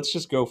know what? Let's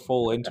just go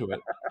full into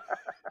it.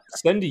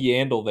 Send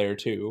Yandel there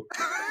too.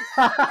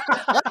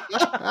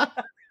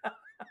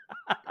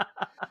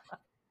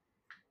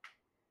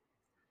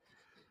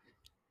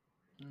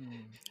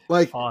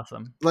 Like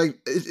awesome. Like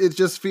it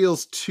just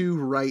feels too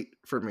right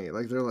for me.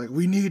 Like they're like,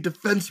 we need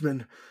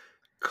defenseman.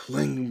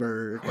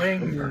 Klingberg.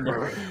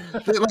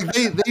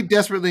 They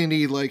desperately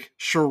need like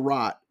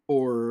Sherratt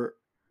or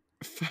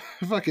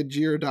fucking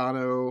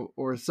Giordano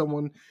or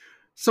someone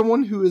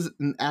who is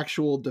an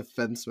actual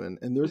defenseman,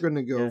 and they're going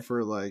to go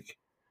for like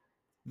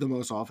the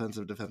most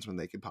offensive defenseman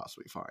they could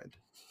possibly find.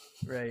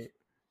 Right.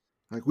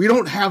 Like, we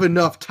don't have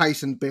enough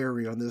Tyson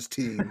Barrie on this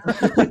team.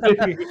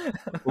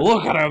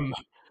 Look at him.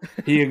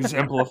 He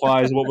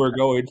exemplifies what we're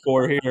going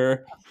for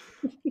here.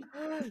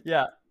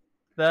 Yeah.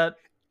 That.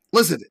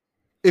 Listen,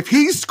 if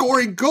he's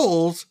scoring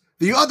goals,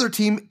 the other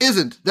team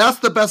isn't. That's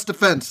the best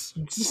defense.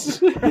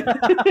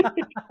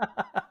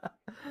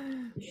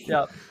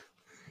 Yep.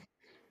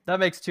 That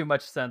makes too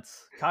much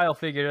sense. Kyle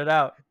figured it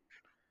out.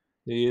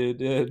 He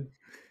did.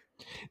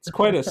 It's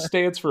quite a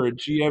stance for a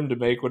GM to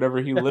make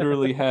whenever he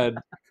literally had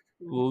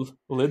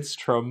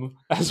Lidstrom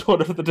as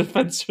one of the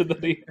defensemen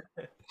that he...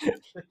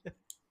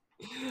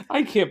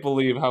 I can't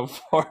believe how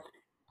far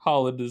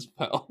Holland has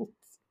fell.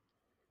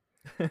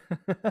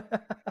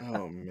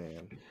 Oh,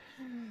 man.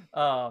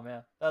 Oh,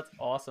 man. That's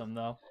awesome,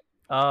 though.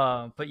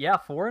 But yeah,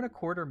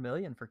 $4.25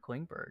 million for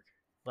Klingberg.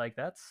 Like,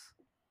 that's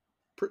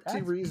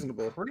pretty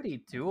reasonable.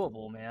 Pretty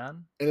doable,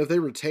 man. And if they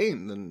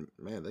retain, then,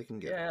 man, they can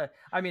get... Yeah,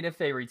 I mean, if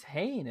they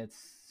retain, it's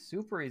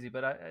super easy.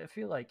 But I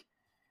feel like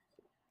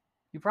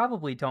you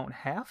probably don't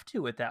have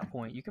to at that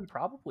point. You can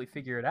probably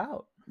figure it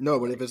out. No,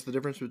 but if it's the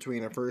difference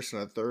between a first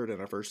and a third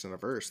and a first and a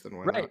first, then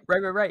why not?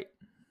 Right.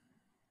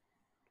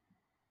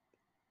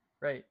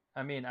 Right.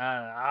 I mean,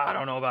 I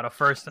don't know about a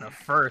first and a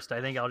first. I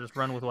think I'll just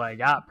run with what I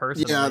got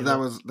personally. Yeah, that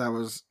was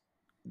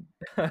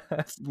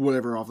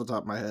whatever off the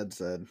top of my head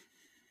said.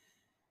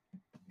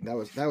 That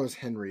was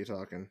Henry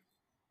talking.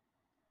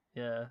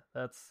 Yeah,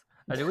 that's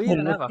Do we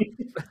even have a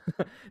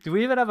do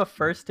we even have a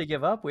first to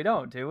give up? We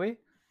don't, do we?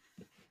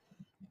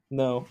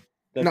 No,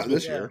 Not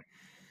this Yeah. year.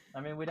 I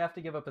mean, we'd have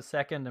to give up a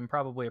second and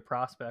probably a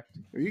prospect.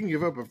 Or you can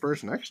give up a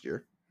first next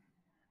year.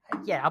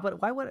 Yeah,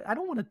 but why would I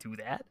don't want to do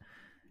that.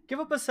 Give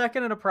up a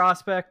second and a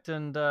prospect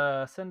and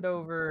send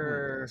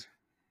over.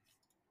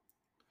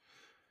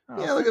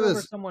 Yeah, look at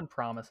this. Someone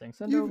promising.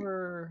 Send You've-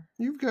 over.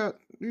 You've got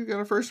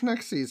a first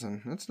next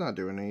season. That's not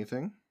doing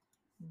anything.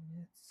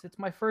 It's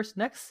my first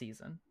next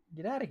season.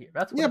 Get out of here.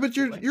 That's what Yeah, it's but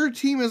doing. your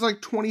team is like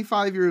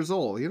 25 years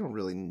old. You don't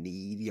really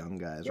need young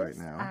guys right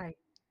Yes, now. I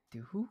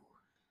do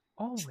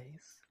always.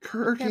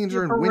 Hurricanes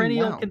You are can't in be a win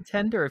perennial now.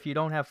 contender if you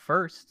don't have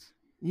firsts.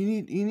 You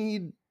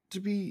need to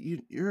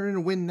be. You're in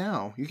a win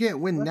now. You can't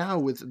win now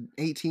with an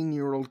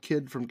 18-year-old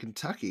kid from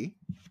Kentucky.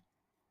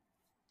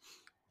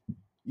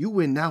 You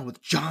win now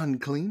with John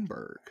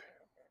Kleinberg.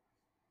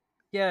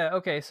 Yeah.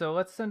 Okay. So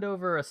let's send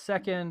over a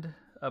second,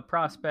 a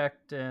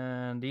prospect,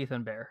 and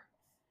Ethan Bear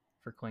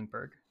for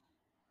Klingberg.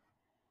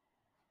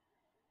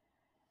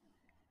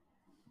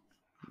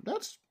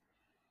 That's,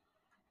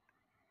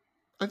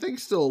 I think,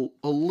 still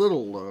a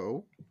little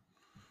low,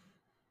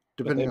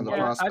 depending on the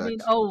prospects. I mean,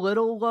 a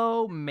little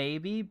low,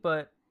 maybe,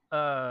 but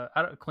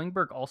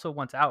Klingberg also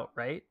wants out,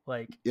 right?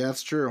 Like, yeah,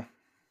 that's true.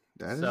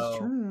 That is So-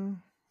 true.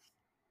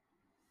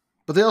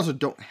 But they also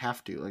don't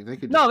have to. Like they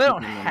could. no, just they keep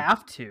don't him in.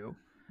 have to.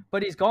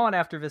 But he's gone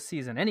after this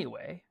season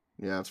anyway.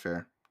 Yeah, that's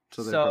fair.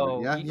 So, they So,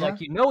 probably, yeah. like,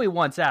 he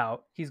wants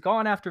out. He's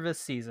gone after this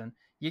season.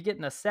 You're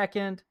getting a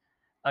second,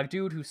 a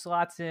dude who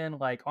slots in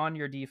like on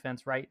your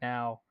defense right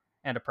now,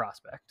 and a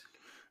prospect.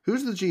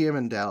 Who's the GM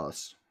in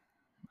Dallas?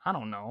 I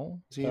don't know.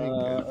 Is he any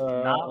good?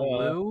 Not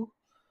Lou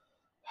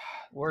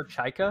or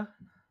Chaika.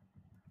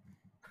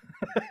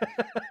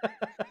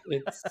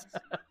 It's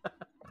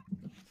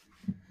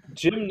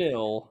Jim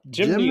Neal.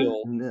 Jim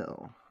Neal.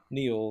 Neal.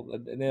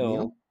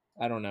 Neal.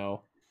 I don't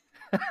know.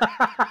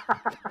 I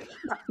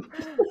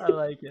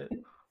like it.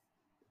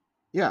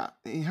 Yeah,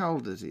 how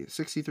old is he?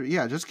 63.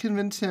 Yeah, just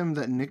convince him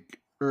that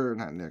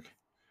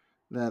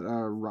that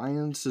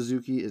Ryan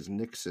Suzuki is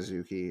Nick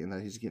Suzuki and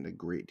that he's getting a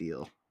great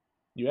deal.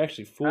 You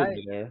actually fooled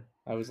me there.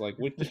 I was like,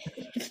 what?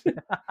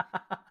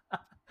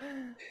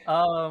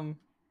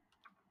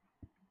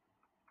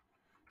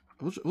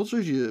 We'll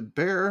trade you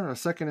Bear, a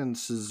second, and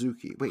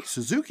Suzuki. Wait,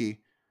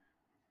 Suzuki?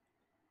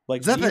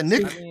 Like Is that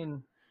Nick? I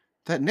mean,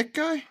 That Nick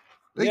guy?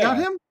 They Yeah. got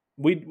him?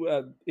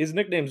 His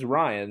nickname's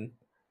Ryan.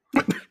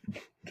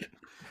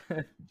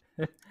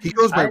 He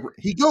goes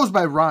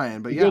by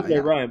Ryan, but He yeah. goes by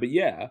Ryan, but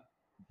yeah.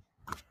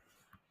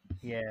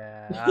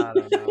 yeah, I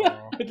don't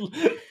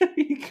know.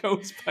 He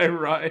goes by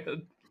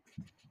Ryan.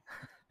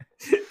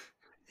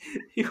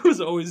 He was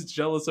always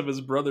jealous of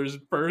his brother's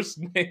first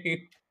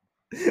name.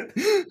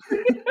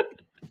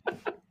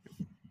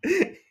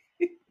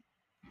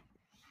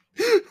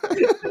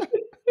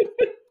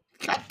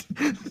 God,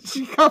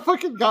 she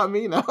fucking got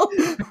me now.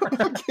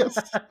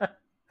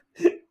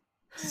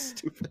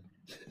 Stupid.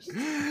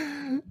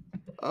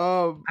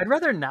 I'd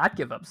rather not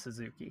give up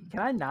Suzuki. Can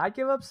I not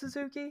give up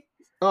Suzuki?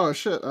 Oh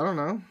shit, I don't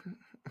know.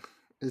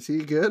 Is he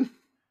good?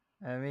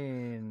 I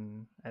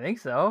mean, I think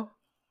so.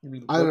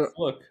 Let's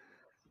look.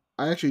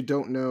 I actually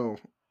don't know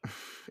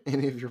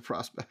any of your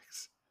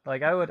prospects.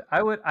 Like,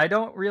 I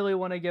don't really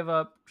want to give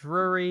up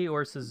Drury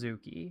or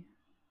Suzuki.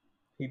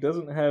 He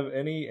doesn't have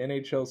any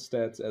NHL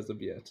stats as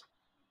of yet.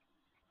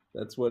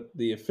 That's what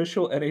the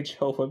official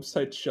NHL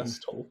website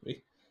just told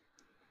me.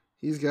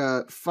 He's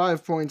got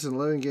 5 points in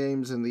 11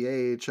 games in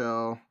the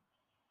AHL.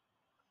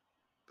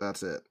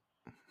 That's it.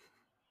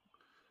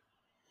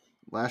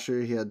 Last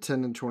year he had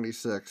 10 and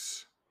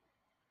 26.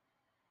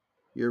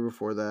 Year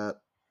before that,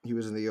 he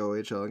was in the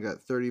OHL and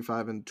got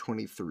 35 and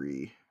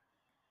 23.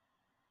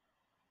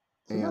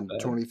 Not And bad.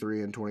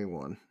 23 and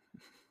 21.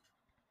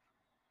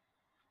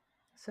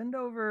 Send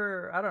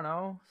over, I don't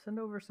know. Send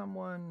over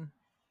someone.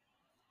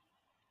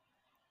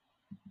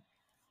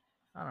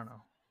 I don't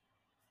know.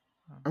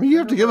 I mean, you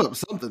have Send to give over- up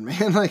something,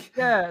 man. Like,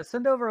 Yeah,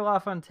 send over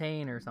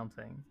LaFontaine or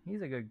something.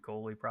 He's a good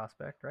goalie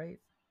prospect, right?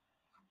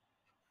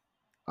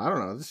 I don't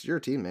know. This is your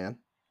team, man.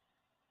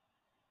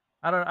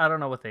 I don't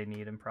know what they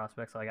need in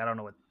prospects. Like, I don't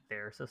know what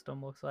their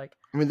system looks like.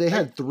 I mean, they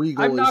had 3 goalies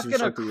I'm not to gonna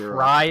start the year off.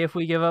 cry if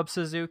we give up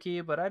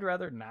Suzuki, but I'd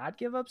rather not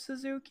give up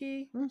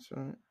Suzuki. That's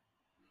all right.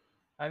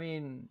 I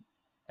mean,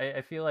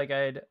 I feel like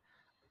I'd.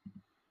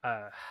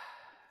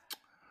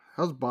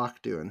 How's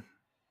Bach doing?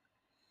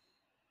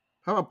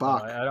 How about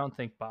Bach? I don't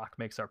think Bach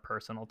makes our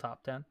personal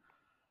top 10.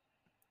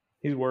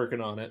 He's working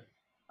on it.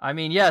 I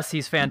mean, yes,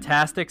 he's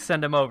fantastic.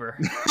 Send him over.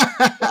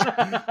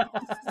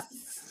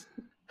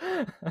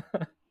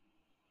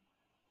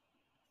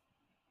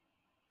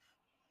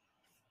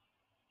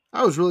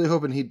 I was really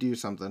hoping he'd do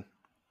something.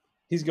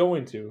 He's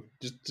going to.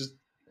 Just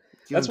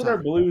Give that's him what our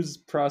time. Blues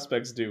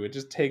prospects do. It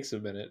just takes a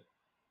minute.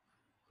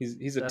 He's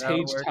a Is that how it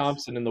Tage works?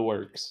 Thompson in the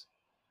works.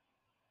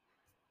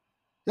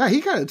 Yeah,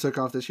 he kind of took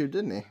off this year,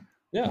 didn't he?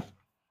 Yeah.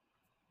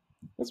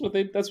 That's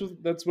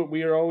what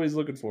we are always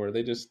looking for.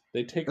 They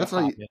take That's a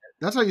how hot you- minute.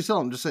 That's how you sell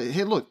him. Just say,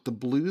 hey, look, the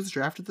Blues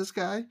drafted this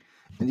guy,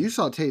 and you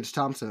saw Tage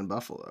Thompson in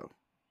Buffalo.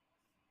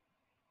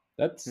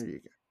 That's There you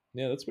go.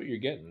 yeah, that's what you're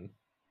getting.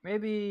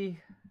 Maybe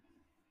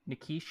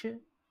Nikisha.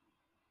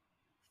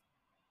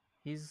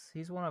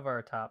 He's one of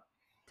our top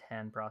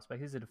 10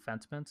 prospects. He's a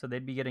defenseman, so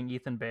they'd be getting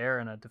Ethan Bear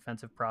and a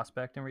defensive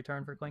prospect in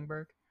return for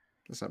Klingberg.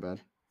 That's not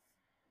bad.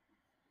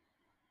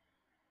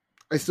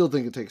 I still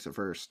think it takes it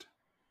first.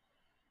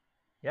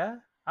 Yeah,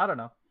 I don't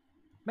know.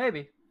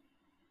 Maybe.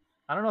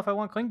 I don't know if I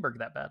want Klingberg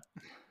that bad.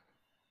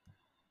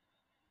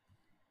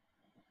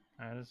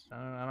 I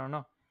don't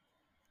know.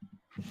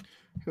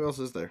 Who else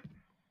is there?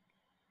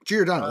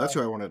 Giordano. That's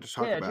who I wanted to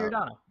talk Yeah, about.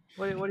 Giordano.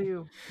 What do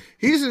you?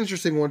 He's an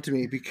interesting one to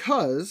me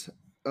because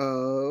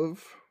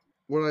of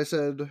what I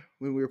said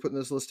when we were putting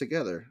this list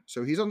together.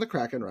 So he's on the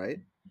Kraken, right?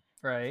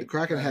 Right. The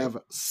Kraken right. have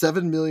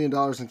 $7 million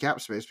in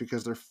cap space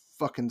because they're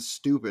fucking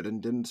stupid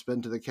and didn't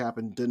spend to the cap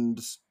and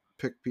didn't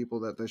pick people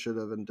that they should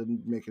have and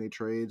didn't make any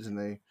trades, and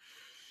they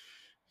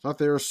thought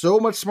they were so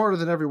much smarter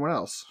than everyone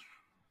else.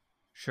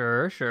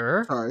 Sure.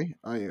 Sorry,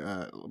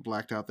 I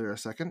blacked out there a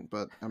second,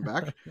 but I'm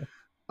back.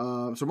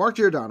 So Mark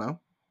Giordano,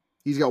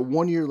 he's got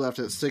 1 year left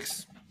at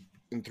 6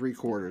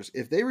 3/4.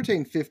 If they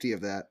retain 50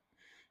 of that,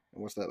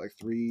 and what's that, like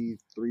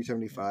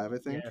 375, I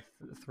think? Yeah,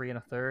 3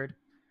 1/3.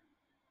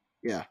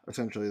 Yeah,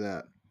 essentially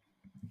that.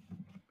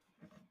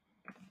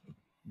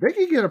 They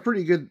could get a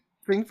pretty good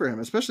thing for him,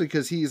 especially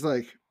because he's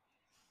an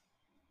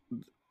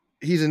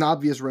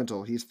obvious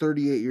rental. He's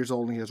 38 years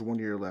old and he has 1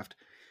 year left.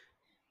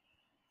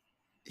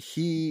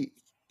 He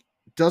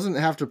doesn't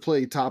have to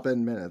play top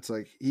end minutes.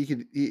 Like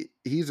he'd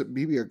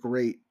be a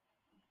great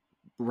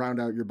round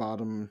out your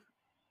bottom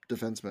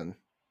defenseman,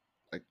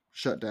 like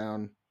shut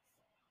down.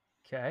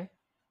 Okay.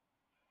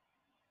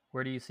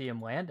 Where do you see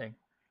him landing?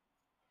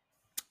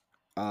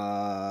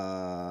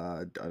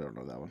 I don't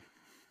know that one.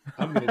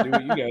 I'm gonna do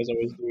what you guys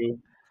always do.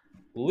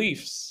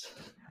 Leafs.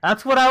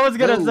 That's what I was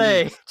gonna No.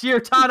 say.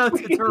 Giordano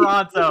to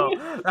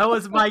Toronto. That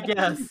was my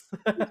guess.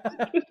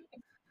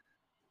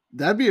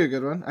 That'd be a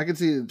good one. I could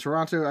see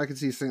Toronto. I could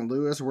see St.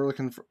 Louis. We're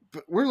looking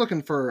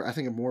for I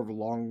think a more of a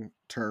long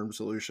term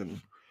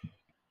solution.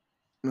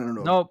 I don't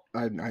know. Nope.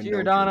 I know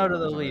Giordano to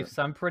the Giordano's on it. Leafs.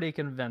 I'm pretty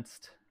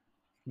convinced.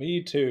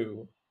 Me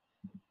too.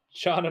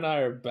 Sean and I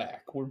are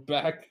back. We're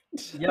back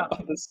Yeah.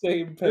 on the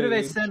same page. Who do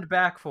they send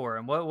back for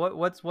him?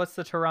 What's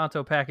the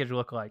Toronto package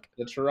look like?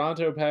 The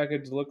Toronto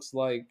package looks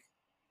like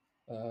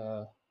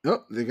Oh,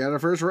 they got a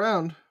first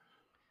round.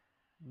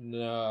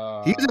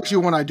 no. He's actually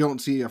one I don't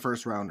see a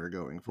first rounder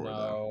going for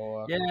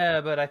though. No.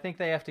 Yeah, but I think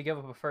they have to give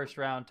up a first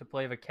round to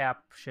play the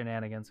cap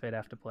shenanigans they'd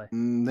have to play.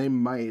 They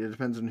might. It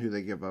depends on who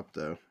they give up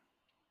though.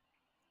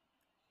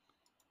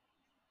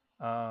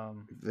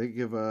 If they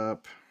give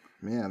up,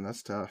 man,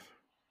 that's tough.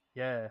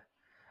 Yeah.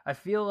 I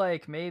feel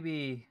like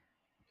maybe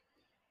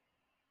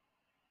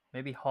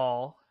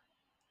Hall,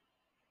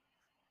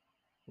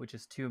 which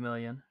is $2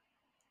 million.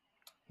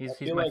 He's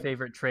feel my like-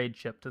 favorite trade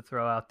chip to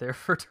throw out there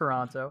for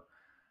Toronto.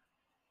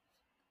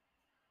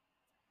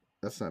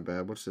 That's not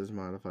bad. What's his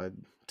modified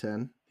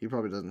 10? He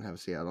probably doesn't have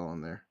Seattle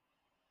on there.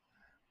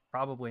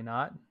 Probably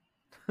not.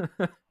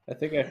 I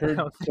think I heard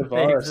don't think they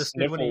Tavares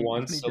existed when sniffle he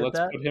once, so did let's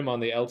that. put him on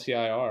the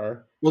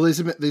LTIR. Well, they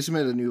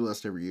submit a new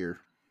list every year.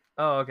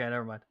 Oh, okay,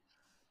 never mind.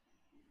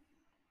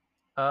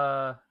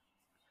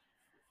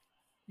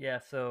 Yeah,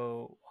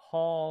 so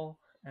Hall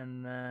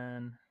and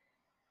then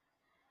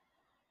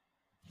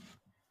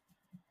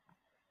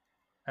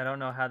I don't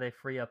know how they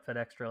free up that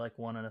extra like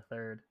 1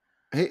 1/3.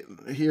 Hey,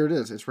 here it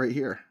is. It's right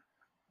here.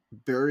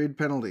 Buried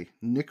penalty.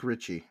 Nick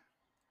Ritchie.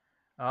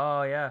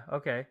 Oh yeah,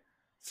 okay.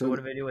 So what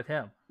do they do with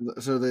him?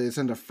 So they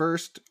send a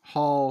first,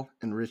 Hall,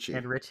 and Ritchie.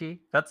 And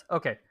Richie? That's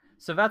okay.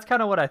 So that's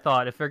kind of what I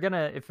thought. If they're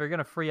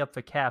gonna free up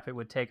the cap, it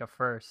would take a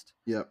first.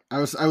 Yep. I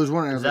was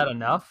wondering. Is that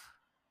enough?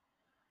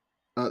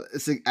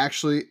 It's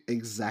actually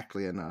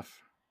exactly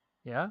enough.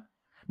 Yeah.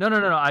 No.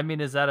 I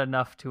mean, is that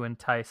enough to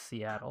entice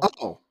Seattle?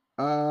 Oh,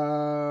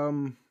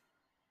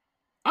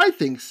 I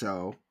think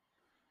so.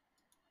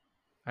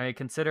 I mean,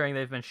 considering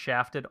they've been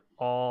shafted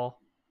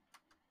all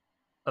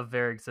of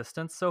their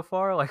existence so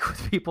far, like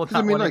with people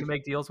not wanting to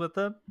make deals with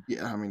them.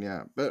 Yeah, I mean,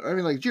 yeah, but I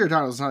mean, like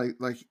Giordano's not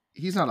like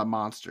he's not a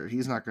monster.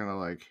 He's not gonna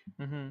like.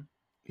 Mm-hmm.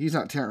 He's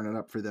not tearing it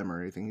up for them or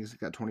anything. He's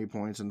got 20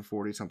 points in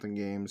 40 something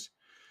games,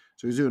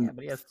 so he's doing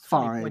But he has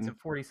 20 fine. points in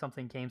 40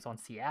 something games on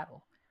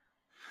Seattle.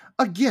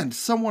 Again,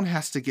 someone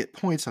has to get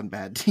points on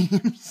bad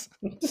teams.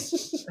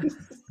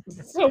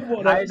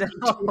 Someone I else.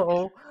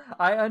 know.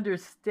 I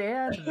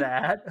understand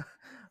that.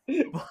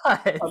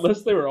 But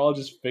Unless they were all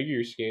just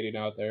figure skating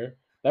out there.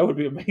 That would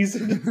be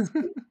amazing.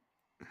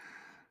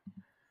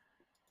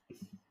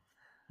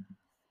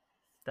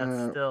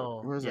 that's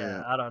still where's that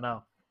at? I don't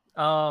know.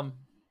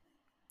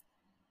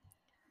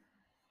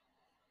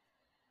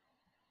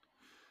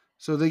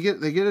 So they get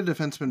a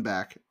defenseman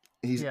back.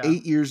 He's Yeah.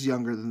 8 years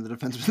younger than the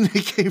defenseman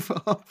they gave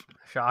up.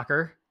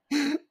 Shocker.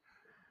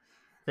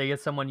 They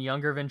get someone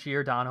younger than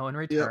Giordano in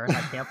return.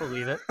 I can't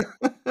believe it.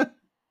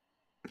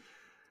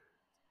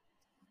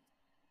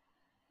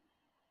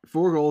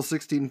 4 goals,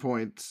 16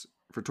 points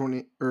for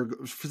 20 or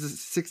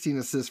 16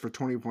 assists for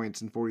 20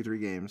 points in 43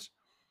 games.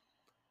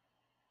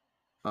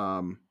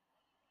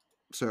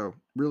 So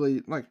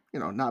really, like,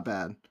 not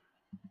bad.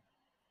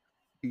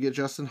 You get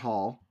Justin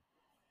Hall,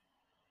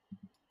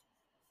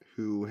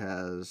 who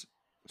has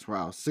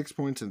 6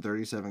 points in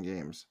 37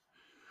 games.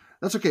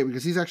 That's okay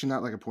because he's actually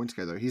not like a points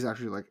guy though. He's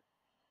actually like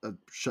a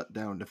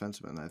shutdown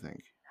defenseman, I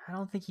think. I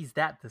don't think he's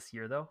that this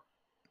year though.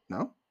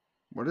 No,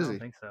 what is I he? don't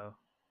think so.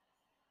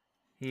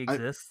 He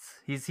exists.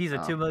 He's a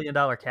 $2 million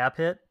cap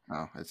hit.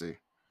 Oh, I see.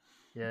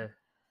 Yeah.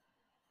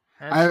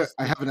 I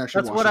haven't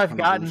actually. That's what I've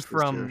gotten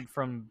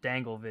from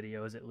Dangle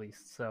videos, at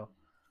least. So,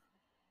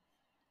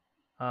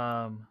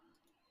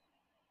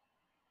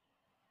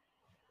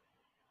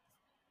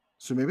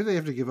 so maybe they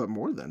have to give up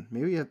more then.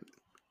 Maybe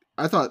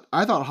I thought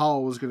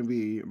Hall was going to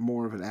be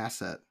more of an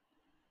asset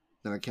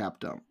than a cap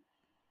dump,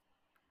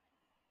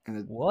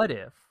 and what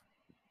if?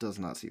 Does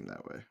not seem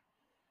that way.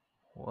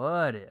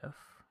 What if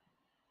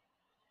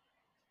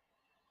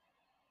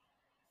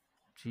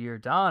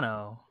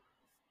Giordano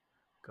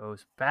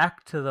goes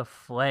back to the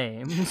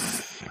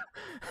Flames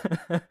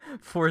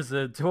for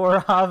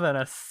Zadorov in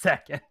a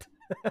second?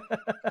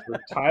 For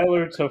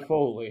Tyler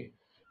Toffoli.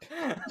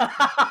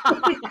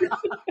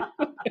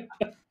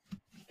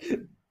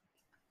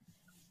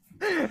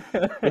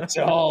 It's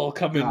all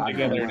coming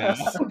together now.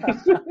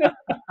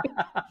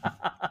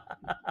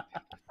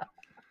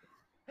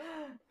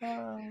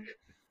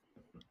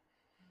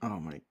 Oh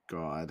my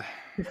god.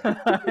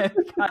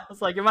 I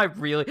was like, do I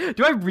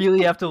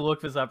really have to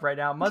look this up right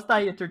now? Must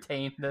I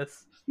entertain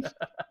this?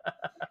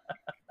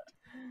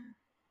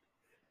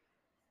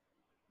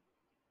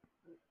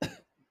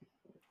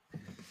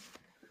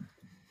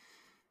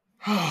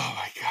 Oh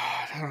my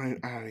god. I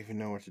don't even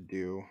know what to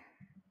do.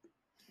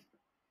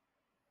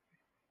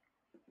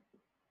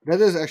 That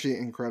is actually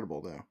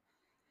incredible though.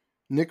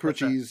 Nick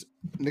Ritchie is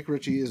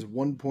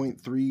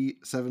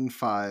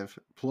 1.375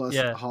 plus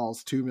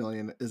Hall's 2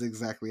 million is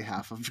exactly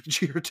half of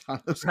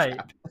Giordano's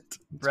cap. It's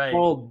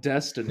called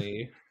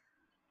destiny.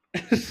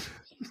 And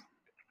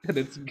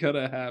it's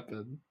gonna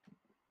happen.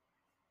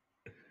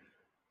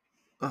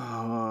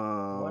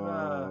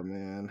 Oh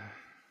man.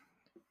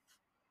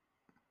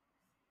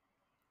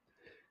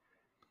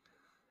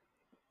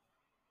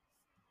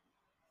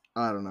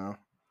 I don't know.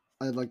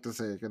 I'd like to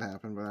say it could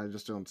happen, but I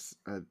just don't.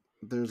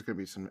 There's gonna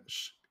be some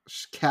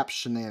cap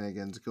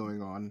shenanigans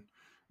going on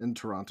in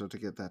Toronto to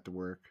get that to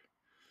work.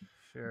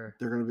 Sure.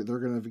 They're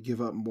gonna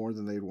give up more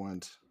than they'd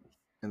want,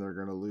 and they're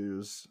gonna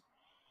lose.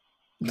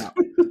 Not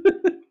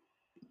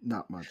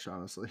much,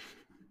 honestly.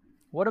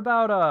 What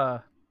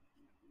about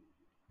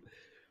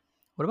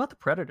the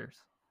Predators?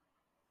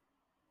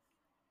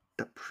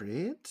 The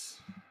Preds?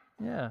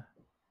 Yeah.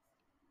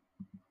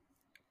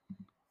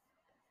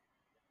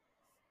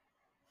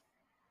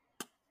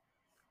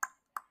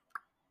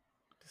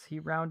 Does he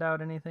round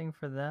out anything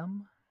for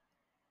them?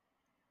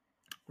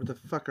 Where the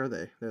fuck are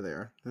they? There they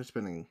are. They're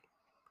spending.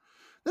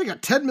 They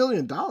got $10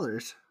 million.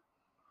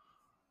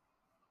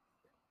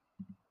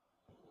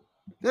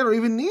 They don't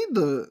even need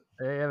the.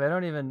 Yeah, they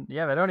don't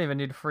even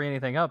need to free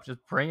anything up. Just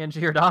bring in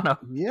Giordano.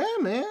 Yeah,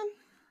 man.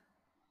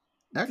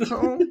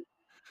 Ekholm.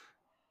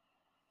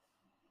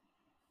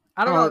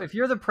 I don't know. If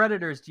you're the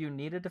Predators, do you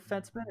need a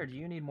defenseman or do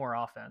you need more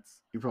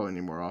offense? You probably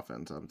need more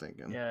offense, I'm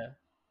thinking. Yeah.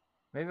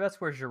 Maybe that's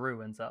where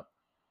Giroux ends up.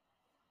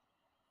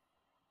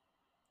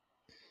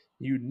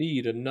 You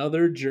need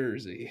another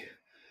jersey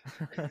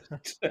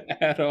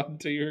to add on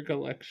to your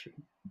collection.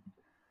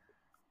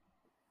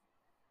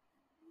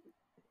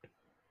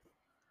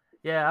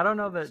 Yeah, I don't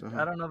know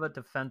that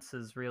defense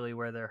is really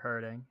where they're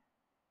hurting.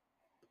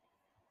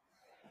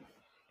 I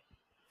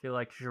feel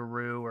like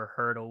Giroux or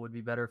Hertl would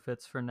be better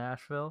fits for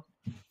Nashville.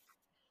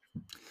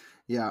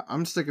 Yeah,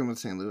 I'm sticking with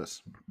St.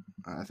 Louis.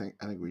 I think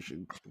we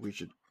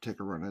should take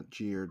a run at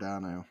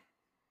Giordano.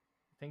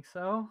 Think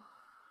so?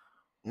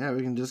 Yeah,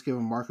 we can just give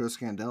him Marco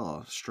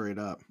Scandella straight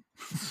up.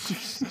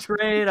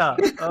 Straight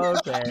up.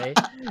 Okay.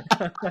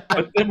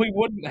 But then we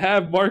wouldn't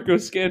have Marco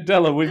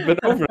Scandella. We've been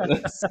over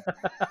this.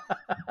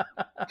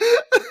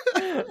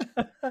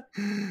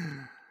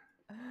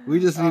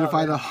 We just need to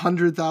find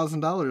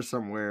 $100,000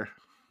 somewhere.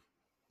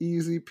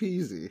 Easy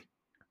peasy.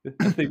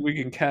 I think we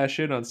can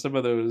cash in on some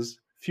of those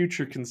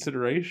future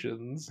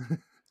considerations.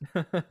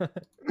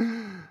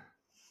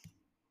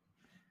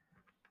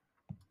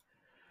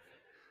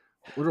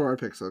 What do our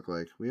picks look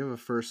like? We have a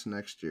first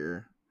next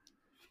year.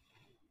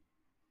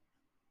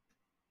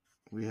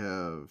 We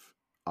have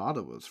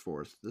Ottawa's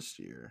fourth this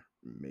year,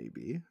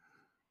 maybe.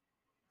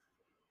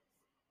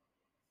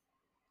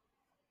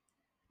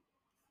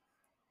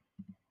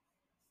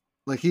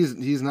 Like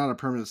he's not a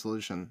permanent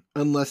solution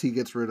unless he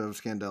gets rid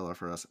of Scandella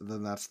for us.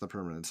 Then that's the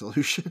permanent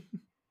solution.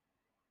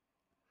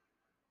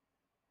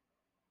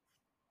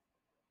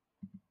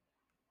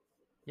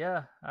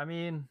 Yeah, I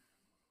mean,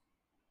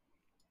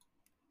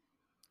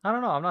 I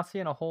don't know. I'm not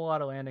seeing a whole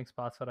lot of landing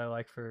spots that I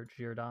like for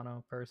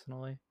Giordano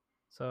personally.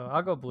 So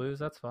I'll go Blues.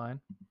 That's fine.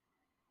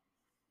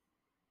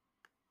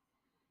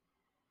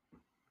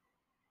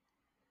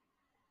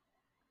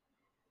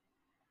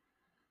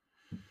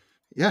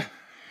 Yeah.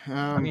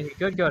 I mean, he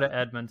could go to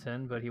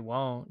Edmonton, but he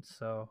won't.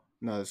 So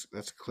No,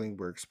 that's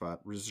Klingberg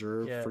spot.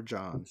 Reserved Yeah. for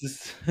John.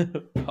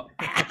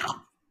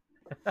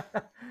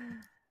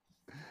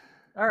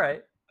 All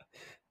right.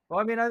 Well,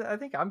 I mean, I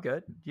think I'm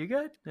good. You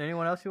good?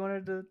 Anyone else you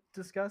wanted to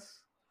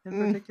discuss in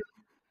particular?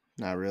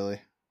 Not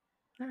really.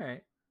 All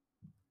right.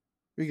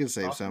 We can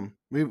save Awesome.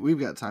 some. We've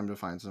got time to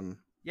find some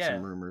Yeah.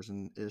 rumors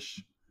and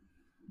ish.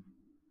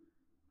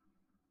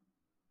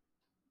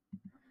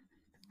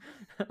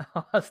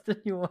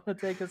 Austin, you want to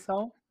take us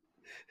home?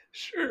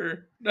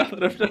 Sure. Now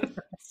that I'm not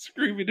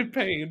screaming in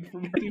pain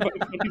from hitting my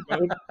funny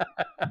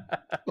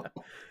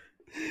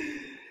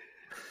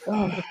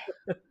bone.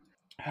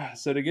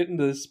 So to get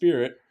into the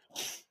spirit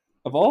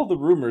of all the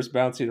rumors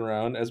bouncing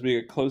around as we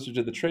get closer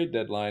to the trade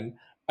deadline,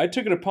 I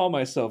took it upon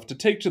myself to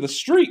take to the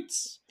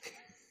streets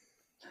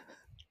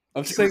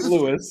of St.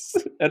 Louis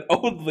and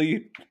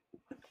only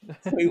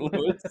St.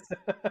 Louis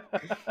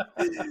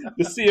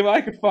to see if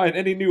I could find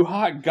any new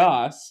hot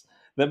goss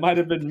that might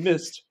have been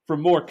missed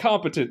from more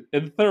competent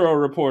and thorough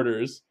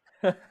reporters.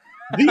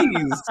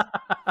 These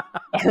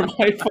are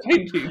my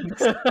findings.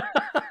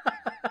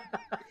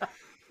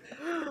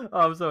 Oh,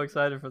 I'm so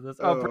excited for this.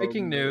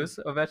 Breaking man. news.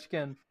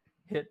 Ovechkin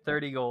hit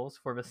 30 goals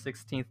for the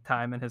 16th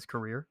time in his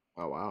career.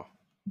 Oh, wow.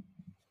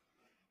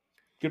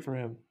 Good for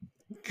him.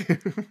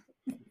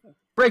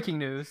 Breaking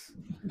news.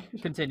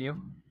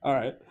 Continue. All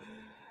right.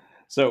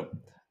 So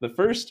the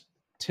first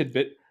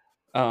tidbit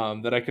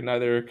that I can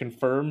neither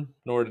confirm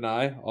nor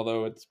deny,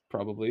 although it's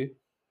probably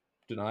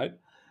denied,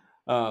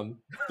 the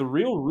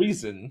real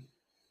reason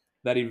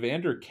that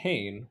Evander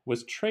Kane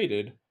was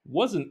traded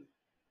wasn't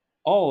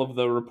all of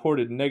the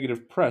reported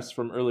negative press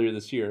from earlier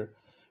this year,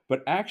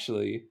 but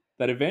actually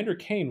that Evander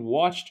Kane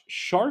watched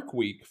Shark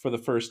Week for the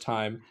first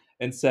time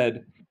and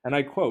said, and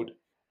I quote,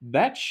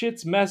 "That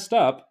shit's messed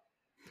up.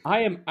 I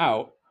am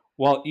out,"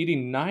 while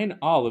eating 9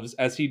 olives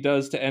as he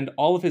does to end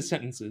all of his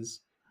sentences.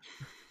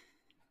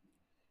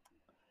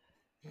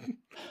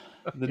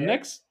 The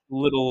next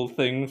little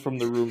thing from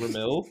the rumor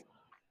mill,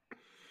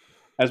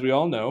 as we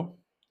all know,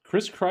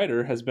 Chris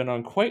Kreider has been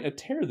on quite a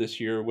tear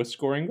this year with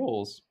scoring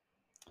goals.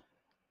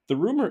 The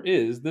rumor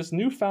is this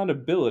newfound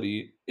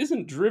ability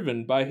isn't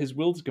driven by his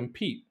will to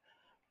compete,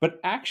 but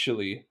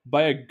actually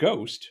by a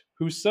ghost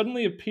who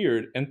suddenly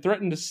appeared and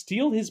threatened to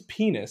steal his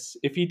penis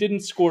if he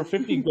didn't score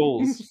 50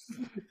 goals,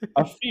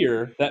 a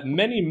fear that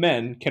many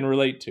men can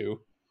relate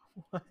to.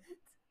 What?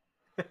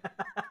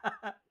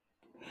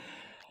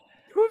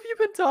 Who have you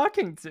been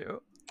talking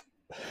to?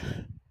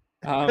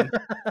 There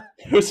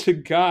was a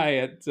guy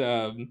at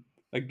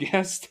a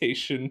gas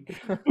station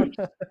who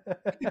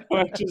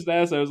I just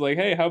asked. I was like,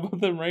 "Hey, how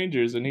about them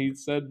Rangers?" And he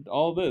said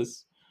all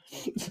this.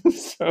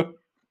 So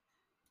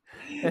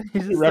And he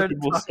just started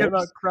talking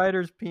about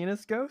Kreider's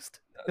penis ghost?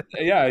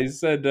 Yeah, he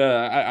said,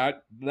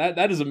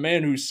 that is a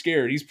man who's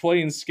scared. He's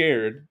playing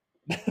scared.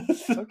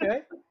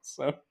 Okay.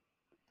 So,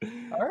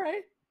 all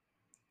right.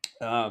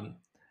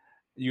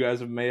 You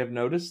guys may have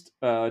noticed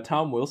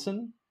Tom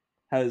Wilson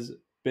has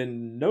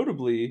been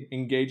notably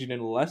engaging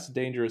in less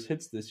dangerous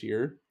hits this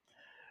year.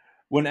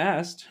 When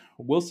asked,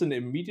 Wilson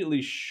immediately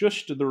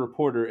shushed the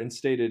reporter and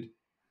stated,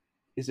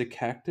 "Is a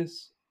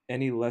cactus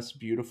any less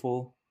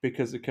beautiful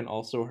because it can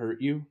also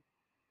hurt you?"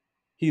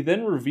 He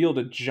then revealed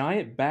a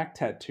giant back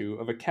tattoo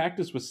of a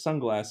cactus with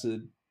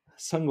sunglasses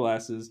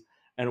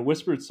and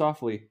whispered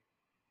softly,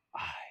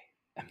 "I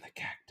am the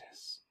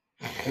cactus."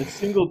 And a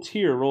single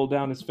tear rolled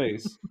down his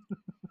face.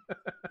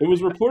 It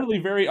was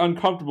reportedly very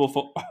uncomfortable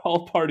for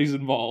all parties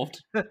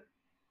involved. What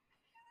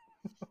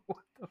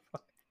the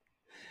fuck?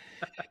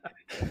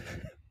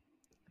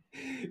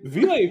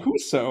 Ville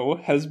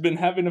Husso has been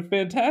having a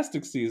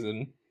fantastic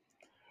season.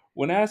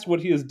 When asked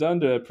what he has done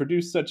to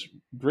produce such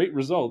great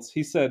results,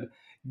 he said,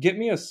 "Get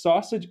me a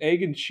sausage,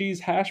 egg, and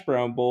cheese hash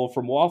brown bowl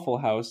from Waffle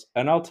House,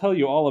 and I'll tell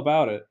you all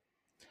about it."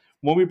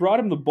 When we brought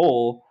him the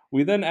bowl,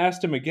 we then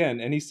asked him again,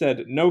 and he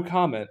said, "No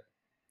comment."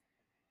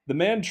 The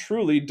man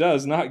truly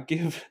does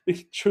give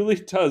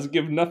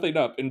nothing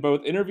up in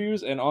both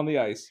interviews and on the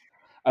ice.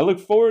 I look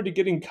forward to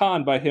getting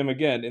conned by him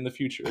again in the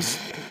future.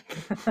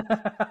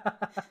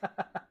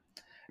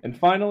 And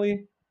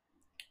finally,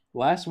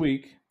 last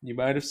week, you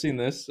might have seen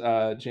this,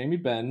 Jamie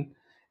Benn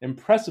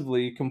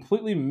impressively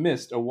completely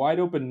missed a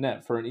wide-open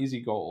net for an easy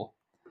goal.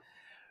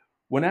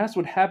 When asked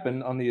what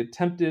happened on the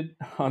attempt,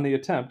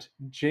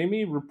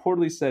 Jamie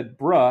reportedly said,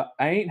 "Bruh,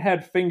 I ain't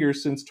had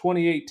fingers since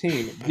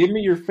 2018. Give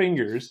me your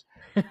fingers."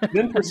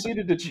 Then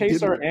proceeded to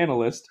chase our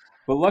analyst,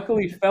 but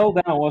luckily fell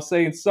down while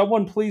saying,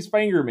 "Someone please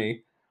finger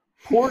me."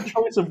 Poor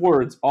choice of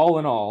words, all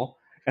in all.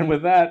 And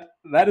with that,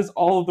 that is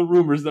all of the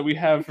rumors that we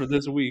have for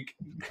this week,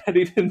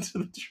 heading into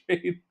the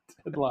trade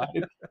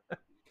deadline.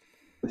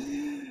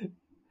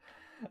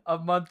 A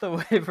month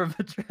away from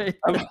the trade.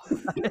 I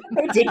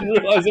didn't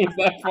realize it was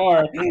that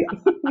far.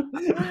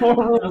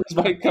 More rumors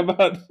might come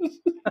out.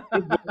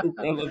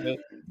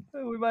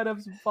 We might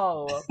have some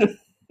follow-up.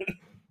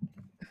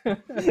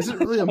 Is it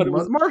really a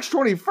month? March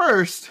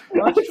 21st?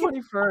 March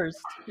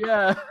 21st.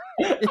 Yeah.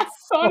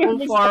 It's so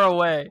far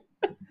away.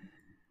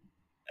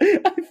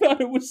 I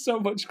thought it was so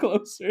much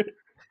closer.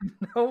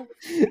 Nope,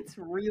 it's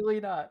really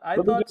not. I Let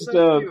me thought just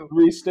so too.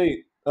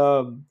 restate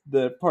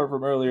the part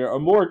from earlier. A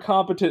more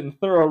competent and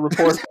thorough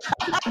report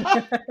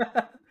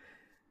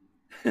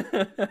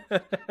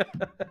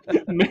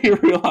may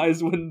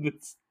realize when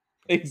these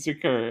things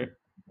occur.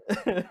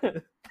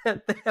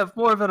 That they have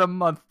more than a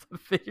month to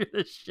figure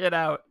this shit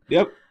out.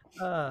 Yep.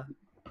 But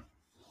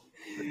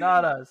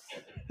not us.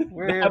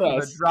 We're here Not for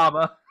us. the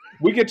drama.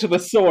 We get to the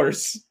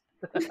source.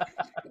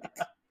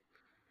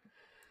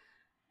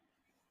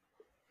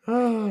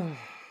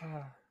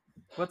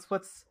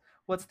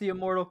 What's the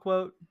immortal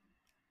quote?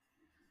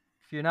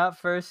 If you're not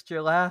first,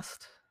 you're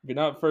last. If you're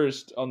not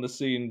first on the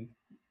scene,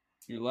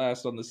 you're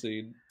last on the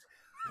scene.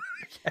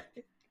 Okay.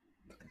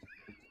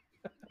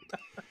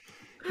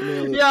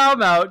 Nailed it. Yeah,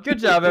 I'm out. Good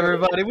job,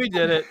 everybody. We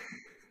did it.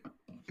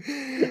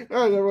 All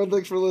right, everyone.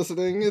 Thanks for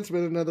listening. It's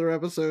been another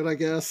episode, I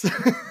guess.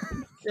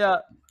 Yeah.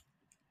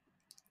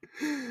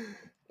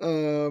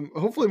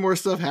 Hopefully more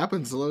stuff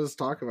happens to let us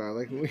talk about.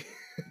 Like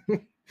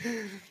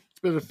it's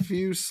been a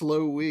few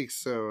slow weeks,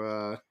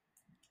 so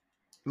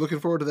looking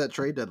forward to that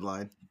trade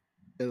deadline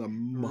in a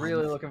month.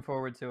 Really looking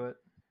forward to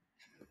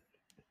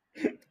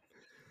it.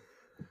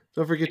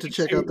 Don't forget to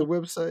check out the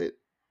website,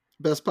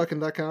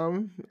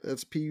 bestpuckin.com.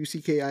 That's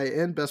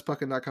PUCKIN,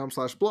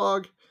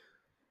 bestpuckin.com/blog.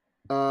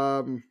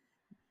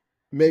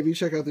 Maybe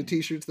check out the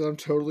t-shirts that I'm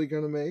totally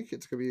going to make.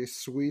 It's going to be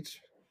sweet.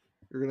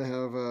 We're going to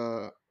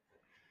have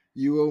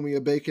You Owe Me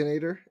a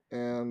Baconator,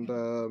 and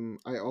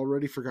I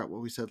already forgot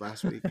what we said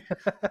last week.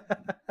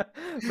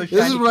 This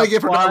is what I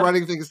get for not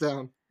writing things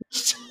down.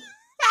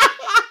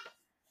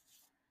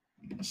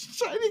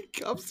 Shiny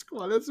Cup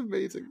Squad, that's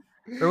amazing.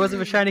 Or was it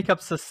a Shiny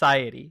Cup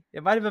Society?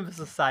 It might have been a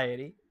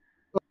society.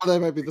 Oh, that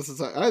might be the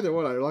society. Either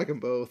one, I like them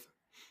both.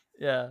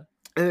 Yeah.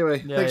 Anyway,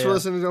 thanks for yeah.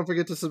 listening. Don't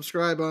forget to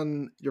subscribe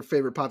on your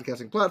favorite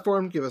podcasting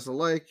platform. Give us a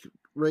like,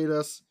 rate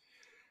us.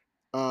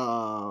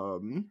 I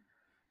think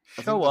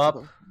Show that's up.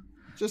 about-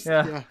 Just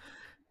Yeah. yeah.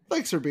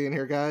 Thanks for being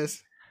here,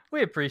 guys.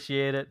 We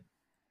appreciate it.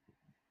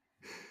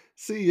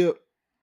 See you.